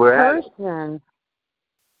 Yeah, the person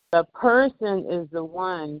is the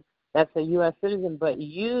one that's a U.S. citizen, but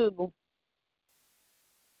you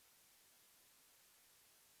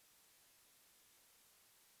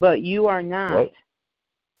are not. What?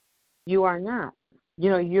 You are not.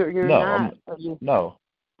 You're not. No.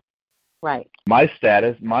 Right. My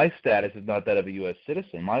status is not that of a U.S.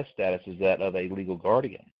 citizen. My status is that of a legal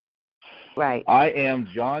guardian. Right. I am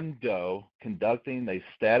John Doe conducting a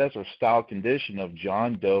status or style condition of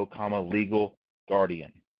John Doe, legal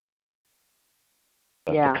guardian.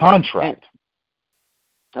 That's the contract.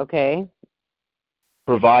 Okay.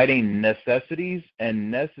 Providing necessities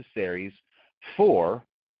and necessaries for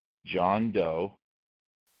John Doe,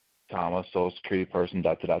 Social Security person, ...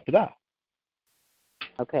 Okay.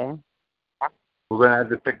 We're going to have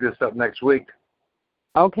to pick this up next week.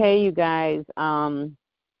 Okay, you guys.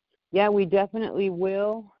 Yeah, we definitely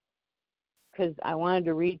will, because I wanted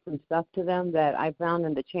to read some stuff to them that I found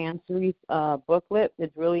in the Chancery booklet.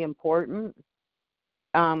 It's really important.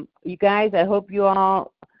 You guys, I hope you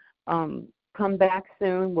all come back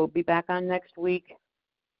soon. We'll be back on next week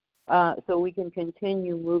so we can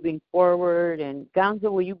continue moving forward. And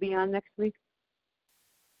Gonzo, will you be on next week?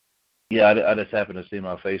 Yeah, I just happened to see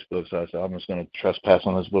my Facebook, so I said I'm just going to trespass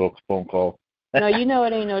on this little phone call. No, you know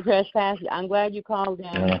it ain't no trespass. I'm glad you called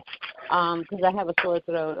in because I have a sore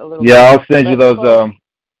throat a little. Yeah, I'll send you those.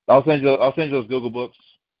 I'll send you those Google books.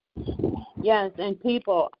 Yes, and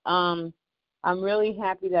people, I'm really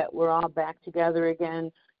happy that we're all back together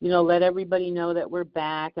again. Let everybody know that we're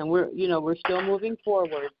back and we're still moving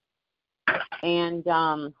forward. And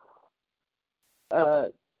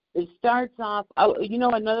it starts off.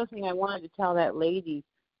 Another thing I wanted to tell that lady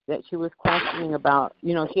that she was questioning about.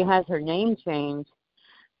 She has her name changed.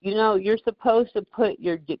 You're supposed to put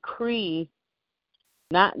your decree,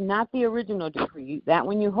 not the original decree, that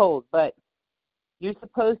one you hold, but you're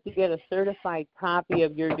supposed to get a certified copy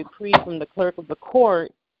of your decree from the clerk of the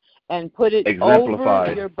court and put it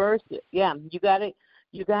over your birth. Yeah, you got to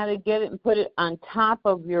get it and put it on top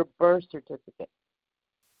of your birth certificate.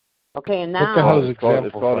 Okay, and now what the hell is it's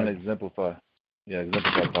called an exemplify. Yeah,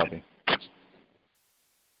 exemplify copy.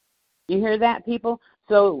 You hear that, people?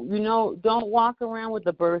 So, don't walk around with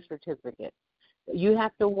the birth certificate. You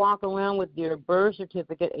have to walk around with your birth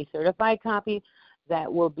certificate, a certified copy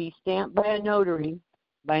that will be stamped by a notary,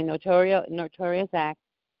 by Notarious Act.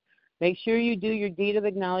 Make sure you do your deed of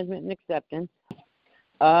acknowledgement and acceptance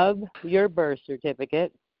of your birth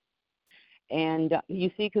certificate. And you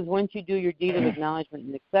see, because once you do your deed of acknowledgement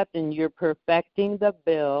and acceptance, you're perfecting the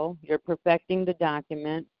bill, you're perfecting the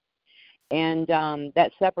document, and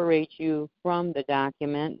that separates you from the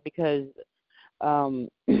document because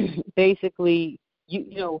basically,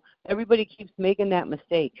 everybody keeps making that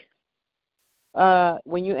mistake.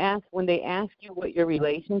 When they ask you what your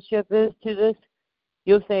relationship is to this,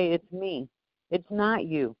 you'll say, it's me. It's not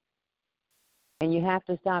you. And you have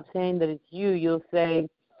to stop saying that it's you. You'll say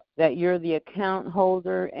that you're the account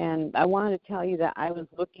holder. And I wanted to tell you that I was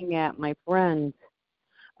looking at my friend's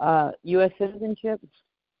U.S. citizenship.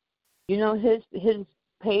 You know, his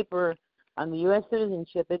paper on the U.S.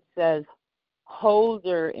 citizenship, it says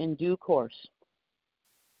holder in due course.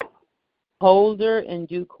 Holder in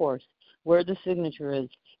due course, where the signature is.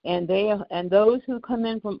 And those who come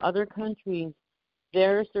in from other countries,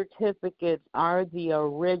 their certificates are the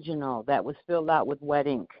original that was filled out with wet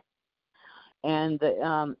ink. And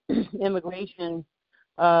the immigration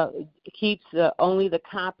keeps only the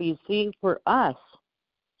copies. See, for us,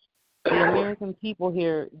 the American people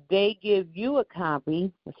here, they give you a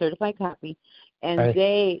copy, a certified copy, and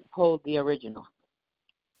they hold the original.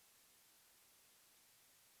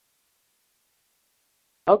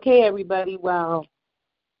 Okay, everybody. Well,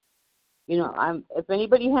 you know, if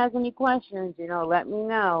anybody has any questions, you know, let me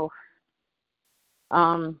know.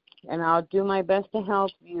 And I'll do my best to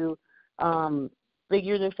help you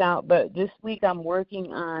figure this out. But this week I'm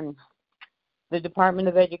working on the Department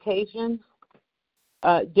of Education,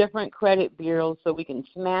 different credit bureaus, so we can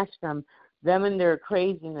smash them and their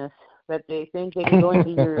craziness that they think they can go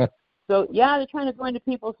into your. So yeah, they're trying to go into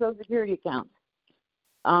people's Social Security accounts.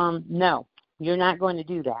 No, you're not going to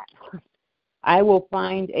do that. I will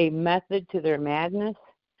find a method to their madness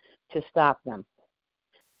to stop them.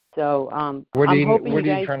 So what are you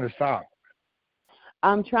guys, trying to stop?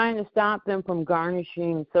 I'm trying to stop them from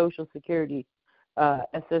garnishing Social Security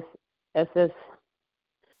SSD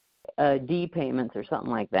payments or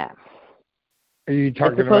something like that. Are you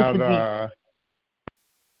talking about?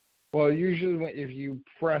 Well, usually if you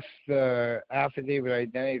press the affidavit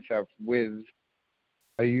identity theft with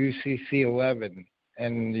a UCC 11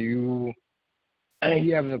 and you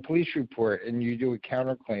have the police report and you do a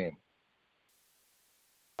counterclaim,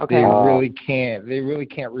 okay, they really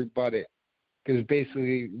can't rebut it, because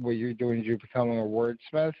basically what you're doing is you're becoming a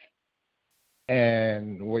wordsmith,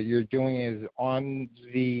 and what you're doing is on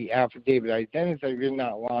the affidavit identity theft, you're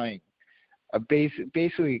not lying.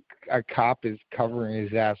 Basically, a cop is covering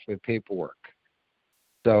his ass with paperwork,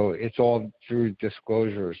 so it's all through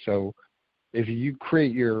disclosure. So if you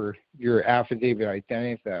create your affidavit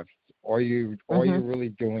identity theft, all you're really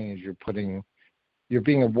doing is you're being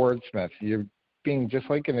a wordsmith. You're being just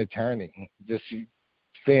like an attorney, just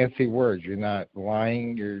fancy words. You're not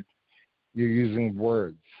lying. You're using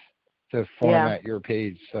words to format your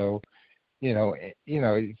page. So, when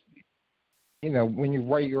you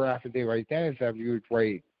write your affidavit identity theft, you would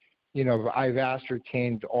write, I've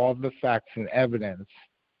ascertained all the facts and evidence,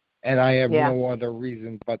 and I have no other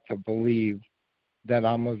reason but to believe that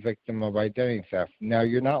I'm a victim of identity theft. Now,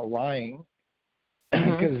 you're not lying,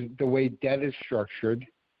 because the way debt is structured,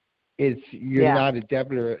 you're not a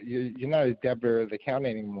debtor. You're not a debtor of the account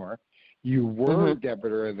anymore. You were a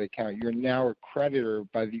debtor of the account. You're now a creditor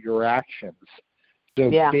by your actions.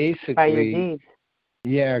 So basically, by your deeds.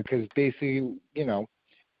 Yeah, because basically,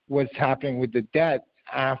 what's happening with the debt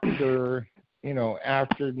after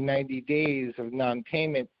 90 days of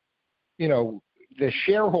non-payment, the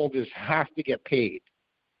shareholders have to get paid.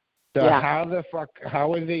 So how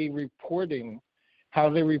are they reporting? How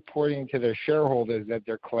are they reporting to their shareholders that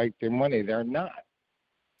they're collecting money? They're not.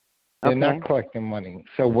 They're not collecting money.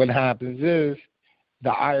 So what happens is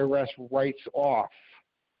the IRS writes off.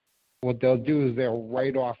 What they'll do is they'll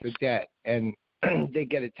write off the debt, and they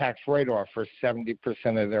get a tax write-off for 70%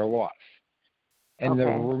 of their loss. And the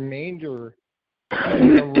remainder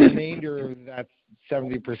of that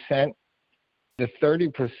 70%, the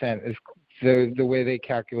 30% is the way they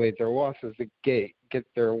calculate their losses to get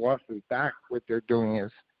their losses back. What they're doing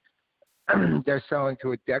is they're selling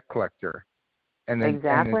to a debt collector. And the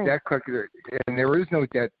debt collector, and there is no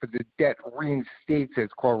debt, but the debt reinstates it.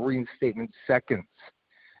 It's called reinstatement seconds.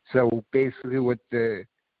 So basically what the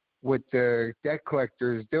debt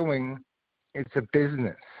collector is doing, it's a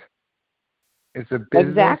business. It's a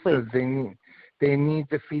business. So they need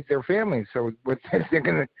to feed their families. So what they're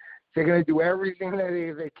gonna do everything that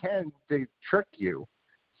they can to trick you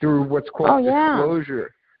through what's called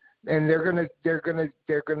disclosure. And they're gonna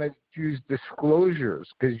use disclosures,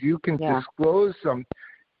 because you can disclose some.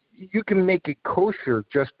 You can make it kosher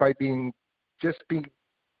just by telling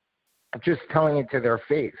it to their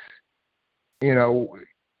face.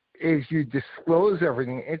 If you disclose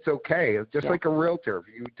everything, it's okay. Just like a realtor,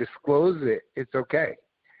 if you disclose it, it's okay,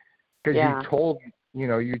 because you told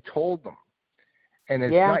them, and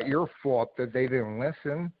it's not your fault that they didn't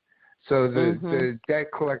listen. So the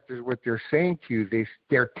debt collectors, what they're saying to you,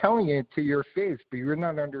 they're telling it to your face, but you're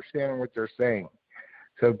not understanding what they're saying.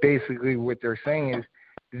 So basically, what they're saying is,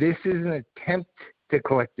 this is an attempt to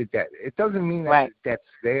collect the debt. It doesn't mean that the debt's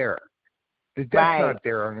there. The debt's not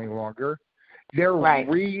there any longer. They're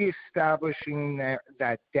reestablishing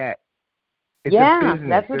that debt. It's a business.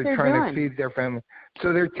 That's what they're doing. trying to feed their family.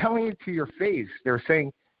 So they're telling you to your face. They're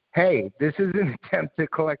saying, hey, this is an attempt to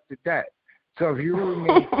collect the debt. So if you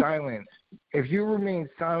remain silent,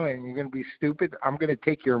 you're going to be stupid, I'm going to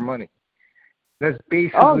take your money. That's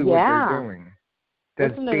basically what they're doing.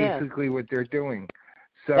 That's basically what they're doing.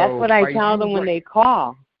 So that's what I tell them when they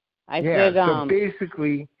call. I said, so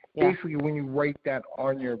basically when you write that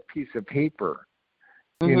on your piece of paper,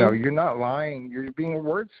 mm-hmm. you know, you're not lying. You're being a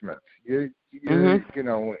wordsmith. You're mm-hmm. you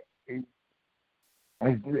know,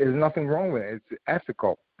 there's nothing wrong with it. It's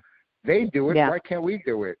ethical. They do it. Why can't we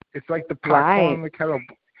do it? It's like the pot calling the kettle.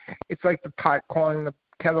 It's like the pot calling the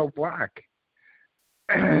kettle black.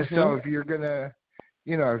 Mm-hmm. So if you're gonna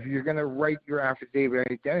write your affidavit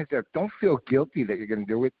identity theft, don't feel guilty that you're gonna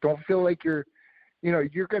do it. Don't feel like you're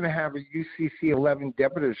gonna have a UCC 11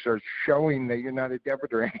 debitor search showing that you're not a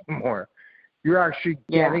debitor anymore. You're actually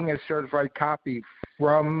getting a certified copy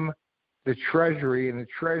from the Treasury, and the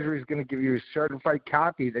Treasury is going to give you a certified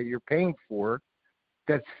copy that you're paying for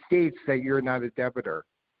that states that you're not a debitor.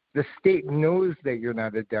 The state knows that you're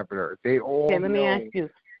not a debitor. They all know. Let me ask you,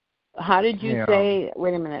 how did you say,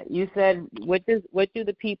 wait a minute, you said, what do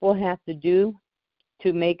the people have to do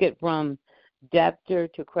to make it from debtor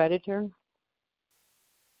to creditor?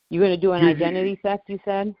 You're going to do an identity theft, you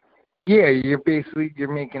said? Yeah, you're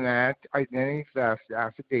making an identity theft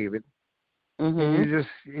affidavit. Mm-hmm. You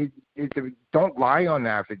just don't lie on the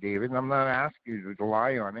affidavit. I'm not asking you to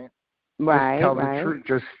lie on it. Right. Just tell the truth.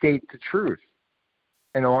 Just state the truth.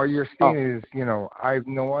 And all you're stating is, I have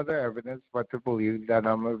no other evidence but to believe that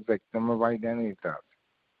I'm a victim of identity theft.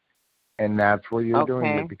 And that's what you're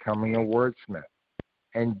doing. You're becoming a wordsmith.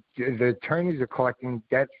 And the attorneys are collecting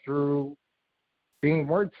debt through being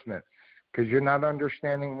wordsmiths because you're not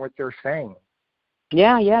understanding what they're saying.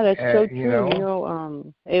 Yeah, that's so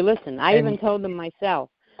true. Hey, listen, I even told them myself,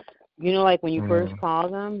 like when you first call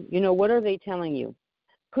them, what are they telling you?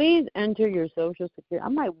 Please enter your Social Security.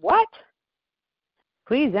 I'm like, what?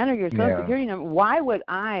 Please enter your Social Security number. Why would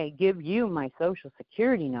I give you my Social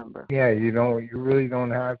Security number? Yeah, you really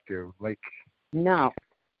don't have to. No.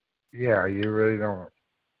 Yeah, you really don't.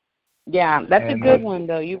 Yeah, that's a good one,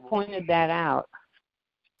 though. You pointed that out.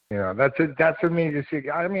 That's a major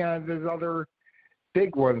secret. I mean, there's other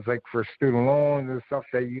big ones, like for student loans and stuff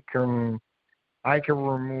that I can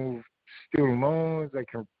remove student loans. I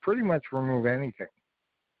can pretty much remove anything.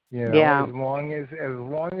 As long as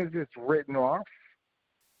it's written off.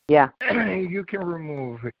 Yeah. You can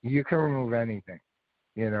remove anything.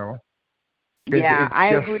 I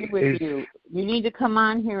agree with you. You need to come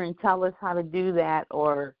on here and tell us how to do that,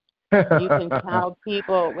 or you can tell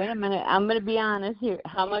people, wait a minute, I'm going to be honest here.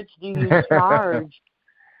 How much do you charge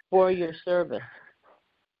for your service?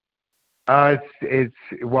 It's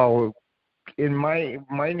in my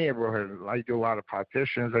neighborhood, I do a lot of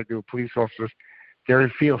partitions. I do police officers. They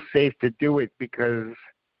feel safe to do it because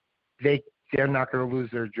they're not going to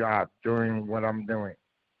lose their job doing what I'm doing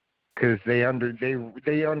because they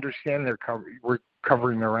understand we're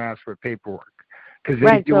covering their ass with paperwork because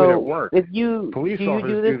they do it at work. Police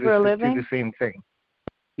officers do for a living? Do the same thing.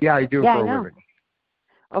 Yeah, I do for a living.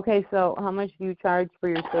 Okay, so how much do you charge for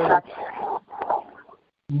your service?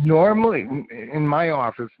 Normally, in my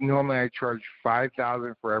office, I charge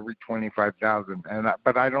 $5,000 for every $25,000,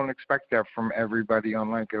 but I don't expect that from everybody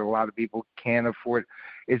online because a lot of people can't afford.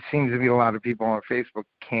 It seems to be a lot of people on Facebook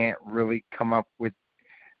can't really come up with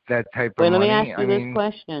that type of money. Let me ask you this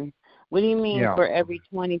question: what do you mean for every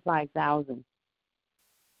 $25,000?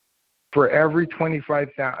 For every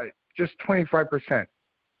 $25,000, just 25%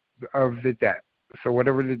 of the debt. So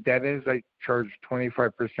whatever the debt is, I charge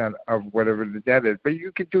 25% of whatever the debt is. But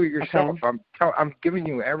you could do it yourself. Okay. I'm giving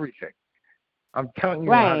you everything. I'm telling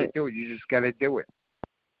you how to do it. You just got to do it.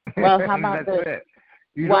 Well, how about this?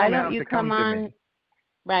 Why don't you come on?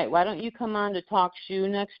 Right. Why don't you come on to Talk Shoe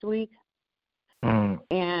next week?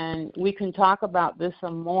 And we can talk about this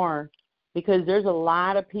some more because there's a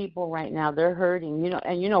lot of people right now. They're hurting.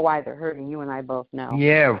 And you know why they're hurting. You and I both know.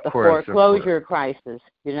 Yeah, of course. The foreclosure crisis.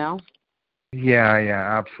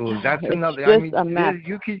 Yeah, absolutely. That's another. A mess.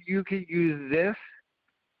 You could use this,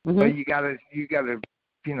 but you gotta.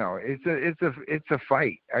 It's a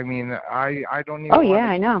fight. I mean, I don't even.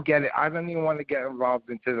 I know. Get it. I don't even want to get involved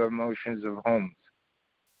into the emotions of homes,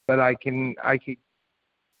 but I could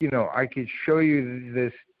show you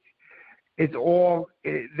this. It all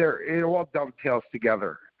dovetails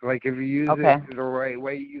together. Like if you use it the right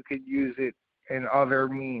way, you could use it in other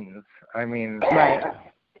means. I mean, right.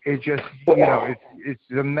 It's just, you know, it's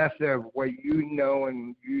the method of what you know,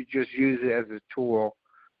 and you just use it as a tool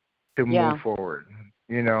to move forward,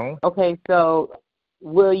 you know? Okay, so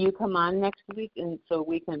will you come on next week and so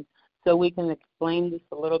we can explain this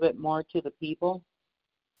a little bit more to the people?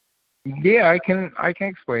 Yeah, I can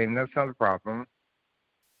explain. That's not a problem.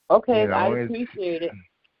 Okay, You know, I appreciate it.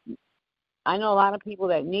 I know a lot of people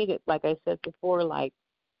that need it, like I said before, like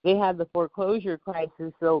they have the foreclosure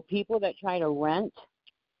crisis, so people that try to rent,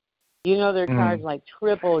 you know, they're charged like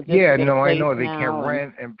triple. Just yeah, to get no, I placed know they now can't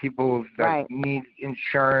rent, and people that need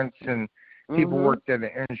insurance, and people work that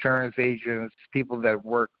are insurance agents, people that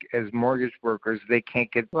work as mortgage brokers, they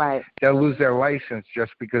can't get, they'll lose their license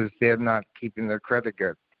just because they're not keeping their credit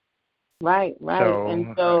good. Right. So,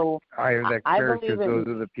 and so I have that experience because those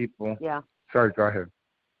are the people. Yeah. Sorry, go ahead.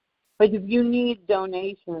 But if you need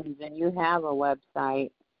donations and you have a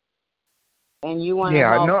website and you want to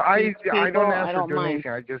help people, I don't ask for mind.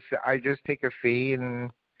 donation. I just take a fee,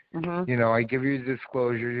 and you know, I give you a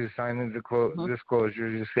disclosure. You sign the disclosure.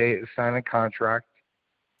 You sign a contract.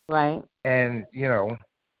 Right. And you know,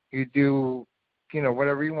 you do, you know,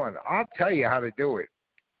 whatever you want. I'll tell you how to do it.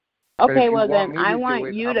 Okay, well then I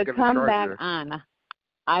want you to come back on.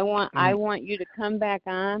 I want you to come back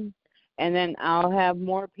on, and then I'll have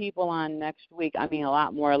more people on next week. I mean, a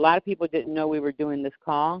lot more. A lot of people didn't know we were doing this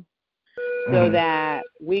call, so that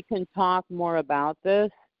we can talk more about this.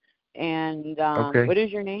 And what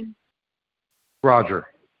is your name? Roger.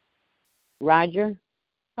 Roger?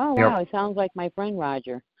 Oh, wow. It sounds like my friend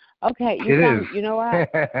Roger. Okay. You know what?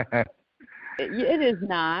 It is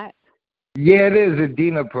not. Yeah, it is.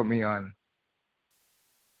 Adina put me on.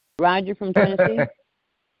 Roger from Tennessee?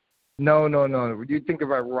 No. You think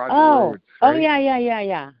about Roger Rhodes, right? Oh, yeah.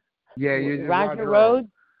 Yeah, Roger Rhodes?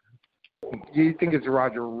 You think it's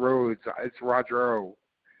Roger Rhodes. It's Roger O.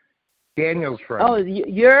 Daniel's friend. Oh,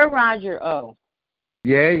 you're Roger O.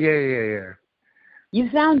 Yeah. You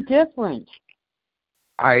sound different.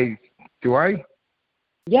 Do I?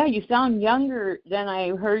 Yeah, you sound younger than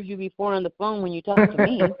I heard you before on the phone when you talked to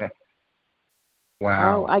me.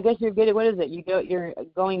 Wow. Oh, I guess you're getting, what is it? You're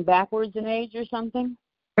going backwards in age or something?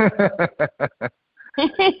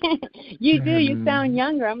 You do. You sound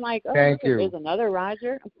younger. I'm like, oh, Thank you. There's another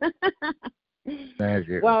Roger. Thank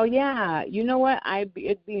you. Well, yeah. You know what?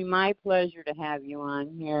 It'd be my pleasure to have you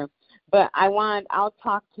on here. But I'll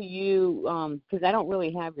talk to you because I don't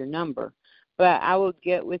really have your number. But I will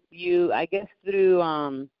get with you, I guess, through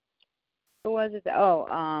who was it? Oh,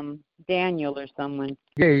 Daniel or someone.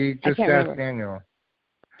 Yeah, you just asked Daniel.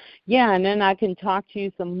 Yeah, and then I can talk to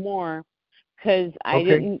you some more because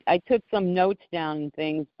I took some notes down and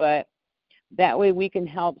things, but that way we can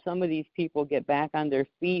help some of these people get back on their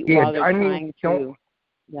feet while they're trying to.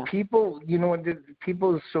 Yeah. People, you know,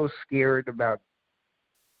 people are so scared about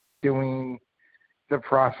doing the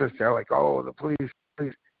process. They're like, oh, the police.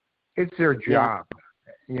 It's their job,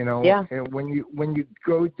 you know. Yeah. And when you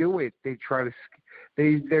go do it, they try to.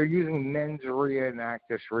 They're using mens rea and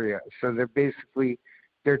actus rea, so they're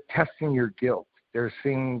testing your guilt. They're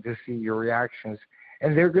seeing to see your reactions,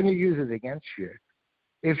 and they're going to use it against you.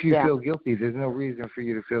 If you feel guilty, there's no reason for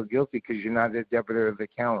you to feel guilty because you're not a debitor of the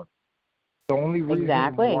account. The only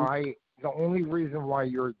reason why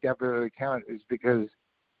you're a debitor of the account is because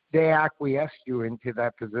they acquiesced you into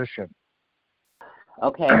that position.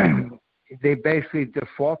 Okay. They basically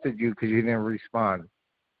defaulted you because you didn't respond.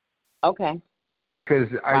 Okay. Because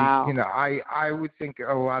I would think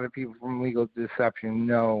a lot of people from legal deception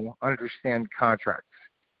understand contracts.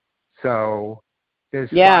 So there's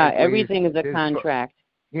everything is a contract.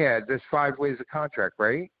 There's 5 ways of contract,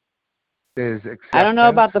 right? There's acceptance. I don't know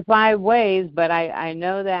about the 5 ways, but I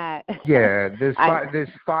know that. Yeah, there's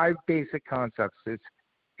 5 basic concepts. It's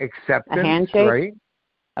acceptance, a handshake? Right?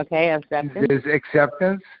 Okay, acceptance. There's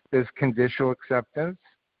acceptance. There's conditional acceptance,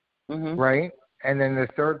 right? And then the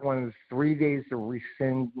third one is 3 days to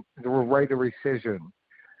rescind the right of rescission.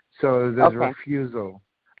 So there's refusal.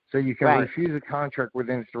 So you can refuse a contract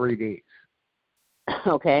within 3 days.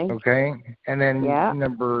 Okay. Okay. And then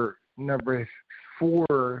number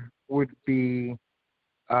 4 would be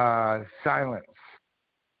silence.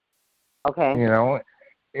 Okay. You know,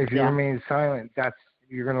 if you remain silent,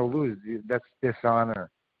 you're going to lose. That's dishonor.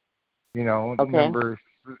 You know, number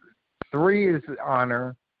 3 is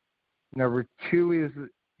honor. Number 2 is,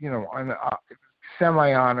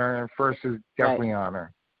 semi-honor, and first is definitely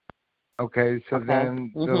honor. Okay, so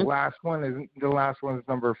then the last one is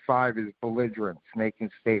number 5 is belligerence, making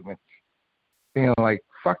statements, like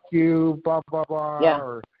 "fuck you," blah blah blah,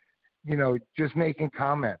 or just making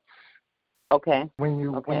comments. Okay. When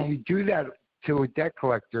you do that to a debt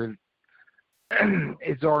collector,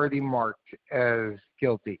 it's already marked as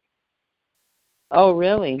guilty. Oh,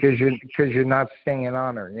 really? Because you're not staying in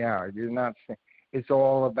honor. Yeah, you're not. It's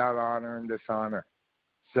all about honor and dishonor.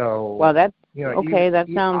 So well, that's okay. That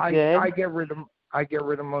sounds good. I get rid of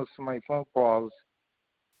most of my phone calls,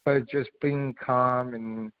 but just being calm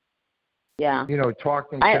and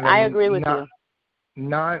talking to them. I agree with you.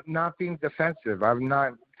 Not being defensive. I'm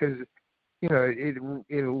not, because it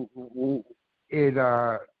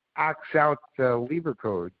acts out the Lieber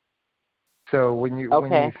code. So when you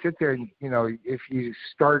sit there, if you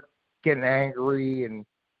start getting angry and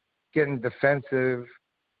getting defensive,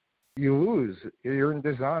 you lose. You're in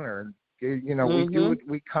dishonor. We do it.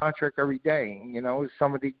 We contract every day.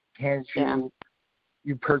 Somebody hands you,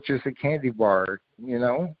 you purchase a candy bar.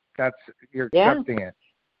 That's you're accepting it.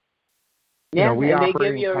 Yeah, we and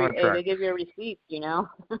operate in contracts. they give you a receipt. Yeah,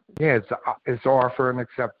 it's offer and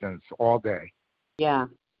acceptance all day. Yeah.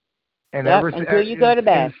 And until you go to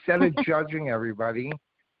bed. Instead of judging everybody,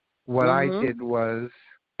 what I did was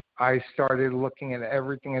I started looking at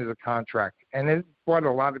everything as a contract, and it brought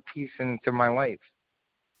a lot of peace into my life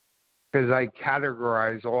because I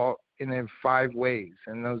categorize all in 5 ways,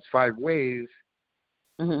 and those 5 ways.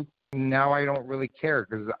 Now I don't really care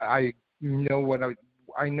because I know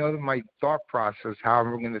I know my thought process, how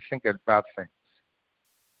I'm going to think about things.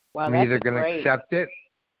 Well, I'm either going to accept it.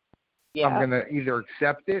 Yeah. I'm going to either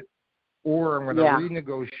accept it, or I'm going to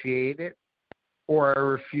renegotiate it, or I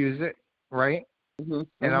refuse it, right? And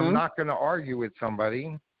I'm not going to argue with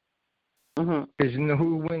somebody. Because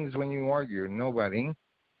who wins when you argue? Nobody.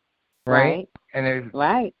 Right? And if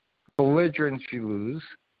belligerence, you lose.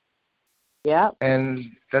 Yeah. And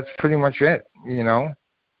that's pretty much it,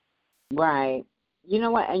 Right. You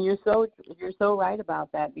know what? And you're so right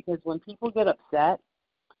about that, because when people get upset,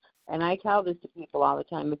 and I tell this to people all the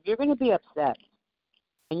time, if you're going to be upset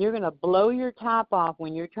and you're going to blow your top off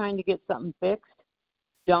when you're trying to get something fixed,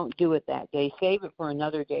 don't do it that day. Save it for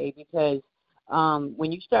another day, because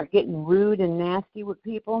when you start getting rude and nasty with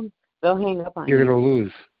people, they'll hang up on you. You're going to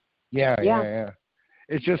lose. Yeah.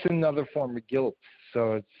 It's just another form of guilt.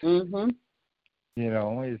 So it's,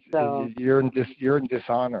 you're in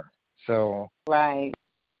dishonor. So right.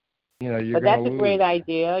 You're but that's a great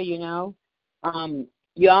idea. Y'all,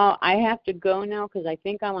 I have to go now because I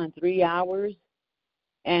think I'm on 3 hours.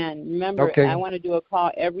 And remember, I want to do a call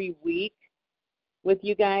every week with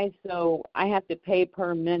you guys, so I have to pay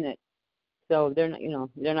per minute. So they're not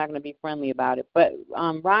going to be friendly about it. But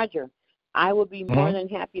Roger, I will be more than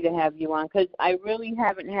happy to have you on, because I really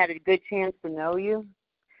haven't had a good chance to know you,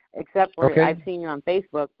 except for I've seen you on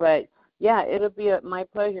Facebook. But yeah, it'll be my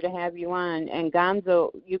pleasure to have you on. And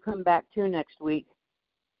Gonzo, you come back too next week.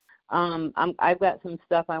 I've got some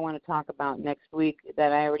stuff I want to talk about next week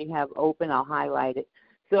that I already have open. I'll highlight it.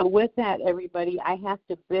 So with that, everybody, I have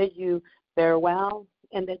to bid you farewell,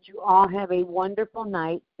 and that you all have a wonderful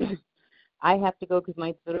night. I have to go because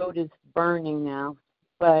my throat is burning now.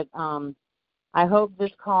 But I hope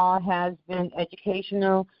this call has been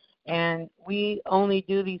educational, and we only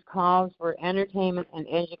do these calls for entertainment and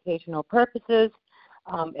educational purposes.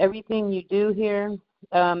 Everything you do here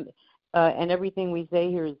and everything we say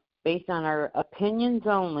here is based on our opinions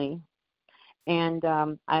only. And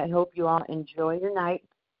I hope you all enjoy your night.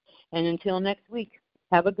 And until next week,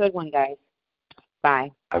 have a good one, guys. Bye.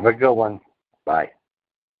 Have a good one. Bye.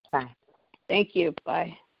 Bye. Thank you.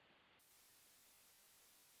 Bye.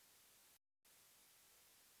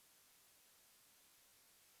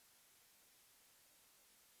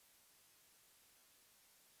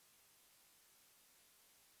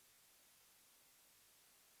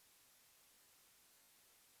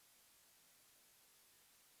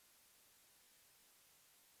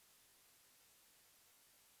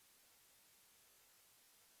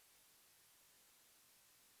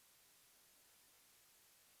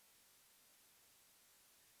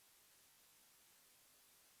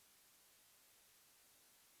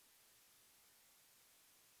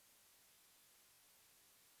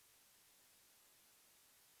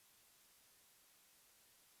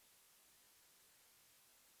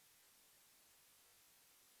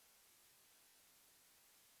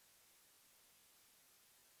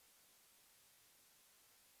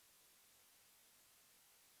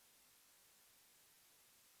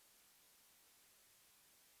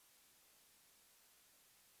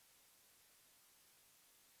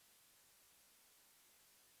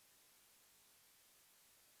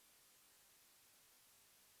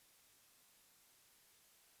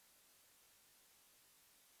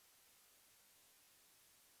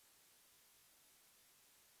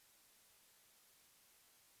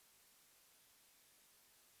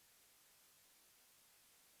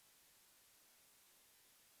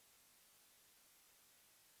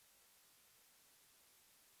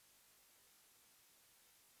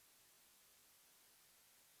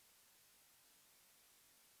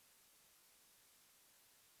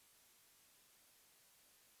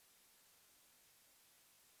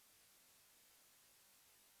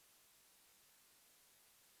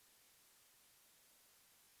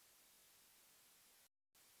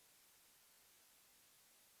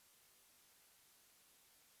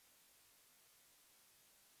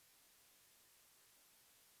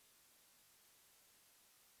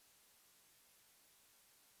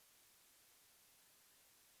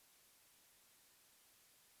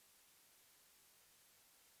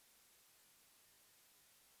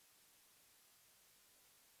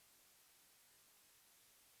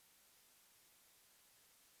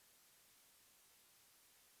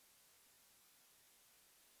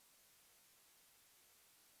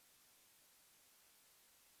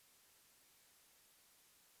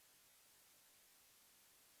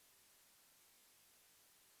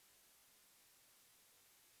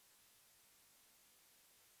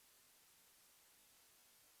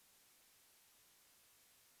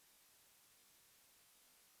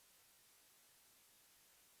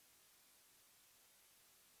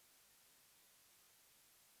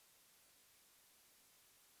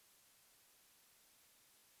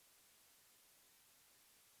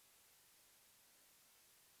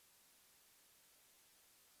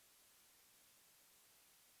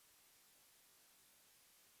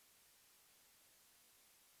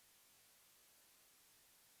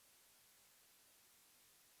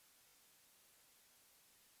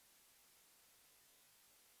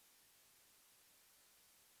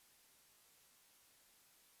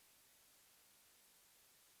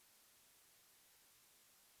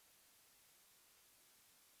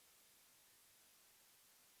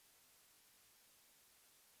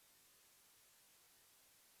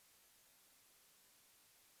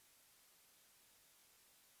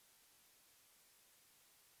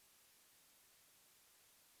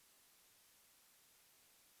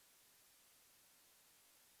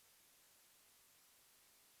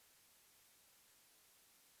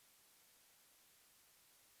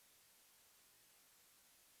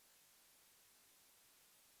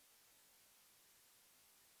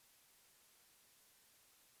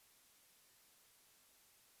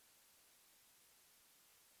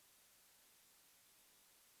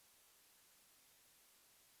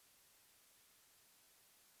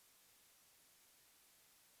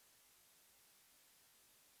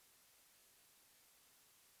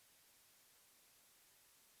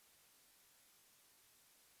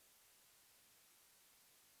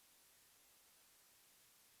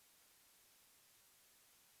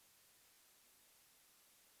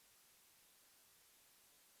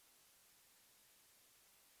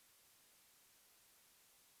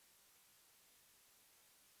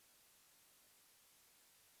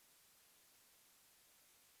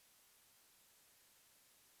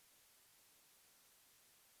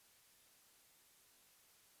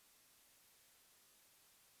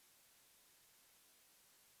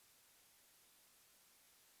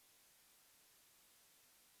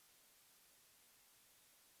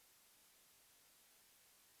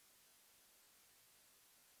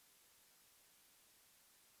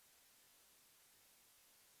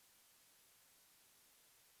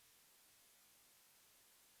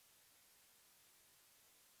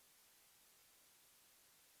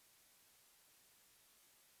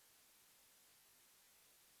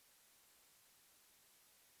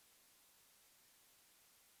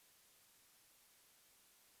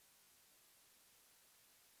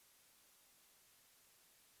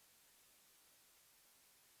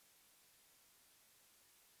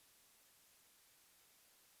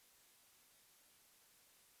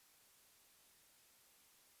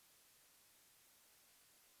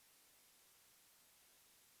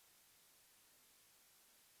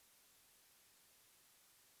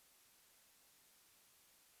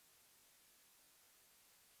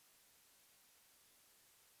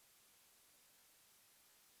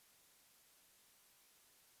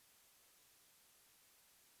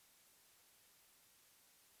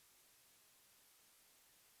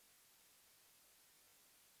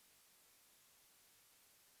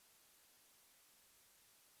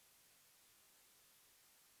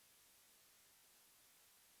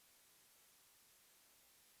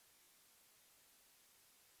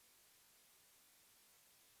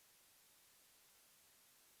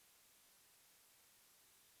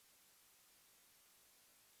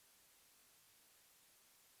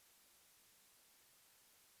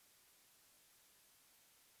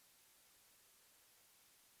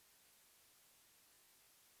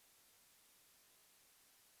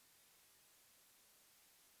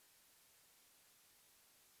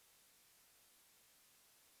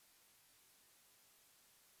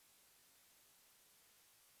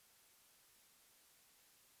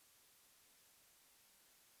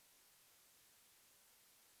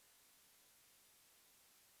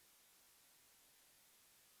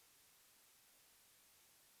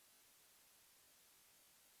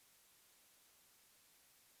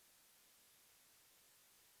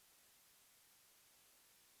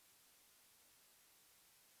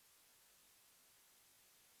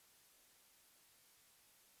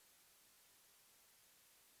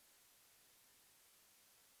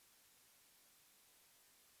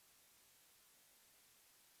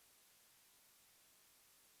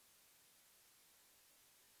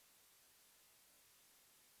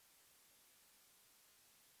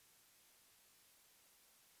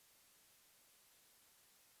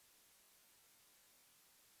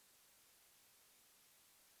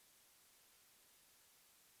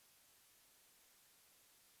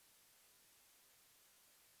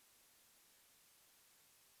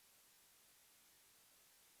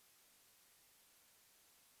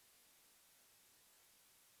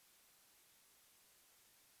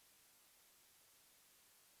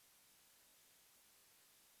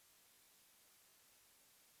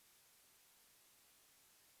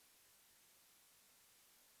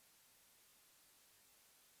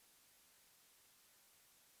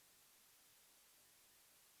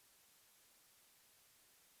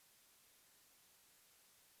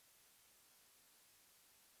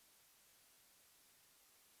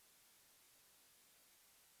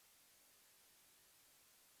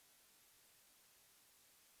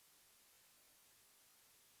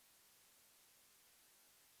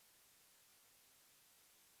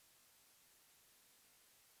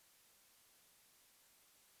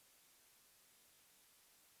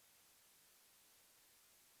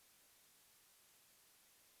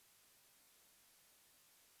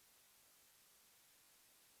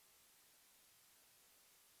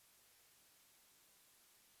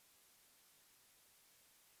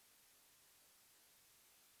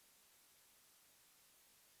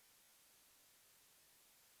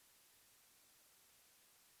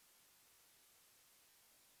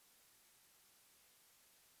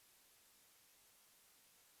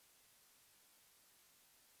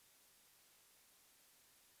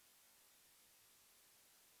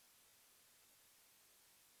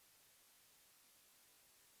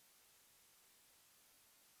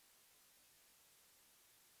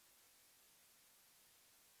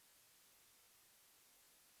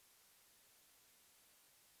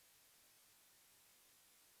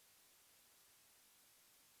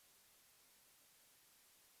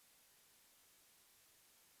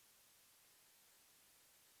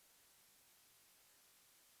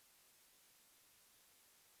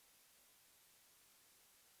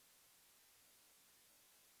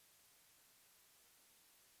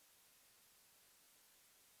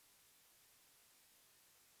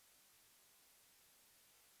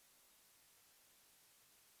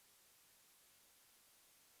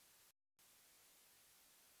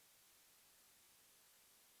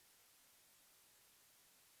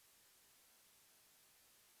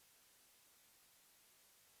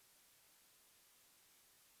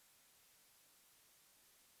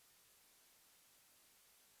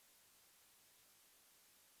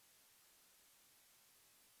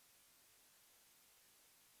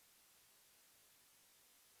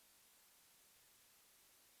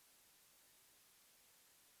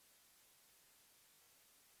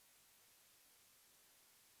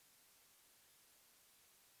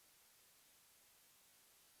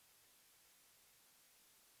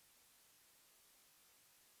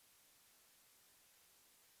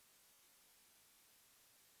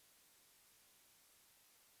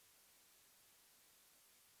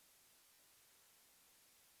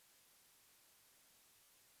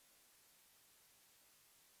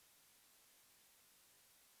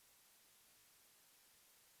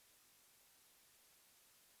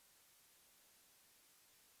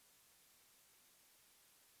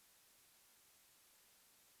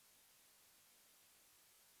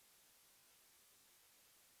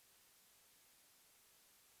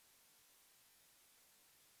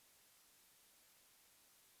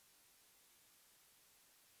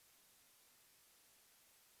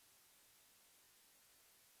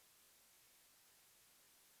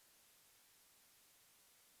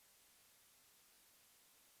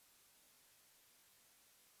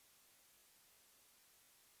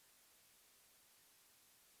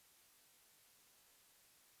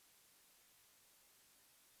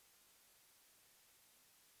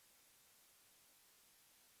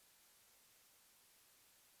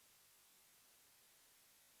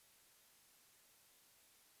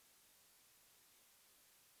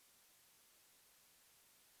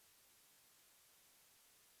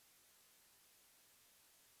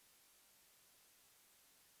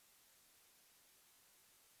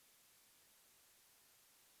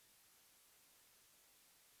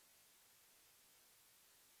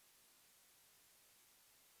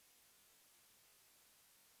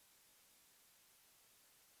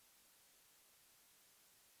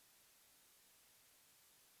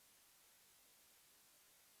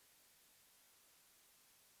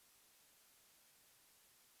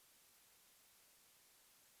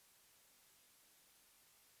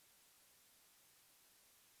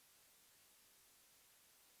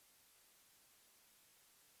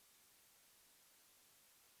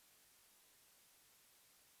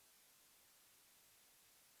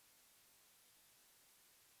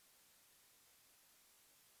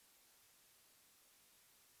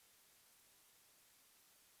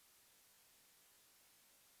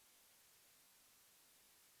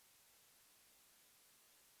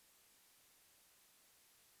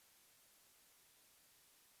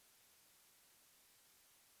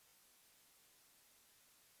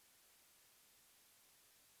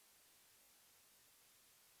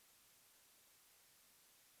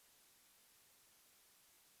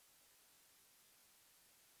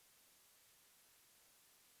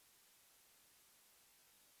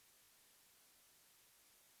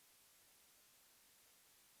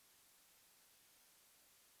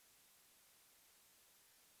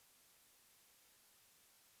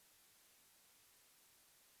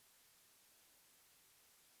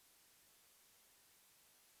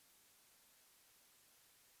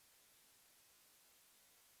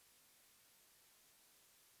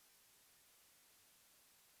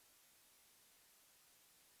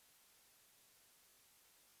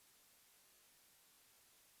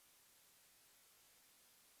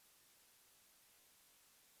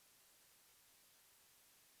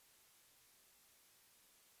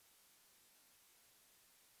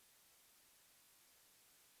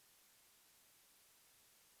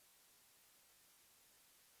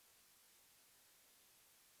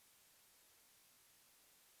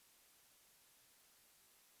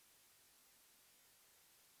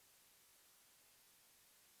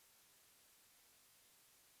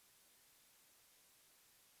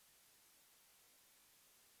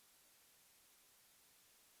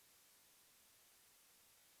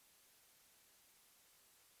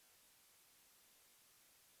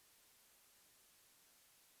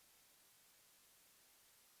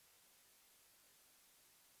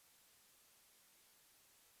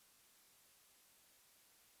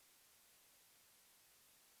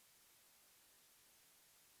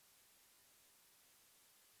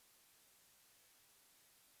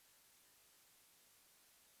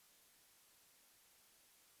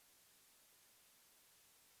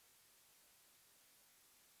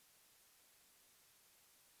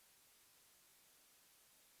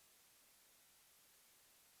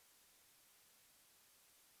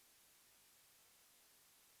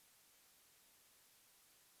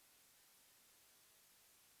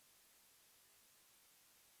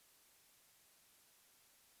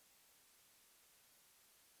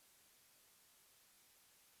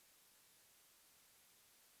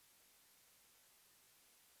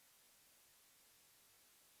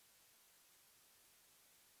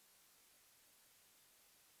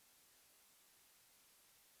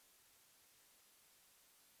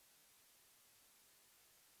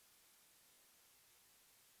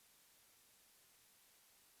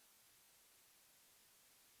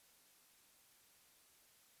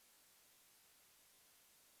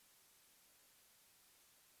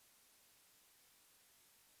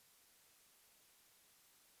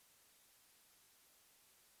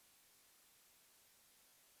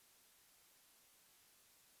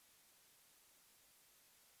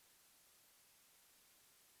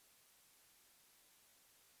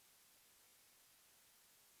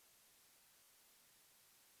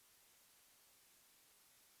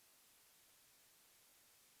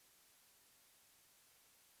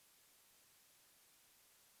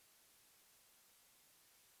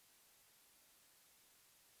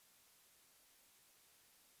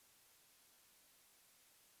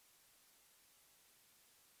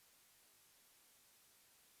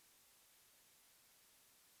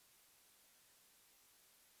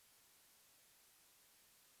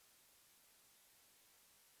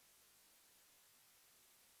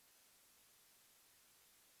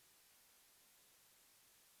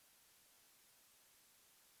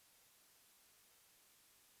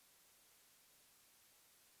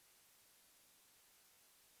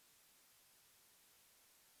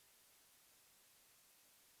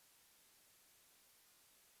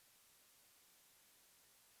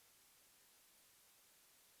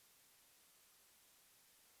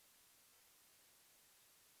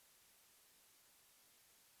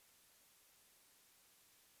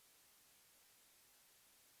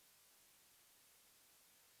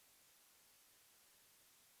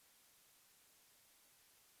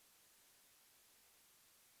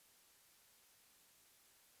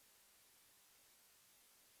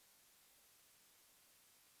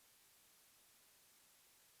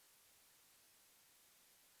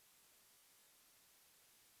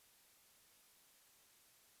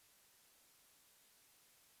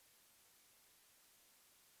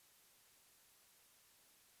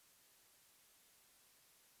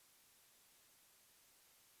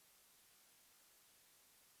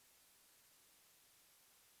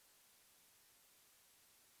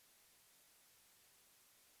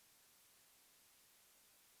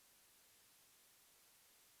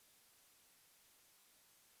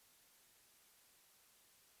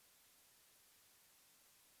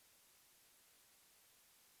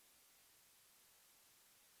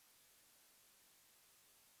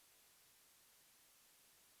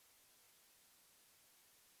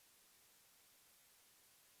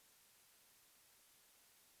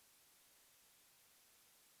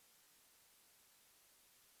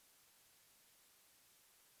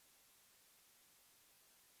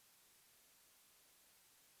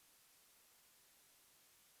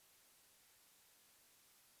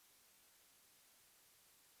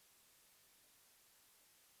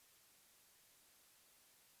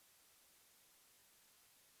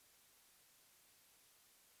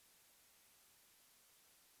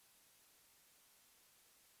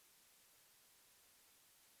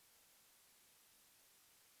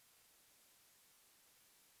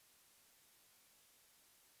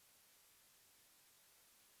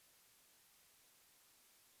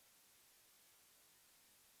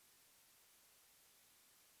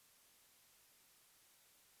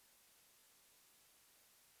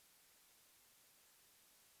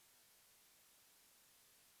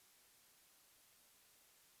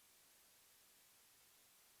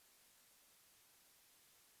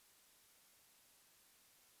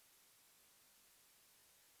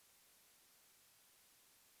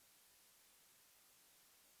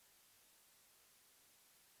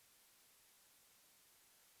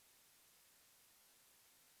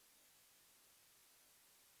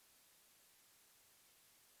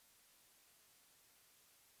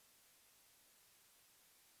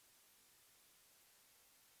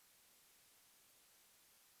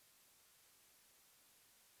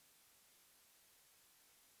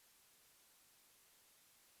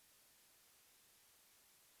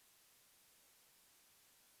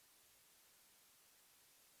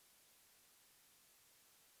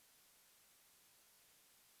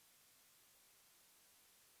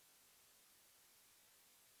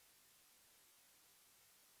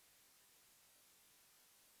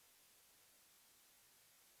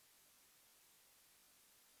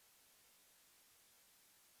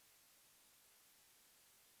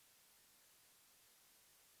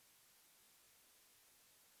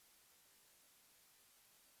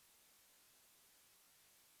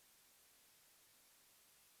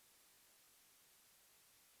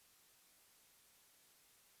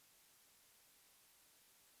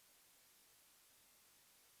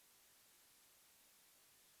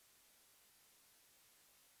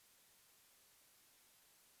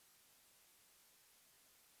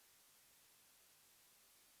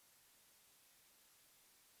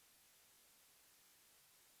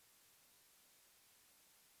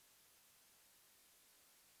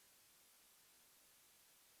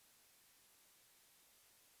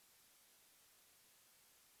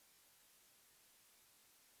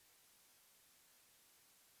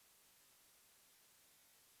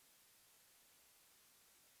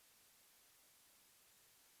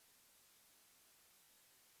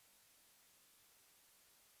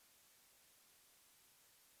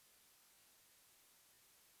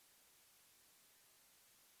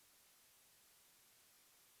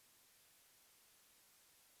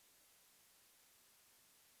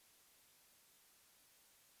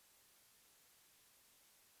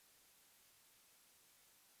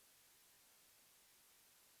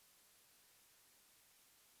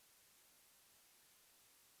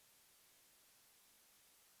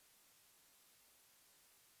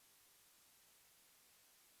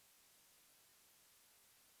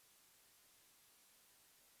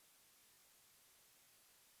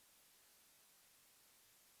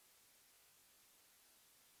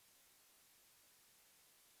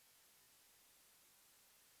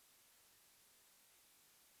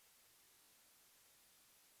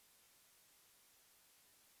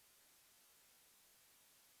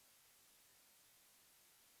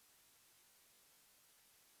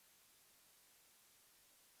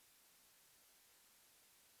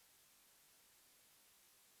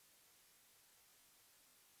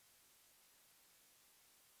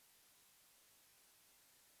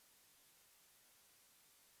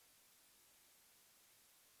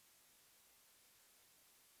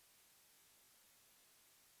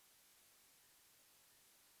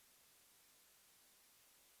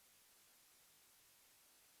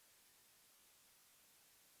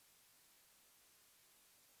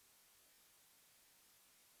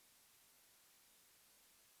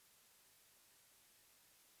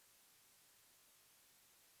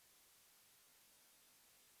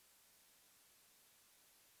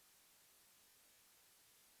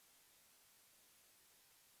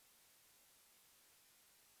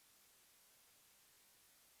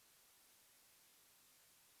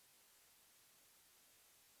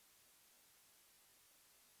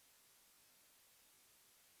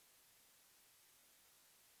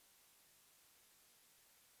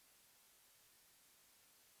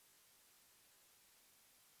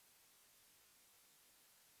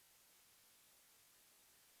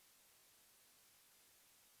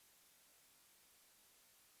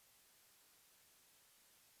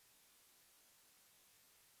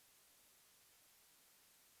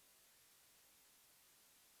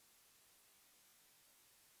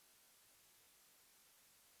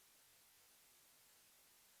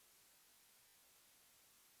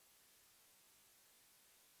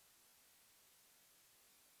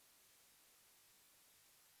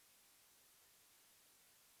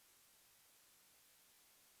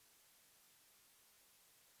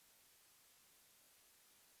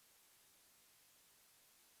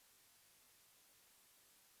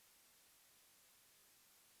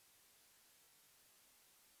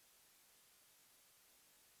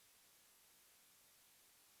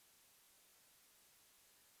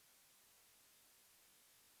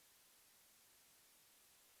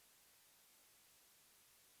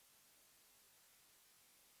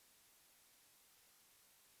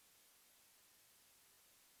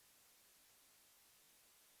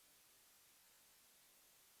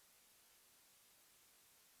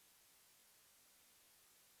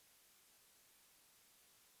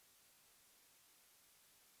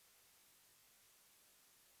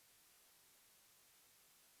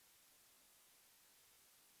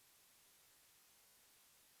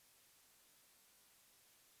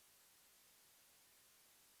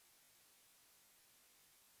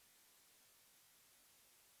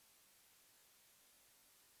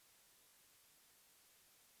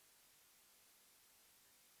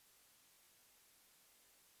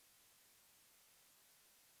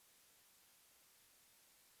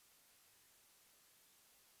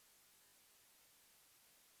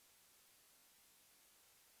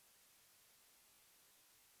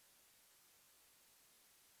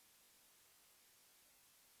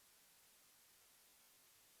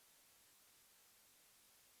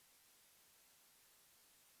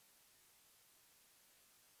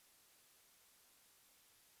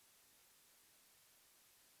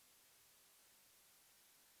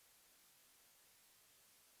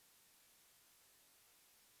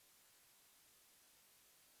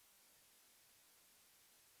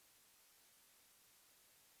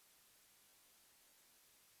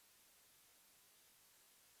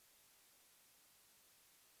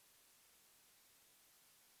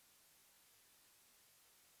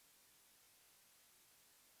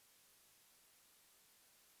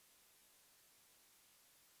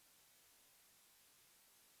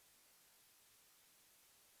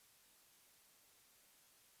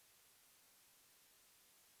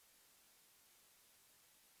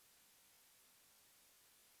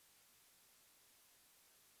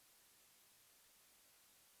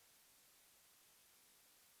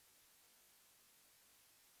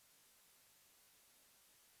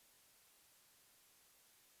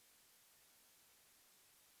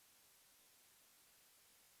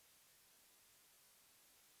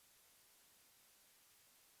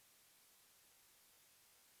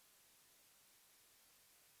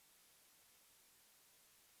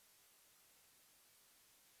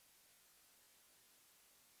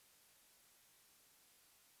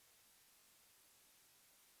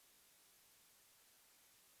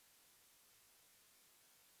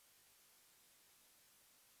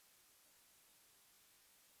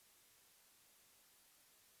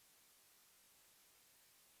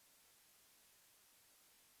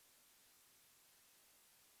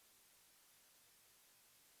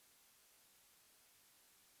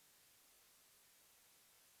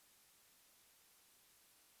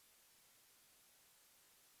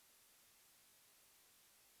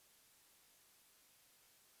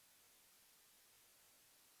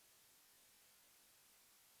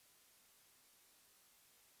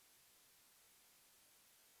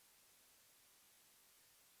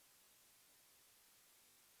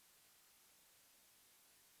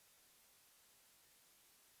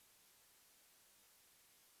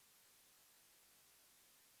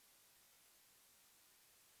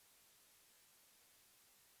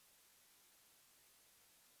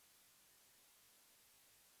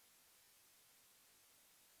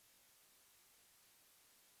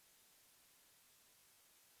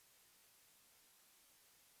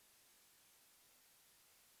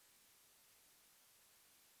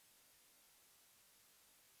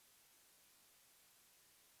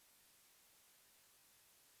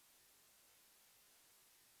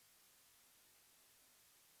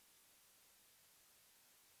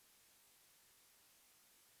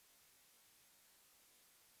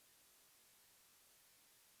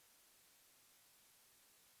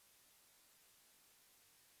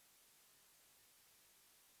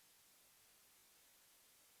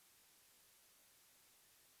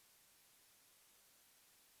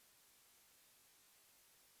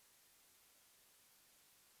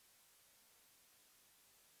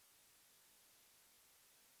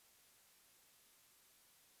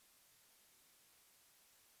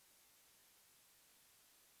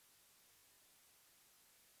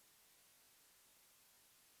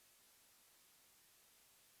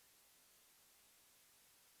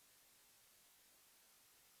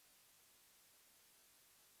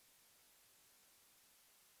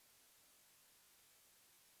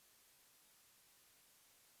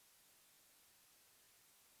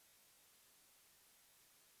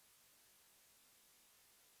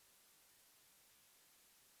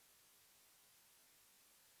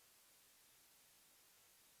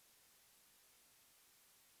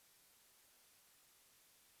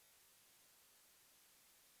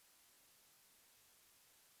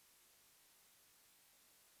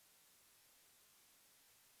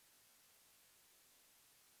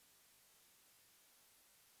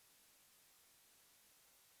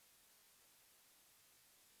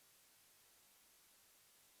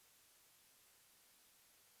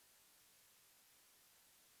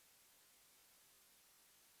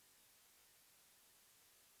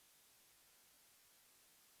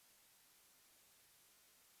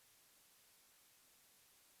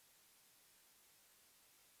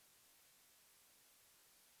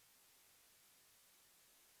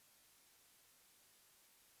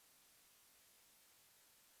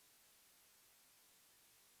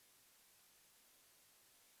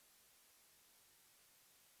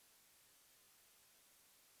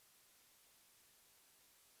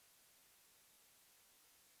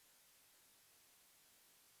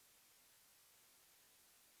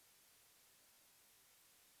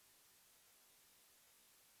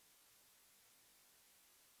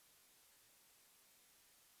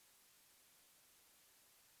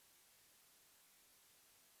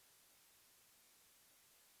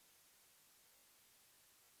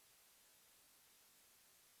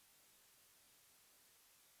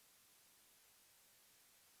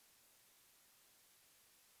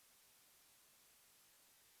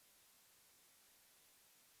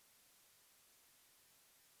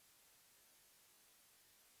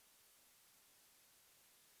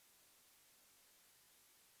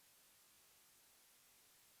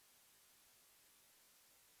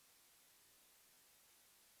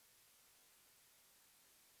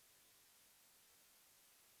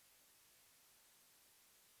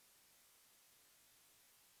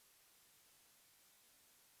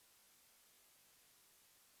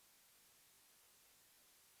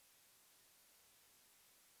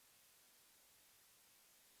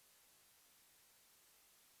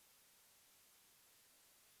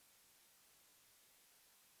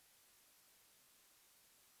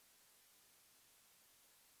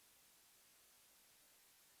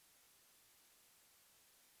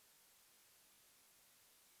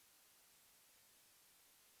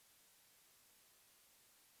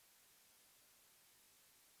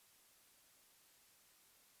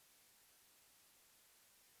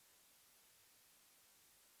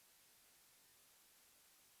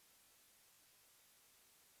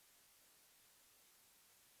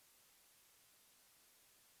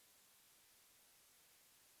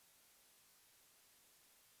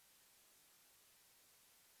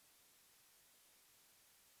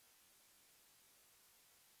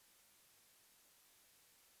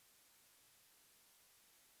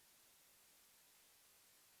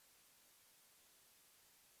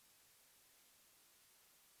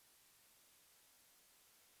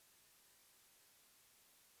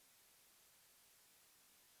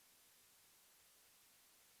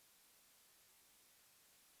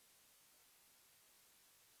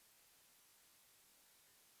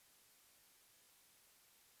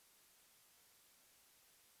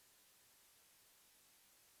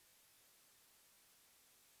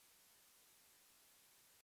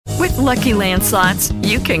 Lucky Land Slots,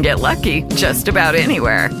 you can get lucky just about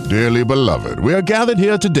anywhere. Dearly beloved, we are gathered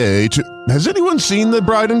here today to... Has anyone seen the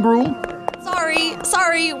bride and groom?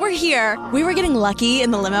 Sorry, we're here. We were getting lucky in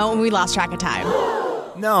the limo and we lost track of time.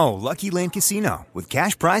 No, Lucky Land Casino, with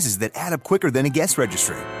cash prizes that add up quicker than a guest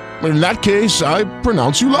registry. In that case, I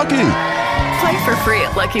pronounce you lucky. Play for free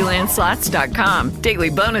at LuckyLandSlots.com. Daily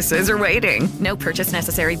bonuses are waiting. No purchase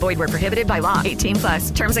necessary. Void where prohibited by law.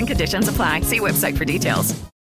 18+. Terms and conditions apply. See website for details.